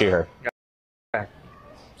 her. Yeah,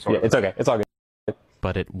 it's okay. It's all good.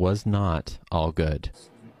 But it was not all good.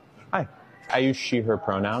 Hi. I use she, her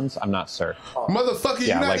pronouns. I'm not sir. Motherfucker,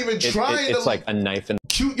 you're not even trying to... It's like a knife and...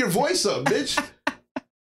 Cute your voice up, bitch.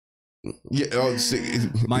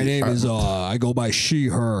 My name is, I go by she,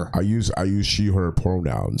 her. I use she, her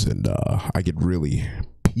pronouns, and I get really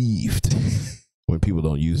peeved when people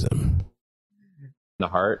don't use them. The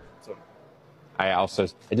heart. I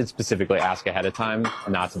did specifically ask ahead of time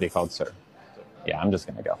not to be called sir. Yeah, I'm just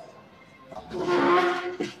gonna go.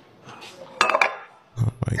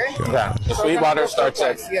 Yeah, the Sweetwater starts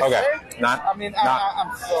at okay. Not.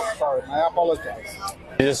 I'm so sorry. I apologize.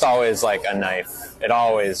 It's just always like a knife. It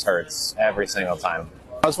always hurts every single time.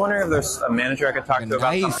 I was wondering if there's a manager I could talk to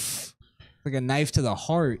about something. Like a knife to the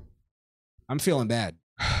heart. I'm feeling bad.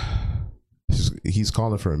 He's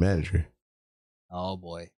calling for a manager. Oh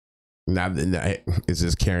boy. Now, is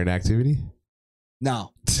this Karen activity?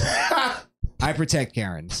 No. I protect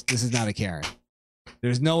Karens. This is not a Karen.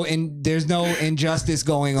 There's no injustice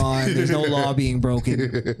going on. There's no law being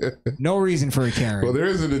broken. No reason for a Karen. Well, there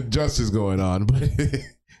is an injustice going on, but it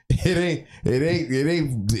ain't.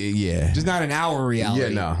 Yeah, just not in our reality. Yeah,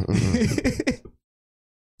 no.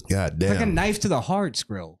 God damn. It's like a knife to the heart,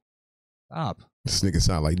 Skrill. Stop. This nigga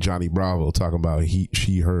sound like Johnny Bravo talking about he,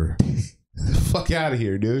 she, her. Fuck out of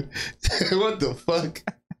here, dude. What the fuck?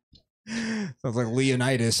 Sounds like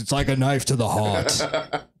Leonidas. It's like a knife to the heart.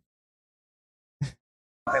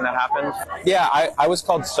 Something that happened? Yeah, I was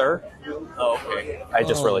called sir. Oh, okay. It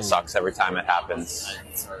just really sucks every time it happens.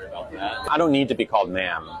 Sorry about that. I don't need to be called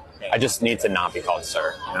ma'am. I just need to not be called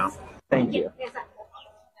sir, you know? Thank you.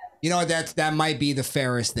 You know, that might be the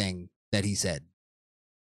fairest thing that he said.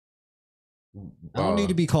 I don't need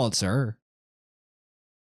to be called sir.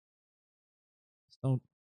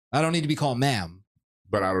 I don't need to be called ma'am.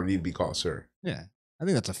 But I don't need to be called sir. Yeah, I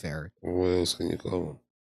think that's a fair. What else can you call him?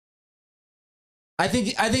 I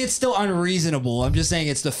think it's still unreasonable. I'm just saying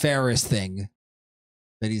it's the fairest thing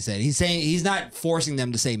that he said. He's saying he's not forcing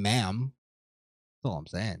them to say ma'am. That's all I'm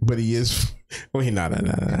saying. But he is. Wait, no.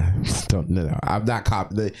 I'm not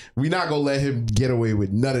copying. We're not gonna let him get away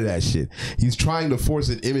with none of that shit. He's trying to force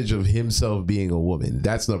an image of himself being a woman.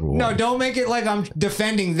 That's number one. No, don't make it like I'm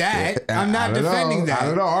defending that. I'm not defending that. I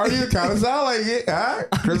don't know. Are you? Kind of sound like it, huh?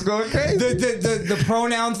 Chris going crazy. The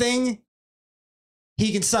pronoun thing.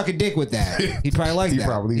 He can suck a dick with that. He'd probably like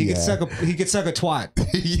that. He could suck a twat.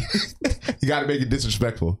 You got to make it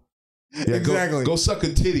disrespectful. Yeah, exactly. Go suck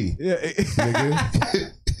a titty. Yeah.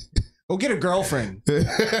 Go get a girlfriend.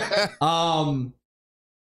 I'm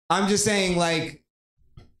just saying, like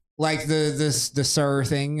the sir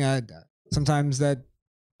thing. Sometimes that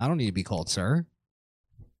I don't need to be called sir.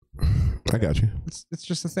 I got you. It's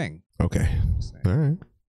just a thing. Okay. All right.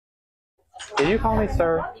 Did you call me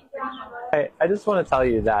sir? I just want to tell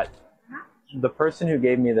you that the person who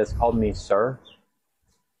gave me this called me sir.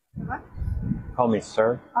 What? Call me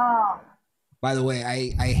sir. Oh. By the way,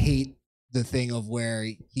 I hate the thing of where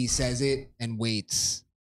he says it and waits.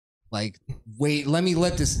 Like, wait,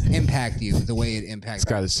 let this impact you the way it impacts. It's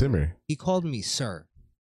got to simmer. He called me sir.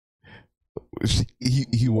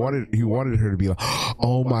 He wanted her to be like,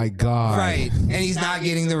 oh my God. Right. And he's not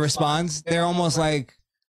getting the response. They're almost like,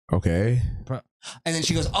 okay. And then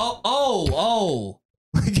she goes, oh.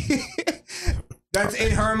 That's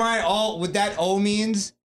in her mind. All what that O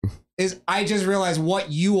means is I just realized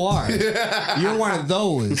what you are. You're one of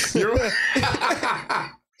those.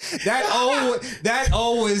 That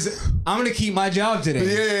O is I'm gonna keep my job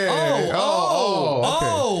today. Yeah.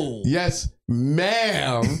 Okay. Yes,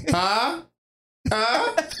 ma'am. Huh?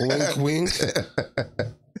 Wink, wink.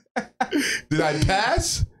 Did I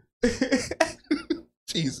pass?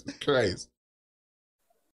 Jesus Christ.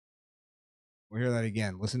 We'll hear that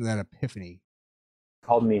again. Listen to that epiphany.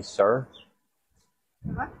 Called me sir.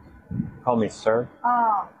 What? Call me sir.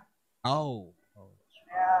 Oh.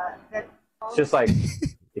 It's just like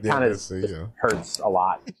it kind of hurts a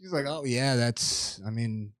lot. She's like, oh yeah,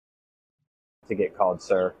 to get called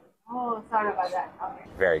sir. Oh, sorry about that. Okay.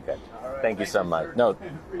 Very good. Thank you so much. No.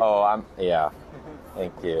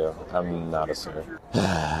 Thank you. I'm not a sir.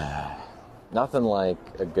 Nothing like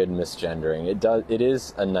a good misgendering. It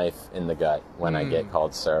is a knife in the gut when I get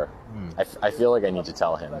called sir. I feel like I need to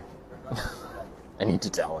tell him. I need to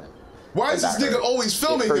tell him. Why is this nigga always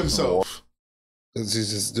filming himself? Because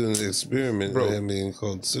he's just doing an experiment by him being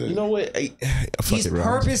called sir. You know what? He's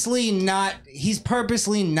purposely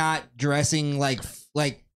not dressing like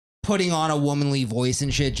putting on a womanly voice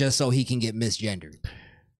and shit just so he can get misgendered.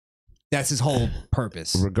 That's his whole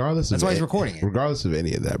purpose. That's why he's recording it. Regardless of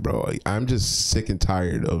any of that, bro, I'm just sick and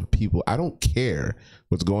tired of people. I don't care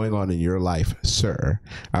what's going on in your life, sir.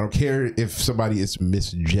 I don't care if somebody is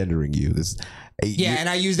misgendering you. And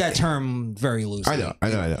I use that term very loosely. I know.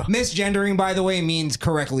 Misgendering, by the way, means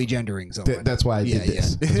correctly gendering someone. That's why I did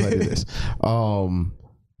this. That's why I did this.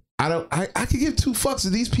 I could give two fucks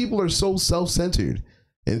if these people are so self-centered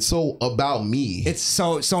and so about me. It's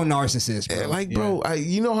so narcissist, bro. Like, bro,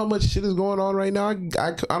 you know how much shit is going on right now?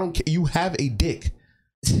 I don't care. You have a dick.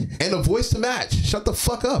 And a voice to match. Shut the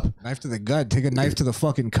fuck up. Knife to the gut. Take a knife to the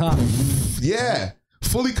fucking cock. Yeah.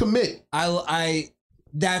 Fully commit.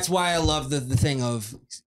 That's why I love the thing of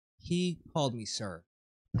he called me sir.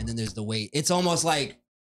 And then there's the wait. It's almost like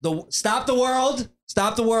stop the world.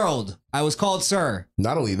 Stop the world. I was called sir.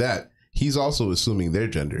 Not only that, he's also assuming their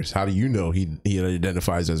genders. How do you know he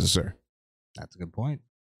identifies as a sir? That's a good point.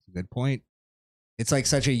 Good point. It's like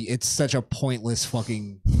such a pointless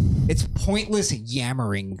fucking. It's pointless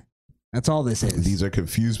yammering. That's all this is. These are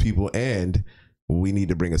confused people, and we need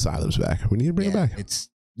to bring asylums back. We need to bring it back. It's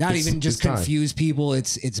not even just confused people.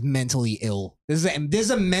 It's mentally ill. This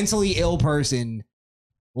is a mentally ill person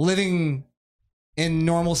living in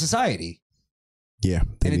normal society. Yeah,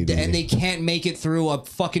 and they can't make it through a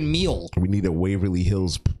fucking meal. We need a Waverly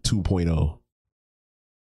Hills 2.0.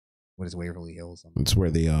 What is Waverly Hills? It's where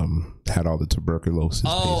they had all the tuberculosis.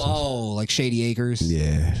 Oh, like Shady Acres.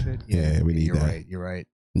 Yeah, yeah, we need You're that. right. You're right.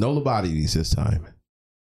 No lobotomies this time.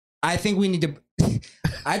 I think we need to.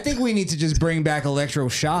 I think we need to just bring back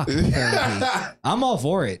electroshock therapy. I'm all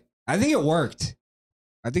for it. I think it worked.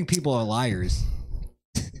 I think people are liars.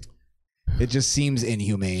 It just seems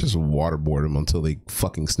inhumane. Just waterboard them until they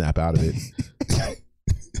fucking snap out of it.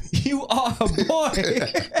 You are a boy.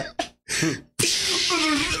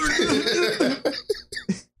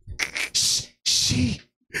 She.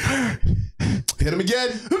 Hit him again.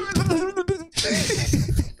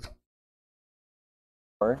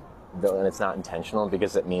 And it's not intentional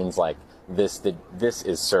because it means like this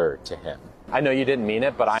is sir to him. I know you didn't mean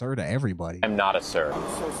it, but sir to everybody. I'm not a sir. I'm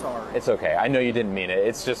so sorry. It's okay. I know you didn't mean it.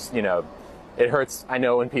 It's just, it hurts. I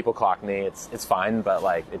know when people clock me, it's fine, but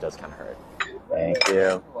like it does kind of hurt. Thank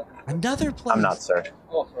you. Another place. I'm not sir.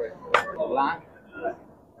 Oh, sorry.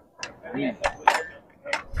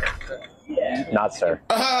 Not sir.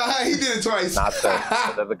 He did it twice. Not sir.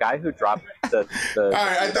 The guy who dropped the all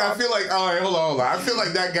right, I feel like, all right, hold on. I feel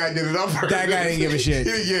like that guy did it up for That guy didn't give a shit.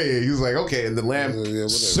 Yeah. He was like, okay, and the lamb,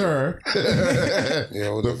 sir.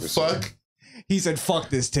 Yeah, whatever. The fuck? He said, fuck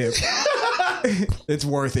this tip. It's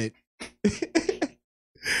worth it.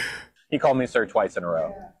 He called me sir twice in a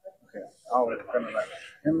row. Okay, I'll let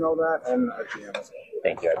him know that, and GM.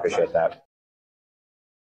 Thank you. I appreciate that.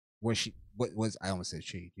 Was she? What was? I almost said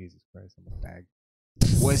she. Jesus Christ, I'm a bag.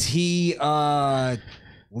 Was he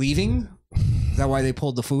leaving? Is that why they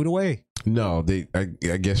pulled the food away? No,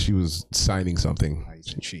 I guess she was signing something. I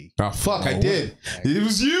said she. Oh fuck! I did. It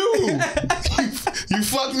was you. You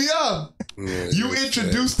fucked me up. You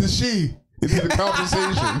introduced the she into the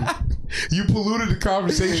conversation. You polluted the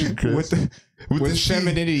conversation, Chris. With the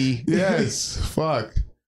femininity. Yes. Fuck.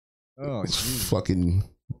 Oh, geez. Fucking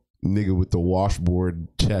nigga with the washboard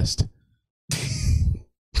chest.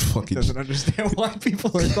 Fucking doesn't understand why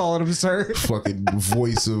people are calling him sir. Fucking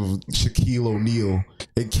voice of Shaquille O'Neal.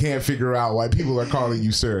 It can't figure out why people are calling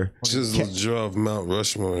you sir. Just the jaw of Mount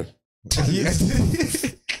Rushmore.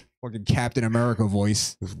 Yes. Fucking Captain America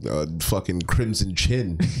voice. Fucking Crimson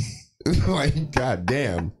Chin. Like,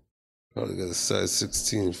 goddamn. Probably got a size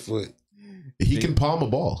 16 foot. He can palm a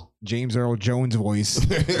ball. James Earl Jones voice.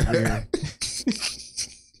 Yeah.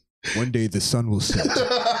 One day the sun will set.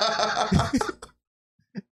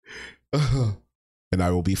 And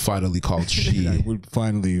I will be finally called she. I will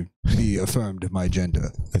finally be affirmed my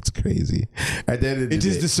gender. That's crazy. And then it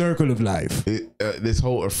is the circle of life. This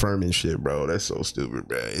whole affirming shit, bro. That's so stupid,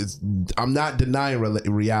 bro. I'm not denying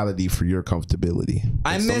reality for your comfortability.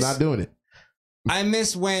 I'm not doing it. I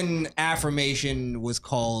miss when affirmation was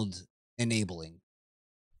called enabling.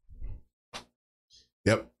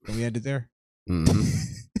 Yep. Can we end it there? Mm-hmm.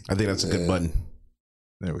 I think that's a good button.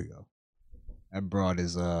 There we go. That broad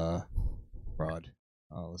is broad.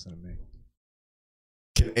 Oh, listen to me.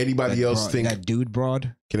 Can anybody else think that dude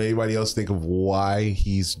broad? Can anybody else think of why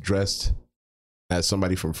he's dressed as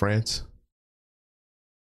somebody from France?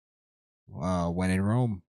 When in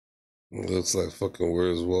Rome. It looks like fucking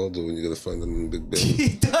Where's Waldo when you gotta find them in Big Ben. He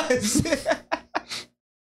does.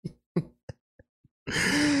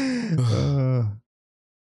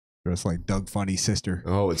 Dressed like Doug Funny's sister.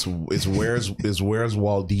 Oh, it's where's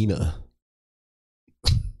Waldina?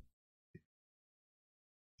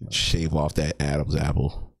 Shave off that Adam's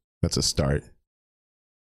apple. That's a start.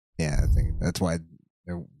 Yeah, I think that's why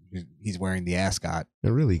he's wearing the ascot.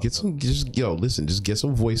 And really, get some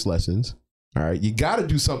voice lessons. All right, you got to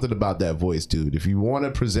do something about that voice, dude. If you want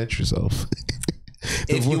to present yourself.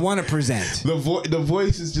 If you want to present, the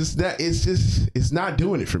voice is just that. It's not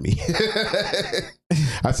doing it for me.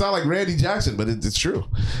 I sound like Randy Jackson, but it's true.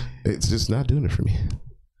 It's just not doing it for me.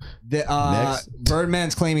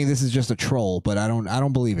 Birdman's claiming this is just a troll, but I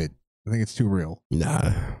don't believe it. I think it's too real. Nah, I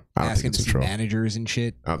don't Asking think it's to a see troll. managers and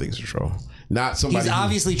shit. I don't think it's a troll. Not somebody. He's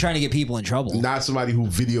obviously trying to get people in trouble. Not somebody who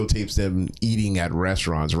videotapes them eating at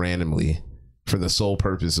restaurants randomly for the sole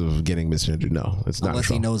purpose of getting misgendered. No, it's not. Unless a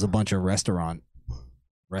troll. he knows a bunch of restaurateurs.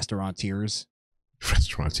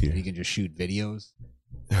 Restaurateur. He can just shoot videos.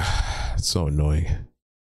 It's so annoying.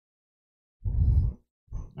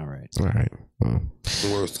 All right. All right.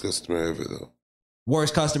 Worst customer ever, though.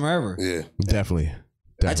 Worst customer ever. Yeah. Definitely.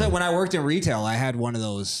 I tell you, when I worked in retail, I had one of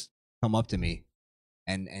those come up to me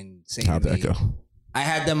and say How'd to that me, go? I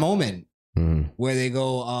had the moment Mm. where they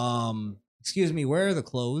go, excuse me, where are the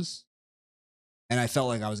clothes? And I felt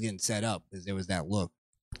like I was getting set up because there was that look.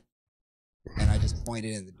 And I just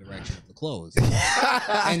pointed in the direction of the clothes.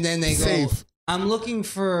 And then they go, Safe. I'm looking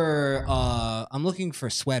for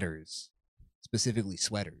sweaters, specifically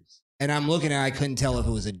sweaters. And I'm looking at, I couldn't tell if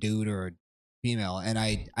it was a dude or a female. And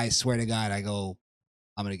I swear to God, I go,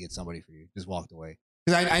 I'm going to get somebody for you. Just walked away.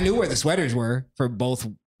 Because I knew where the sweaters were for both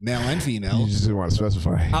male and female. You just didn't want to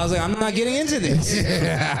specify. I was like, I'm not getting into this.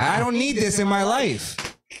 I don't need this in my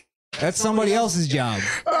life. That's somebody else's job.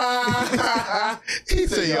 He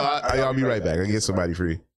said, yo, I'll be right back. I'll get somebody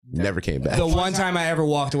free. Never came back. The one time I ever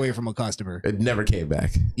walked away from a customer. It never came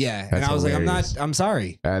back. Yeah. That's and I was hilarious. like, I'm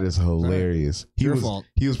sorry. That is hilarious. Your fault.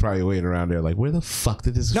 He was probably waiting around there like, where the fuck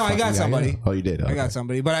did this No, I fucking got guy somebody. go? Oh, you did? I Okay. got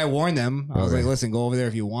somebody. But I warned them. I was Okay. like, listen, go over there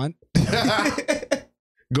if you want.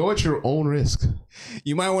 Go at your own risk.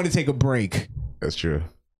 You might want to take a break. That's true.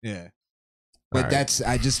 Yeah. But All right.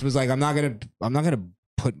 I just was like, I'm not gonna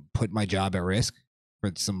put my job at risk for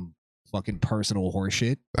some fucking personal horse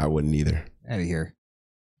shit. I wouldn't either. Out of here.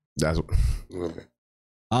 That's Okay.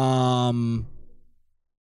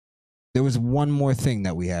 There was one more thing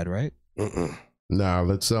that we had, right? Nah,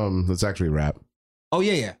 let's actually wrap. Oh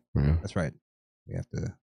yeah. Yeah. That's right. We have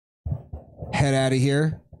to head out of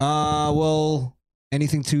here. Well,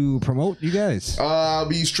 anything to promote, you guys? I'll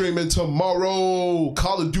be streaming tomorrow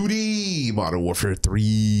Call of Duty Modern Warfare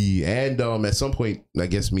 3. And at some point, I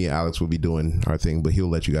guess me and Alex will be doing our thing, but he'll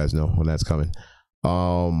let you guys know when that's coming.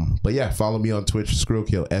 But yeah, follow me on Twitch,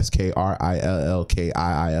 Skrillkill,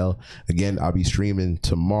 SKRILLKIIL. Again, I'll be streaming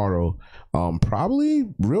tomorrow, probably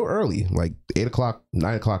real early, like 8 o'clock,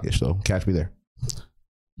 9 o'clock ish. So catch me there.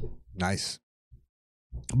 Nice.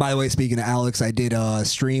 By the way, speaking of Alex, I did a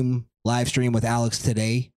live stream with Alex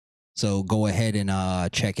today. So go ahead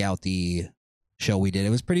and check out the show we did. It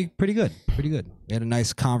was pretty good. Pretty good. We had a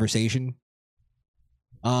nice conversation.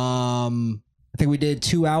 I think we did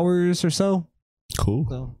 2 hours or so. Cool.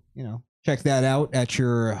 So, check that out at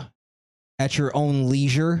your own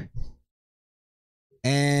leisure.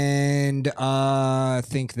 And I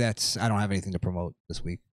think I don't have anything to promote this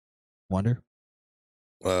week. Wonder?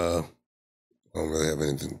 I don't really have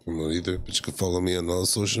anything to promote either, but you can follow me on all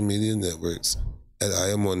social media networks at I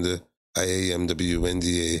Am Wonder,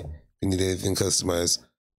 IAMWNDA. If you need anything customized,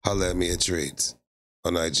 holla at me at Trades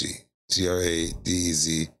on IG,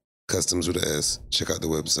 TRADEZ, customs with an S. Check out the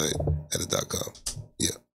website at it.com. Yeah.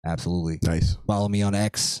 Absolutely. Nice. Follow me on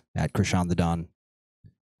X at Krishan the Don.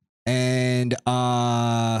 And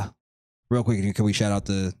real quick, can we shout out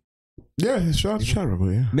the shout out real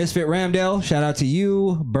quick, yeah. Misfit Ramdale, shout out to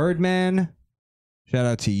you. Birdman, shout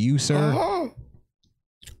out to you, sir.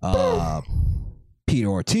 Pete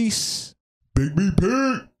Ortiz. Big B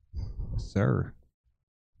Pete. Sir.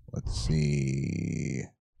 Let's see.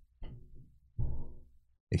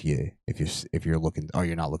 If you're looking,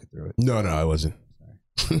 you're not looking through it. No, I wasn't.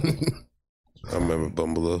 I remember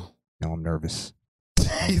Bumbelow. No, I'm nervous.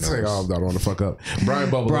 He's like, oh, I don't want to fuck up. Brian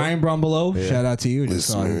Brumbelow, Yeah. shout out to you. Just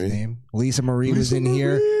saw his name. Lisa Marie was in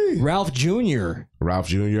here. Ralph Jr. Hey,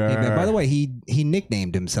 man, by the way, he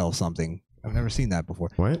nicknamed himself something. I've never seen that before.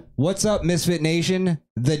 What? What's up, Misfit Nation?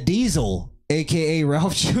 The Diesel, aka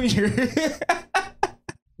Ralph Jr.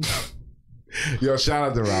 Yo, shout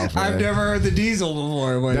out to Ralph. Man. I've never heard the Diesel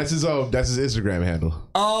before. But... That's his Instagram handle.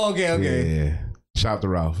 Oh, okay. Yeah. Shout out to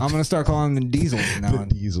Ralph. I'm gonna start calling him the Diesel from now on.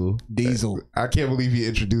 Diesel. I can't believe he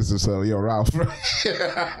introduced himself. Yo, Ralph.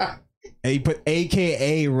 He put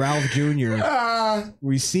AKA Ralph Jr.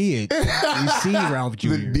 We see it. We see Ralph Jr.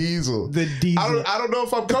 The Diesel. I don't know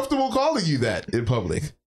if I'm comfortable calling you that in public.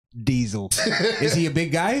 Diesel. Is he a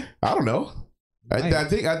big guy? I don't know. I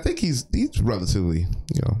think he's relatively,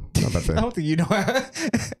 not that I don't think you know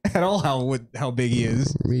at all how big he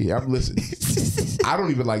is. I'm listening. I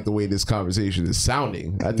don't even like the way this conversation is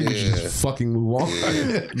sounding. I think we should just fucking move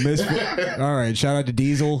on. All right, shout out to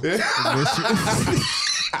Diesel.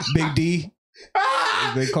 Big D.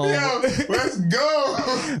 They call him. Let's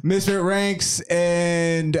go. Misfit Ranks,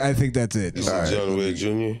 and I think that's it. John Wayne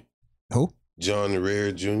Jr. Who? John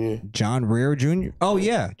Rare Jr. John Rare Jr. Oh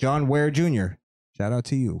yeah, John Ware Jr. Shout out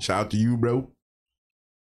to you. Shout out to you, bro.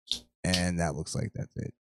 And that looks like that's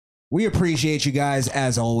it. We appreciate you guys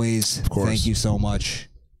as always. Of course. Thank you so much.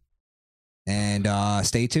 And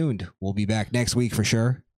stay tuned. We'll be back next week for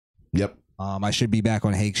sure. Yep. I should be back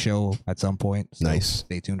on Hake's show at some point. So nice.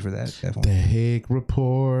 Stay tuned for that. Definitely. The Hake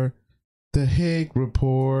Report. The Hake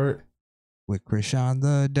Report. With Krishan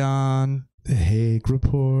the Don. The Hake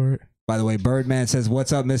Report. By the way, Birdman says,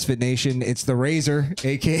 "What's up, Misfit Nation? It's the Razor,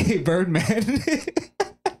 aka Birdman."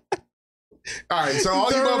 All right, so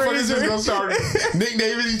all you motherfuckers is gonna start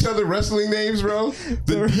nicknaming each other wrestling names, bro.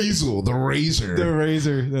 The Diesel, the Razor, the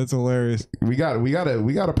Razor. That's hilarious. We got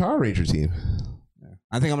a Power Ranger team.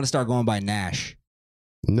 I think I'm gonna start going by Nash.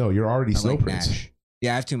 No, you're already Snow Prince. Nash.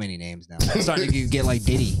 Yeah, I have too many names now. I'm starting to get like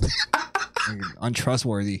Diddy.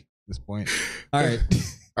 Untrustworthy at this point. All right.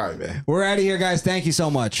 All right, man. We're out of here, guys. Thank you so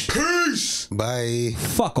much. Peace. Bye.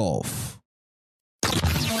 Fuck off.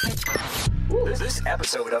 This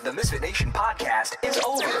episode of the Misfit Nation podcast is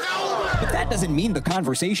over. But that doesn't mean the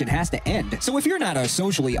conversation has to end. So if you're not a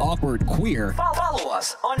socially awkward queer, follow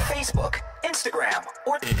us on Facebook, Instagram,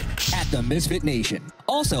 or at the Misfit Nation.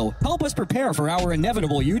 Also, help us prepare for our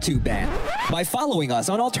inevitable YouTube ban by following us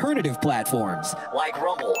on alternative platforms like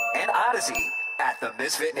Rumble and Odyssey. At the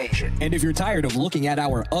Misfit Nation. And if you're tired of looking at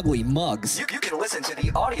our ugly mugs, you can listen to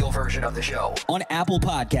the audio version of the show on Apple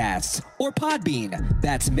Podcasts or Podbean.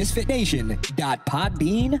 That's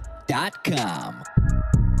misfitnation.podbean.com.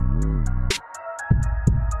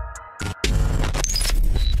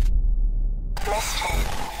 Misfit.